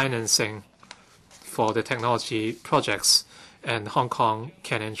central financing for the technology projects, and Hong Kong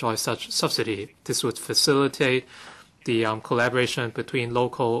can enjoy such subsidy. This would facilitate the collaboration between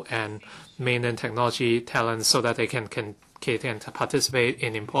local and mainland technology talents so that they can participate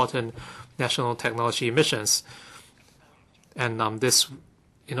in important national technology missions. And this,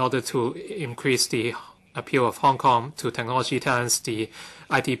 in order to increase the appeal of Hong Kong to technology talents, the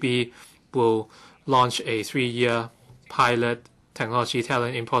ITB will launch a 3-year pilot technology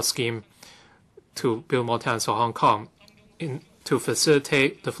talent import scheme to build more talents for Hong Kong. To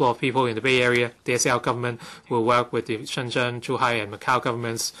facilitate the flow of people in the Bay Area, the SAR government will work with the Shenzhen, Zhuhai, and Macau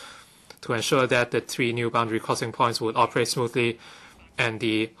governments to ensure that the 3 new boundary crossing points would operate smoothly, and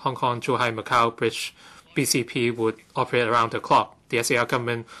the Hong Kong-Zhuhai-Macau Bridge BCP would operate around the clock. The SAR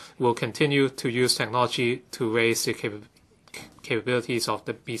government will continue to use technology to raise the capabilities of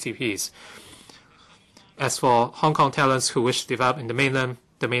the BCPs. As for Hong Kong talents who wish to develop in the mainland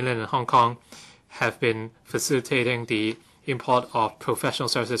and Hong Kong have been facilitating the import of professional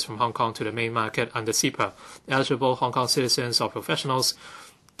services from Hong Kong to the main market under CEPA. Eligible Hong Kong citizens or professionals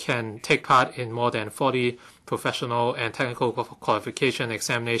can take part in more than 40 professional and technical qualification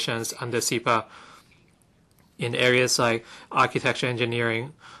examinations under CEPA in areas like architecture,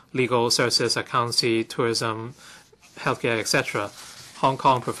 engineering, legal services, accountancy, tourism, healthcare, etc. Hong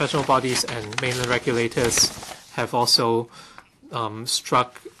Kong professional bodies and mainland regulators have also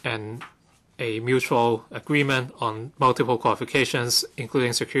struck a mutual agreement on multiple qualifications,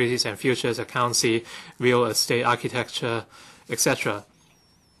 including securities and futures, accountancy, real estate, architecture, etc.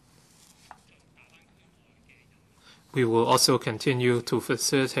 We will also continue to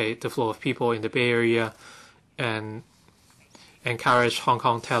facilitate the flow of people in the Bay Area and encourage Hong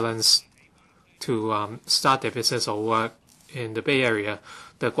Kong talents to start their business or work in the Bay Area.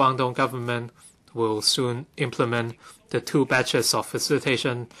 The Guangdong government will soon implement the 2 batches of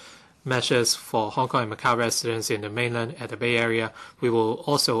facilitation measures for Hong Kong and Macau residents in the mainland at the Bay Area. We will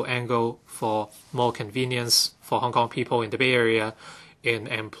also angle for more convenience for Hong Kong people in the Bay Area in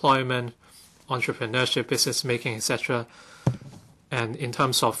employment, entrepreneurship, business making, etc. And in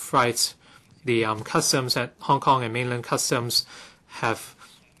terms of rights, the customs at Hong Kong and mainland customs have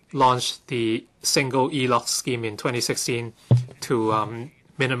launched the single e-lock scheme in 2016 to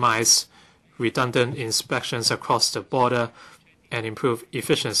minimize redundant inspections across the border and improve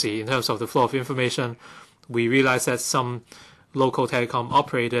efficiency. In terms of the flow of information, we realize that some local telecom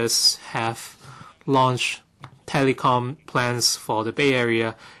operators have launched telecom plans for the Bay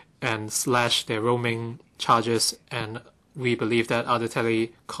Area and slashed their roaming charges, and we believe that other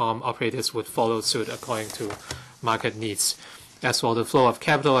telecom operators would follow suit according to market needs. As for the flow of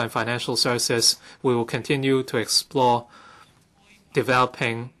capital and financial services, we will continue to explore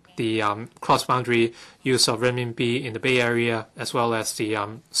developing the cross-boundary use of renminbi in the Bay Area, as well as the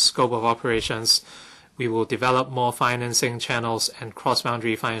scope of operations. We will develop more financing channels and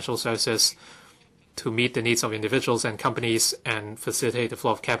cross-boundary financial services to meet the needs of individuals and companies and facilitate the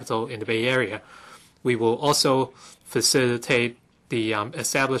flow of capital in the Bay Area. We will also facilitate the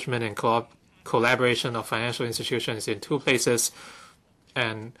establishment and collaboration of financial institutions in 2 places,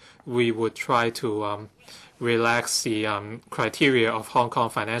 and we would try to relax the criteria of Hong Kong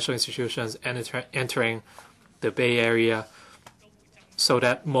financial institutions entering the Bay Area so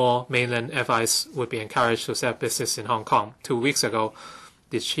that more mainland FIs would be encouraged to set up business in Hong Kong. 2 weeks ago,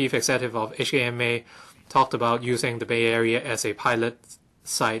 the chief executive of HK-MA talked about using the Bay Area as a pilot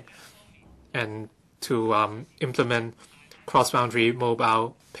site and to implement cross-boundary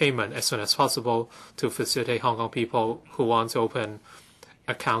mobile payment as soon as possible to facilitate Hong Kong people who want to open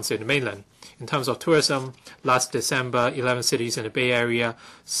accounts in the mainland. In terms of tourism, last December, 11 cities in the Bay Area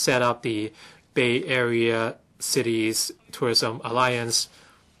set up the Bay Area Cities Tourism Alliance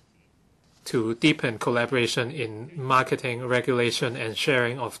to deepen collaboration in marketing, regulation, and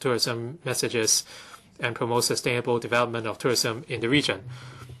sharing of tourism messages and promote sustainable development of tourism in the region.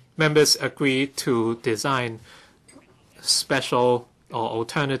 Members agreed to design special or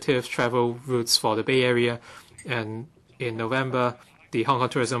alternative travel routes for the Bay Area, and in November, the Hong Kong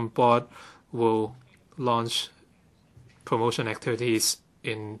Tourism Board will launch promotion activities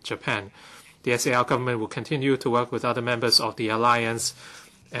in Japan. The SAR government will continue to work with other members of the alliance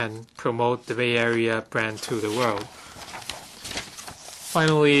and promote the Bay Area brand to the world.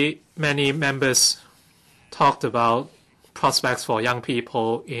 Finally, many members talked about prospects for young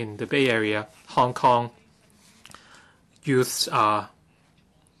people in the Bay Area. Hong Kong youths are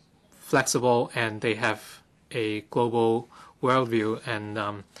flexible and they have a global worldview,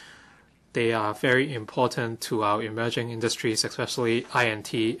 and they are very important to our emerging industries, especially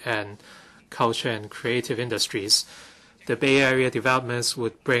INT and culture and creative industries. The Bay Area developments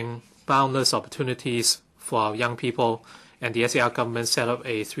would bring boundless opportunities for our young people, and the SAR government set up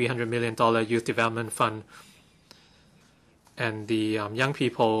a $300 million youth development fund, and the young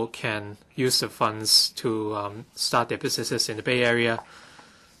people can use the funds to start their businesses in the Bay Area.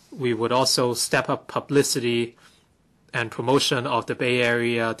 We would also step up publicity and promotion of the Bay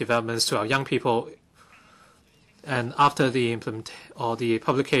Area developments to our young people. And after the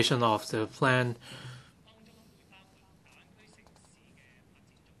publication of the plan,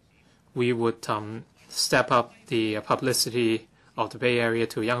 we would step up the publicity of the Bay Area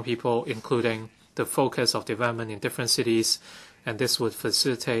to young people, including the focus of development in different cities, and this would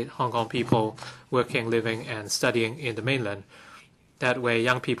facilitate Hong Kong people working, living, and studying in the mainland. That way,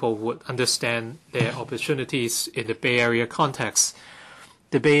 young people would understand their opportunities in the Bay Area context.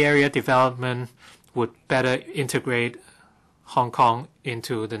 The Bay Area development would better integrate Hong Kong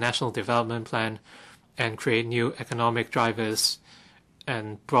into the National Development Plan and create new economic drivers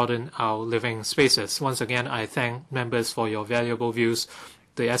and broaden our living spaces. Once again, I thank members for your valuable views.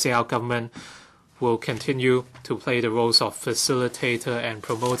 The SAR government will continue to play the roles of facilitator and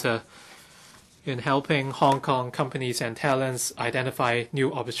promoter in helping Hong Kong companies and talents identify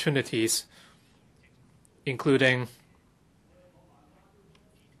new opportunities, including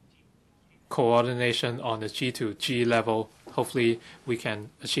coordination on the G2G level. Hopefully, we can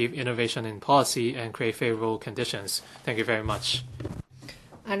achieve innovation in policy and create favorable conditions. Thank you very much.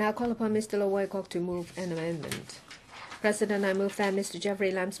 I now call upon Mr. Wai-kwok to move an amendment. President, I move that Mr.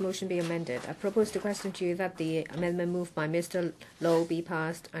 Jeffrey LAM's motion be amended. I propose the question to you that the amendment moved by Mr. Low be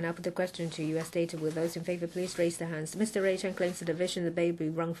passed. I now put the question to you as stated. Will those in favour please raise their hands? Mr. Ray Chen claims the division of the bay be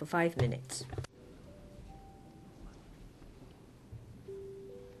rung for 5 minutes.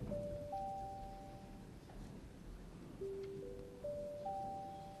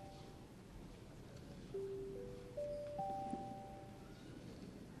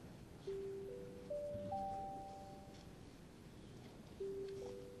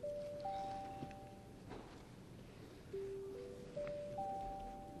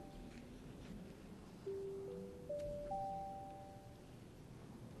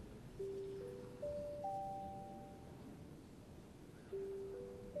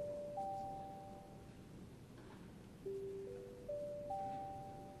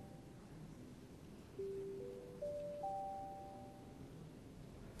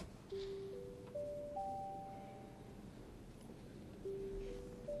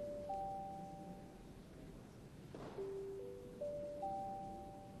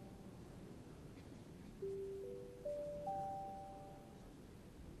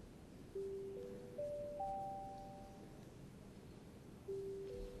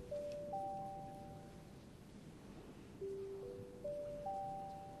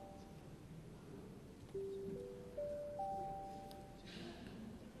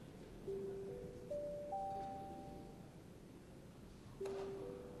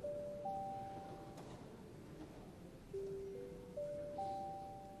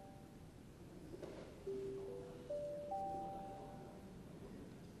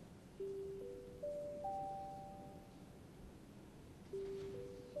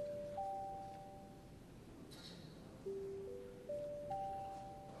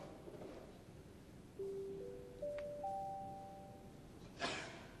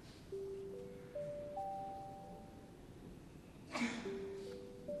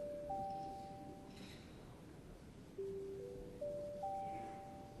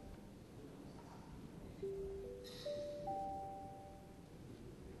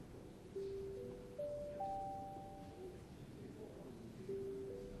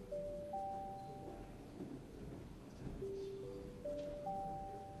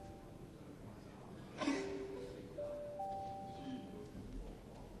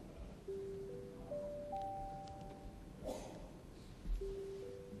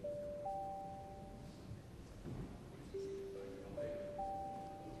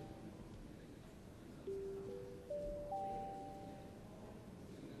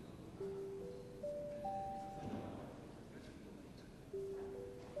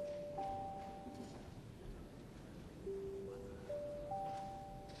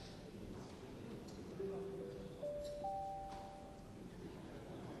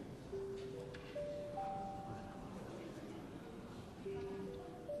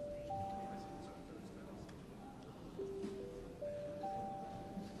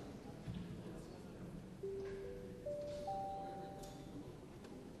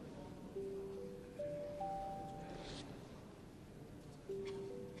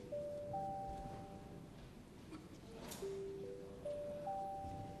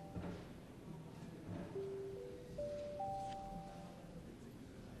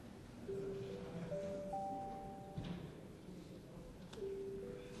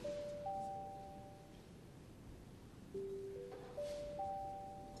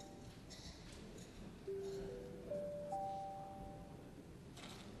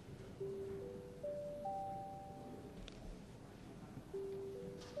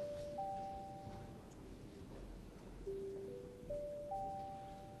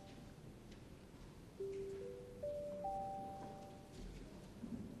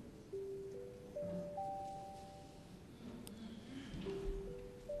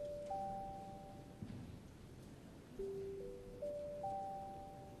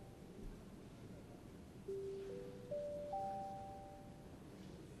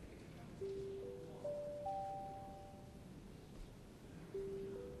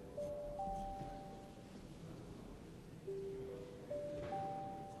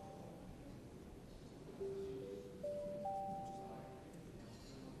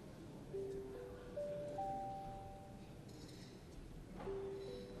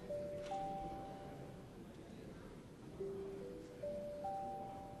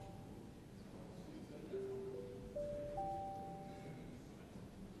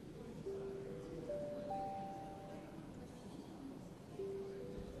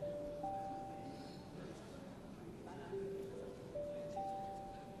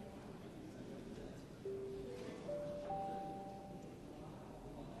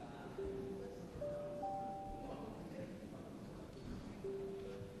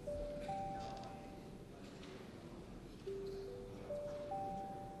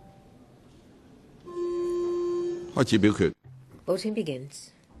 開始表決。 Voting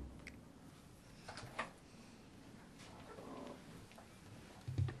begins.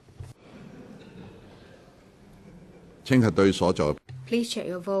 請核對所在。 Please check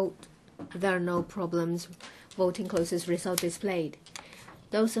your vote. If there are no problems, voting closes. Result displayed.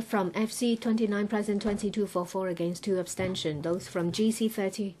 Those from FC 29 present 22 for 4 against 2 abstention. Those from GC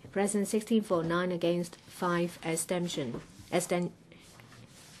 30 present 16 for 9 against 5 abstention.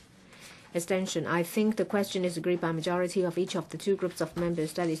 I think the question is agreed by majority of each of the two groups of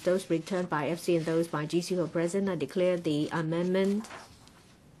members, that is those returned by FC and those by GC who are present. I declare the amendment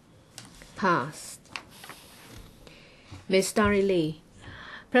passed. Ms. Starry Lee.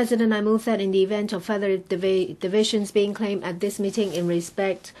 President, I move that in the event of further divisions being claimed at this meeting in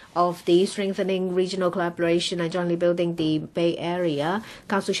respect of the strengthening regional collaboration and jointly building the Bay Area,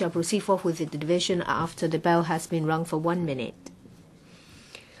 Council shall proceed forth with the division after the bell has been rung for 1 minute.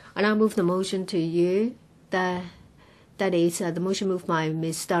 I now move the motion to you. That is, the motion moved by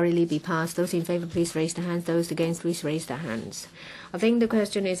Ms. Starry Lee be passed. Those in favour, please raise their hands. Those against, please raise their hands. I think the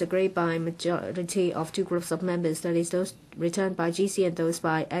question is agreed by majority of two groups of members, that is, those returned by GC and those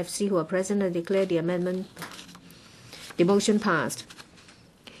by FC who are present. I declare the motion passed.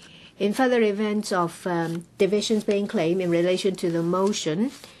 In further events of divisions being claimed in relation to the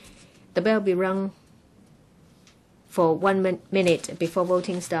motion, the bell be rung for 1 minute before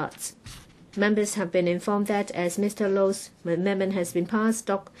voting starts. Members have been informed that as Mr. Lo's amendment has been passed,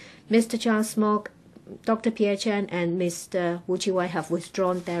 Mr. Charles Mock, Dr. Pierre Chen and Mr. Chi-wai have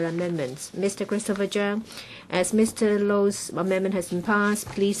withdrawn their amendments. Mr. Christopher Cheung, as Mr. Lo's amendment has been passed,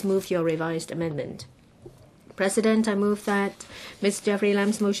 please move your revised amendment. President, I move that Mr. Jeffrey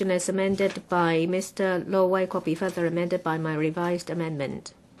LAM's motion as amended by Mr. Lo Wai-kwok be further amended by my revised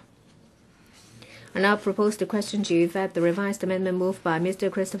amendment. I now propose the question to you that the revised amendment moved by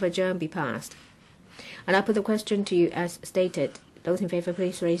Mr. Christopher Cheung be passed. I now put the question to you as stated. Those in favour,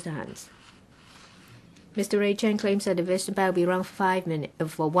 please raise their hands. Mr. Ray Chen claims that the division bell be rung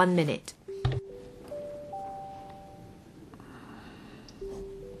for 1 minute.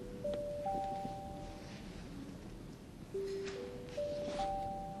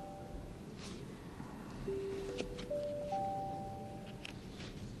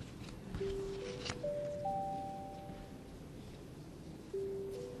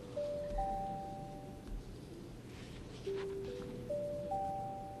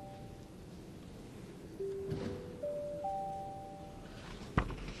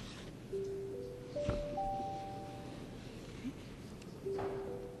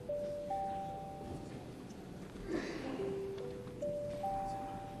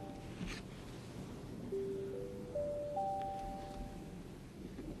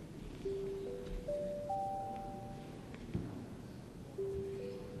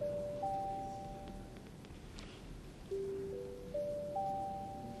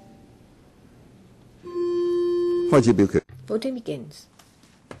 Voting begins.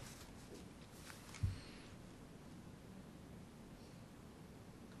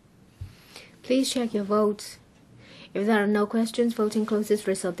 Please check your votes. If there are no questions, voting closes.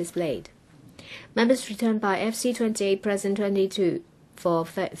 Result displayed. Members returned by FC 28 present 22 for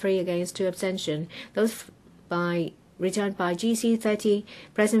 3 against 2 abstention. Those returned by GC 30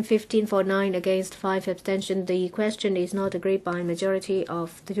 present 15 for 9 against 5 abstention. The question is not agreed by majority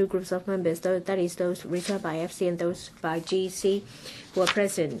of the two groups of members, that is those returned by FC and those by GC who are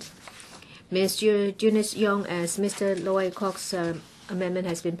present. Ms. Eunice Young, as Mr. Wai-kwok's amendment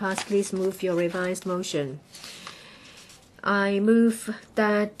has been passed, please move your revised motion. I move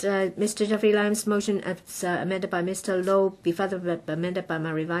that Mr. Jeffrey LAM's motion as amended by Mr. Lo be further amended by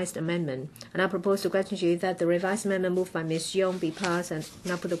my revised amendment. And I propose the question to you that the revised amendment moved by Ms. Young be passed. And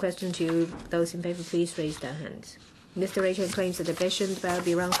now put the question to you. Those in favour, please raise their hands. Mr. Rachel claims the division bell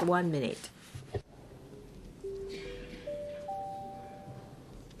be rung for 1 minute.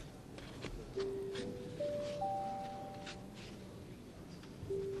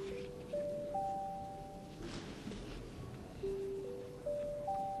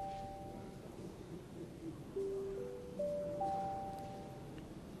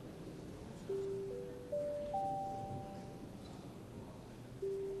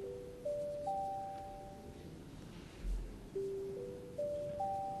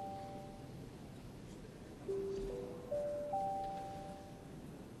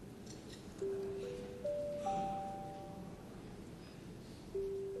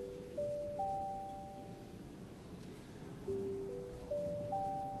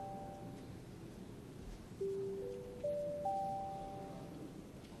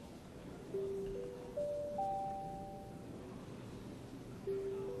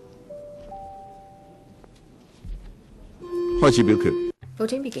 開始表決。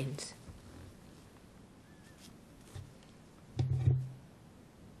 Voting begins.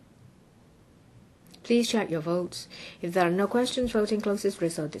 Please check your votes. If there are no questions, voting closes.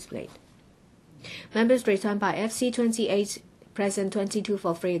 Result displayed. Members returned by FC 28 present 22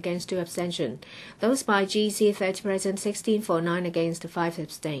 for 3 against 2 abstention. Those by GC 30 present 16 for 9 against 5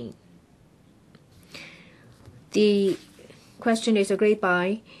 abstain. The question is agreed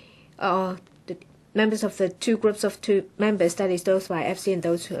by the members of the two groups of 2 members, that is those by FC and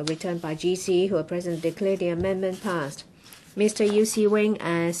those who are returned by GC, who are present, declare the amendment passed. Mr. Yu Si-wing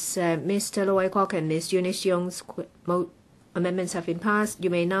as Mr. Wai-kwok and Ms. Eunice Young's amendments have been passed. You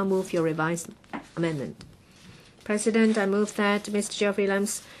may now move your revised amendment. President, I move that Mr. Jeffrey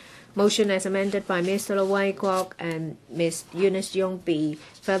LAM's motion as amended by Mr. Wai-kwok and Ms. Eunice Young be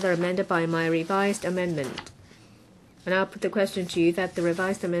further amended by my revised amendment. And I'll put the question to you that the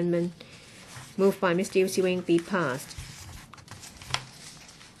revised amendment moved by Mr. Yu Si-wing be passed.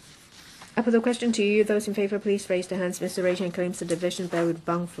 I put the question to you. Those in favor, please raise their hands. Mr. Ray Chen claims the division bell would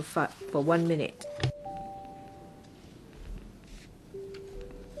bung for 1 minute.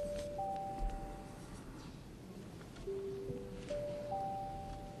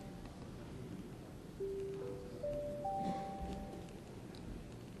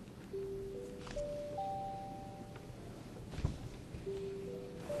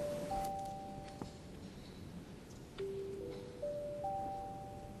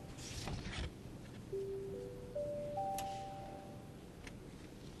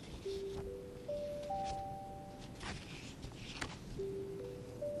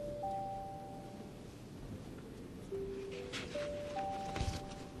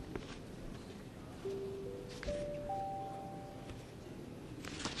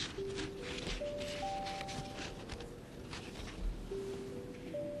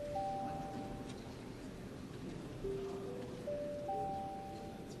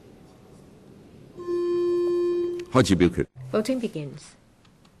 Voting begins.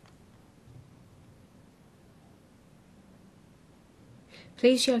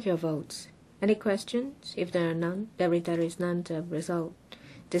 Please check your votes. Any questions? If there are none, there is none. The result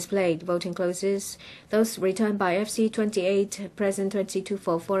displayed. Voting closes. Those returned by FC 28 present 22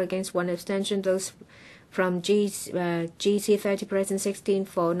 for 4 against 1 abstention. Those from GC 30 present 16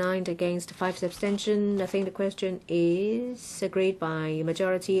 for 9 against 5 abstention. I think the question is agreed by a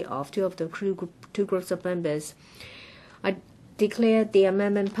majority of 2 of the two groups of members. I declare the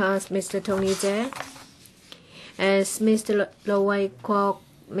amendment passed. Mr. Tony Tse as Mr. Wai-kwok,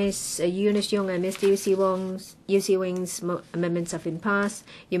 Ms. Eunice Young and Mr. Yu Si-wing's amendments have been passed.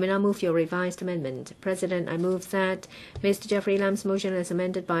 You may now move your revised amendment. President, I move that Mr. Jeffrey LAM's motion as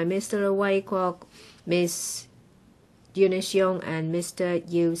amended by Mr. Wai-kwok, Ms. Eunice Young and Mr.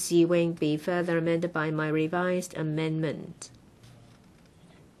 Yu Si-wing be further amended by my revised amendment.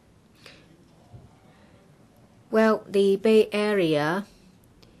 Well, the Bay Area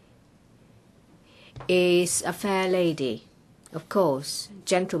is a fair lady. Of course,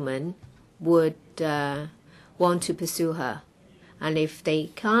 gentlemen would want to pursue her. And if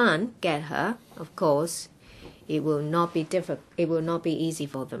they can't get her, of course, it will not be difficult. It will not be easy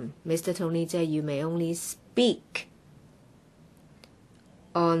for them. Mr. Tony Tse, you may only speak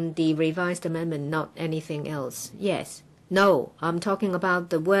on the revised amendment, not anything else. Yes. No, I'm talking about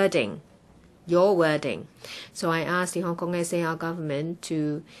the wording. Your wording. So I asked the Hong Kong SAR government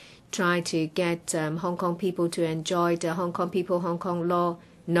to try to get Hong Kong people to enjoy the Hong Kong people, Hong Kong law.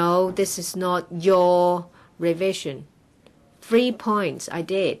 No, this is not your revision. 3 points I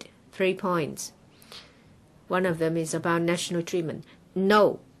did. 3 points. One of them is about national treatment.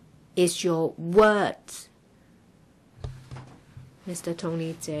 No, it's your words. Mr.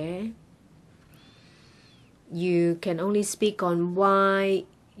 Tony Tse, you can only speak on why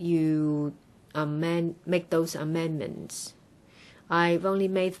you make those amendments. I've only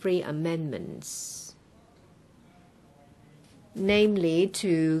made 3 amendments, namely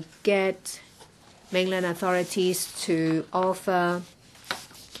to get mainland authorities to offer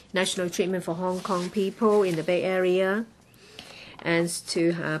national treatment for Hong Kong people in the Bay Area, and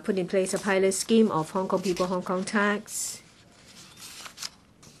to put in place a pilot scheme of Hong Kong people, Hong Kong tax,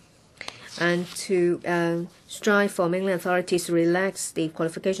 and to strive for mainland authorities to relax the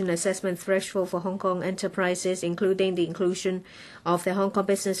qualification assessment threshold for Hong Kong enterprises, including the inclusion of the Hong Kong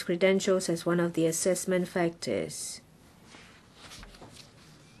business credentials as one of the assessment factors.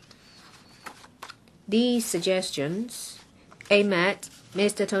 These suggestions aim at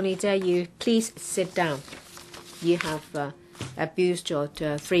Mr. Tony Tse, you please sit down. You have abused your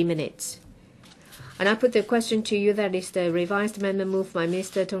 3 minutes. And I put the question to you, that is the revised amendment moved by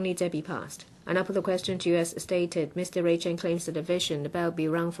Mr. Tony Tse be passed. And I put the question to you as stated. Mr. Ray Chen claims the division. The bell will be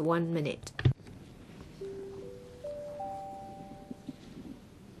rung for 1 minute.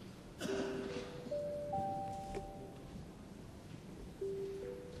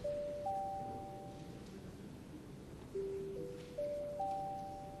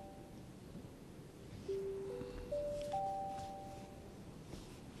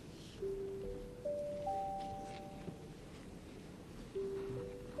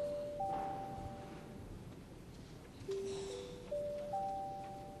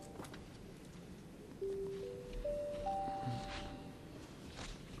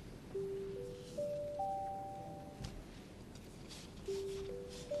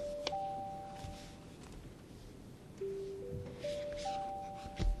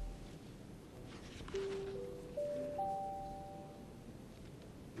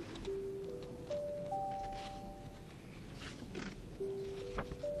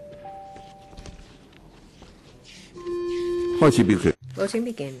 Voting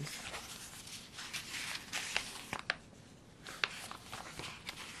begins.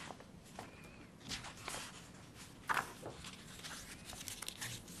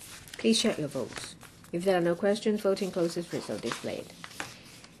 Please check your votes. If there are no questions, voting closes. Result displayed.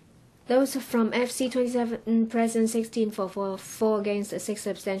 Those from FC27 present 16 for 4 against 6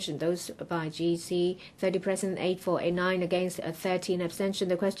 abstention. Those by GC 30 present 8 for 9 against 13 abstention.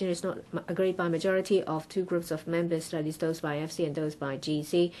 The question is not agreed by majority of 2 groups of members, that is those by FC and those by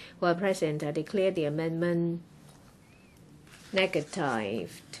GC, who are present. I declare the amendment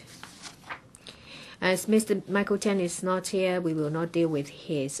negatived. As Mr. Michael Chen is not here, we will not deal with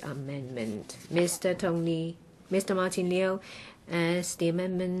his amendment. Mr. Martin Liu, as the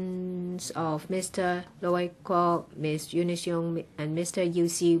amendments of Mr. Wai-kwok, Ms. Eunice Yeung, and Mr.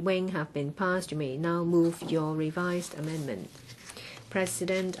 U.C. Wing have been passed, you may now move your revised amendment.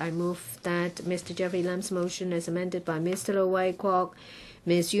 President, I move that Mr. Jeffrey LAM's motion as amended by Mr. Wai-kwok,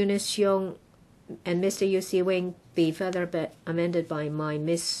 Ms. Eunice Yeung, and Mr. U.C. Wing be further amended by my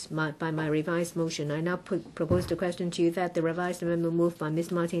revised motion. I now propose the question to you that the revised amendment moved by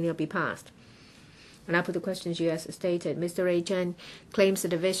Ms. Martin Liu be passed. And I put the question to you as stated. Mr. Ray Chen claims the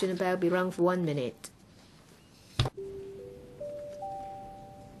division bell be rung for 1 minute.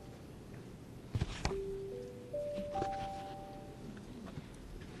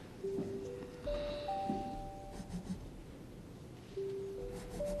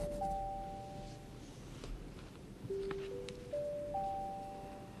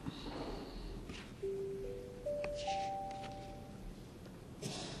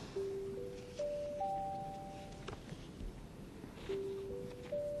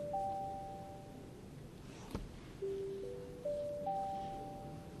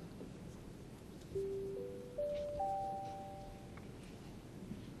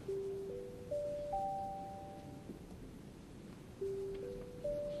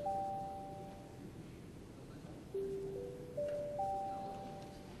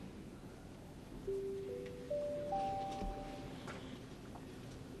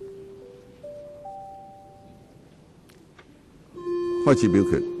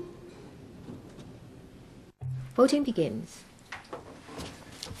 Voting begins.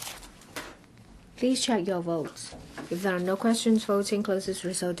 Please check your votes. If there are no questions, voting closes.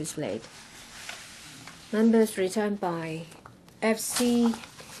 Result displayed. Members returned by FC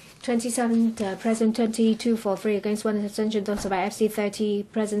 27 present 22 for 3 against 1 abstention. Those by FC 30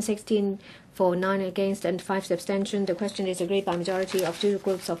 present 16 for 9 against and 5 abstention. The question is agreed by majority of 2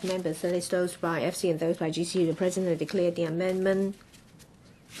 groups of members, that is those by FC and those by GC. The President declared the amendment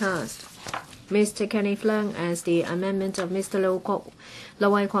passed. Mr. Kenneth LEUNG as the amendment of Mr.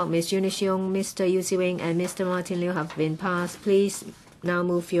 Wai-kwok, Ms. Eunice Yeung, Mr. U.C. Wing, and Mr. Martin Liu have been passed. Please now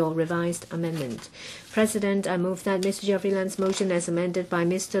move your revised amendment. President, I move that Mr. Jeffrey LAM's motion as amended by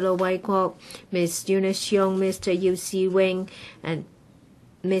Mr. Wai-kwok, Ms. Eunice Yeung, Mr. U.C. Wing, and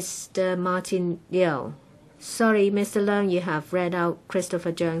Mr. Martin Liu. Sorry, Mr. LEUNG, you have read out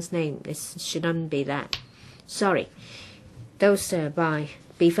Christopher Cheung's name. It shouldn't be that. Sorry. Those by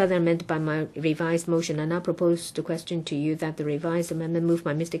be further amended by my revised motion. I now propose the question to you that the revised amendment moved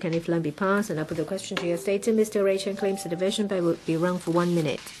by Mr. Kenneth LAM be passed, and I put the question to your statement. Mr. Ray Chen claims the division by will be rung for 1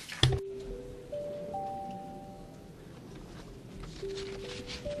 minute.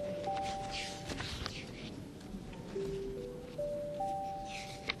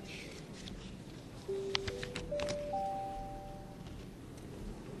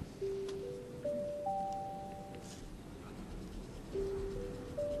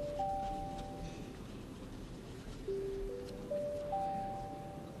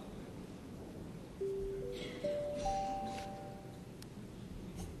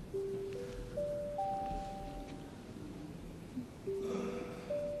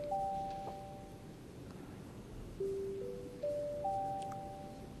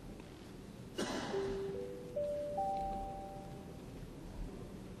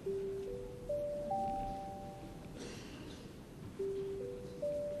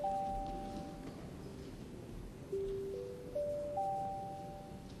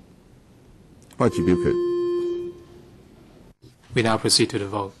 開始表決。We now proceed to the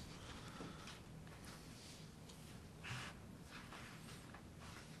vote.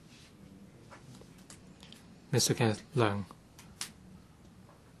 Mr. Kenneth LEUNG,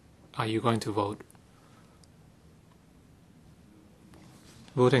 are you going to vote?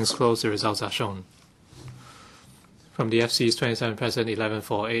 Voting is closed. The results are shown. From the FCs, 27 present, 11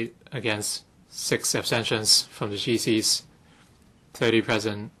 for, 8 against, 6 abstentions. From the GCs, 30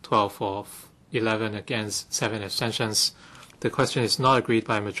 present, 12 for, 11 against, 7 abstentions. The question is not agreed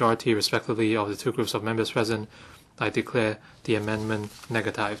by a majority, respectively, of the two groups of members present. I declare the amendment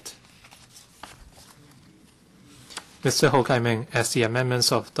negatived. Mr. Kai-ming, as the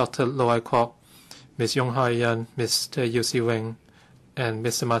amendments of Dr. Wai-kwok, Ms. Hoi-yan, Mr. CHEUNG, and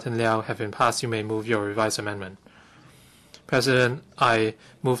Mr. Martin LIAO have been passed, you may move your revised amendment. President, I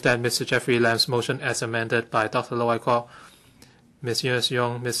move that Mr. Jeffrey LAM's motion as amended by Dr. Wai-kwok, Ms.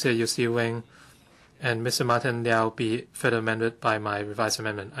 CHEUNG, Mr. CHEUNG, and Mr. Martin LIAO be further amended by my revised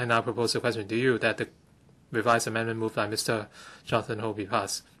amendment. I now propose the question to you that the revised amendment moved by Mr. Jonathan Ho be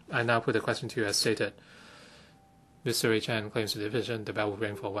passed. I now put the question to you as stated. Mr. Ray Chan claims the division. The bell will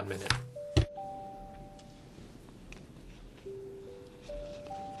ring for 1 minute.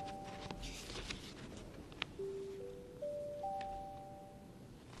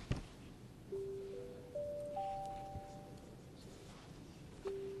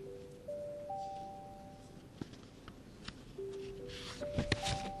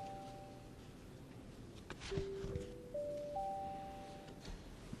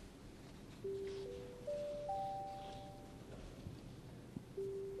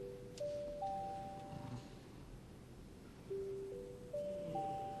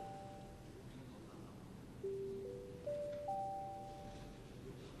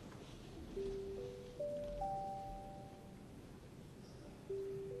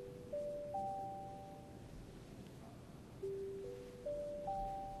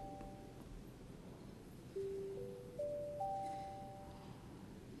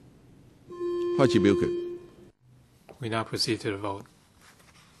 We now proceed to the vote.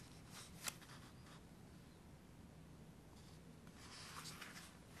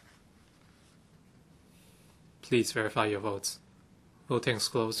 Please verify your votes. Voting is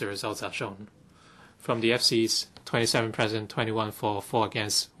closed. The results are shown. From the FCs, 27 present, 21 for, 4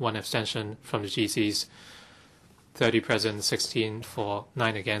 against, 1 abstention. From the GCs, 30 present, 16 for,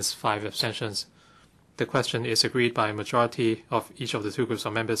 9 against, 5 abstentions. The question is agreed by a majority of each of the two groups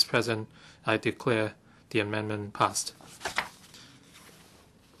of members present. I declare the amendment passed.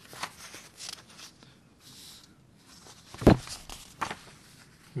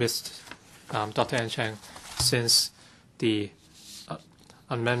 Dr. N. Chang, since the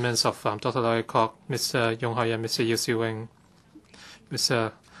amendments of Dr. Wai-kwok, Mr. Hoi-yan, Mr. CHEUNG,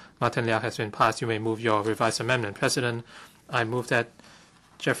 Mr. Martin LIAO has been passed, you may move your revised amendment. President, I move that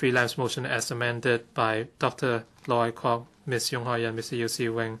Jeffrey LAM's motion as amended by Dr. Wai-kwok, Ms. Hoi-yan, Mr.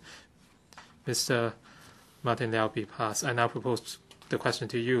 CHEUNG, Mr. Martin LIAO be passed. I now propose the question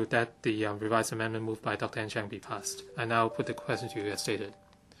to you that the revised amendment moved by Dr. N. Chang be passed. I now put the question to you as stated.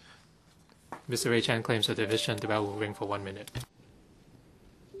 Mr. Ray Chan claims the division. The bell will ring for 1 minute.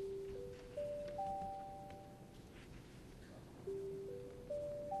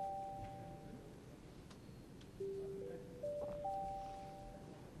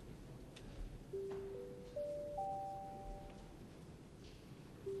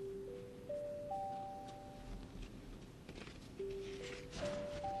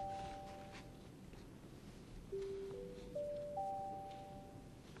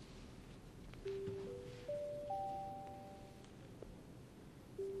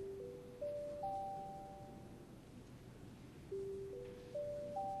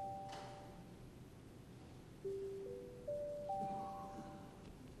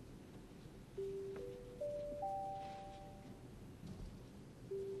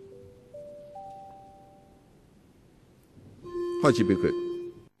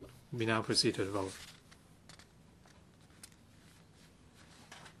 We now proceed to the vote.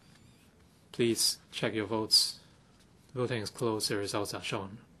 Please check your votes. The voting is closed. The results are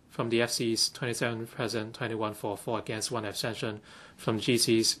shown. From the FCs, 27 present, 21 for, 4 against, 1 abstention. From the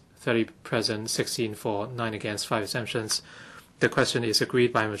GCs, 30 present, 16 for, 9 against, 5 abstentions. The question is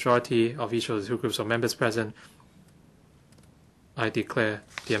agreed by a majority of each of the two groups of members present. I declare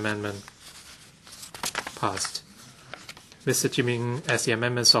the amendment passed. Mr. Chi-ming, as the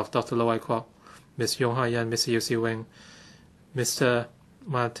amendments of Dr. Wai-kwok, Ms. Hoi-yan, Mr. CHEUNG, Mr.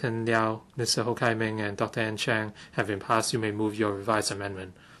 Martin LIAO, Mr. Kai-ming, and Dr. N. Chang have been passed, you may move your revised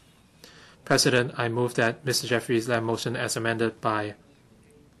amendment. President, I move that Mr. Jeffrey LAM motion as amended by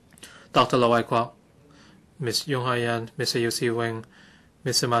Dr. Wai-kwok, Ms. Hoi-yan, Mr. Yu Si-wing,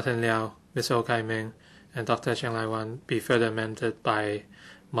 Mr. Martin Liao, Mr. Kai-ming, and Dr. Lai-wan be further amended by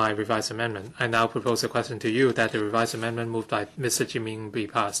my revised amendment. I now propose a question to you that the revised amendment moved by Mr. Chi-ming be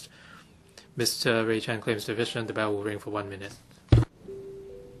passed. Mr. Ray Chan claims division. The bell will ring for 1 minute.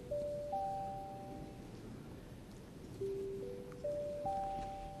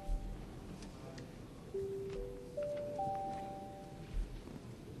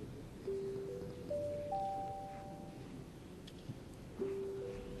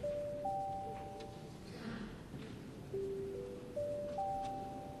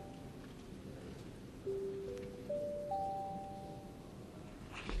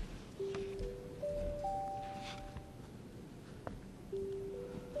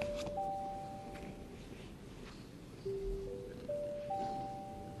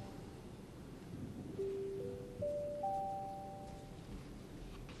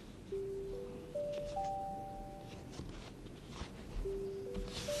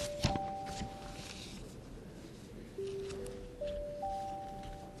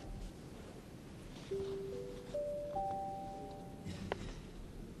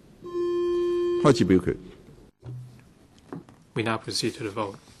 We now proceed to the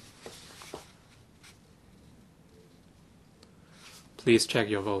vote. Please check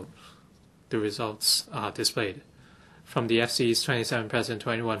your vote. The results are displayed. From the FCs, 27 present,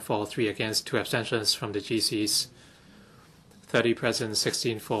 21 for, 3 against, 2 abstentions. From the GCs, 30 present,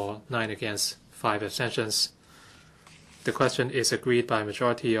 16 for, 9 against, 5 abstentions. The question is agreed by a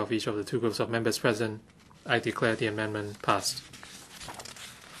majority of each of the 2 groups of members present. I declare the amendment passed.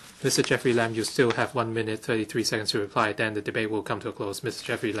 Mr. Jeffrey LAM, you still have 1 minute 33 seconds to reply. Then the debate will come to a close. Mr.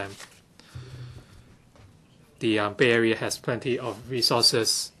 Jeffrey LAM. The Bay Area has plenty of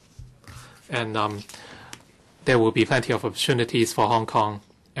resources, and there will be plenty of opportunities for Hong Kong,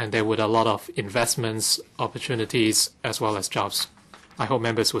 and there will be a lot of investments, opportunities, as well as jobs. I hope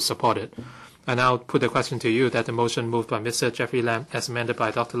members will support it. I now put the question to you that the motion moved by Mr. Jeffrey LAM, as amended by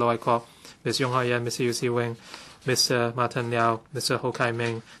Dr. Wai-kwok, Ms. Hoi-yan, Mr. Yu Si-wing, Mr. Martin Liao, Mr. Ho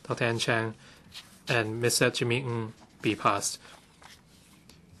Kai-ming, Dr. N. Chang, and Mr. Chi-ming be passed.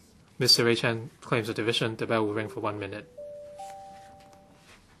 Mr. Ray Chan claims a division. The bell will ring for 1 minute.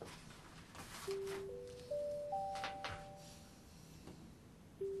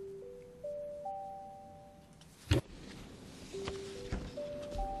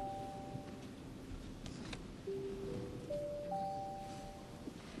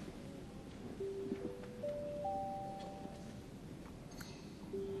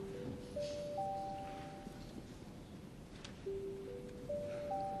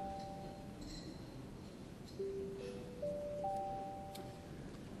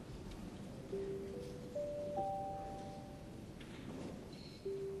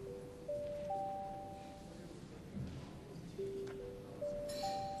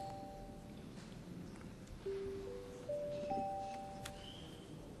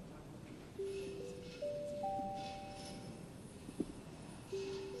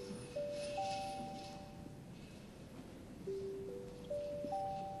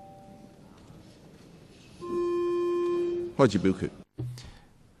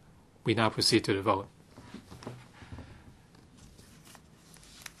 We now proceed to the vote.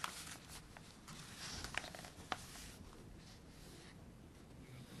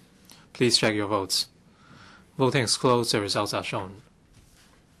 Please check your votes. Voting is closed. The results are shown.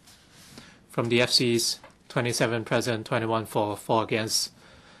 From the FCs, 27 present, 21 for, 4 against.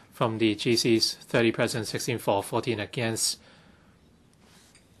 From the GCs, 30 present, 16 for, 14 against.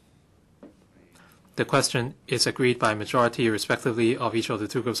 The question is agreed by a majority, respectively, of each of the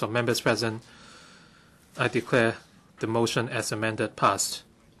 2 groups of members present. I declare the motion as amended passed.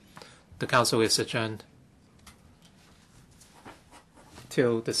 The Council is adjourned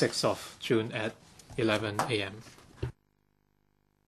till the 6th of June at 11 a.m.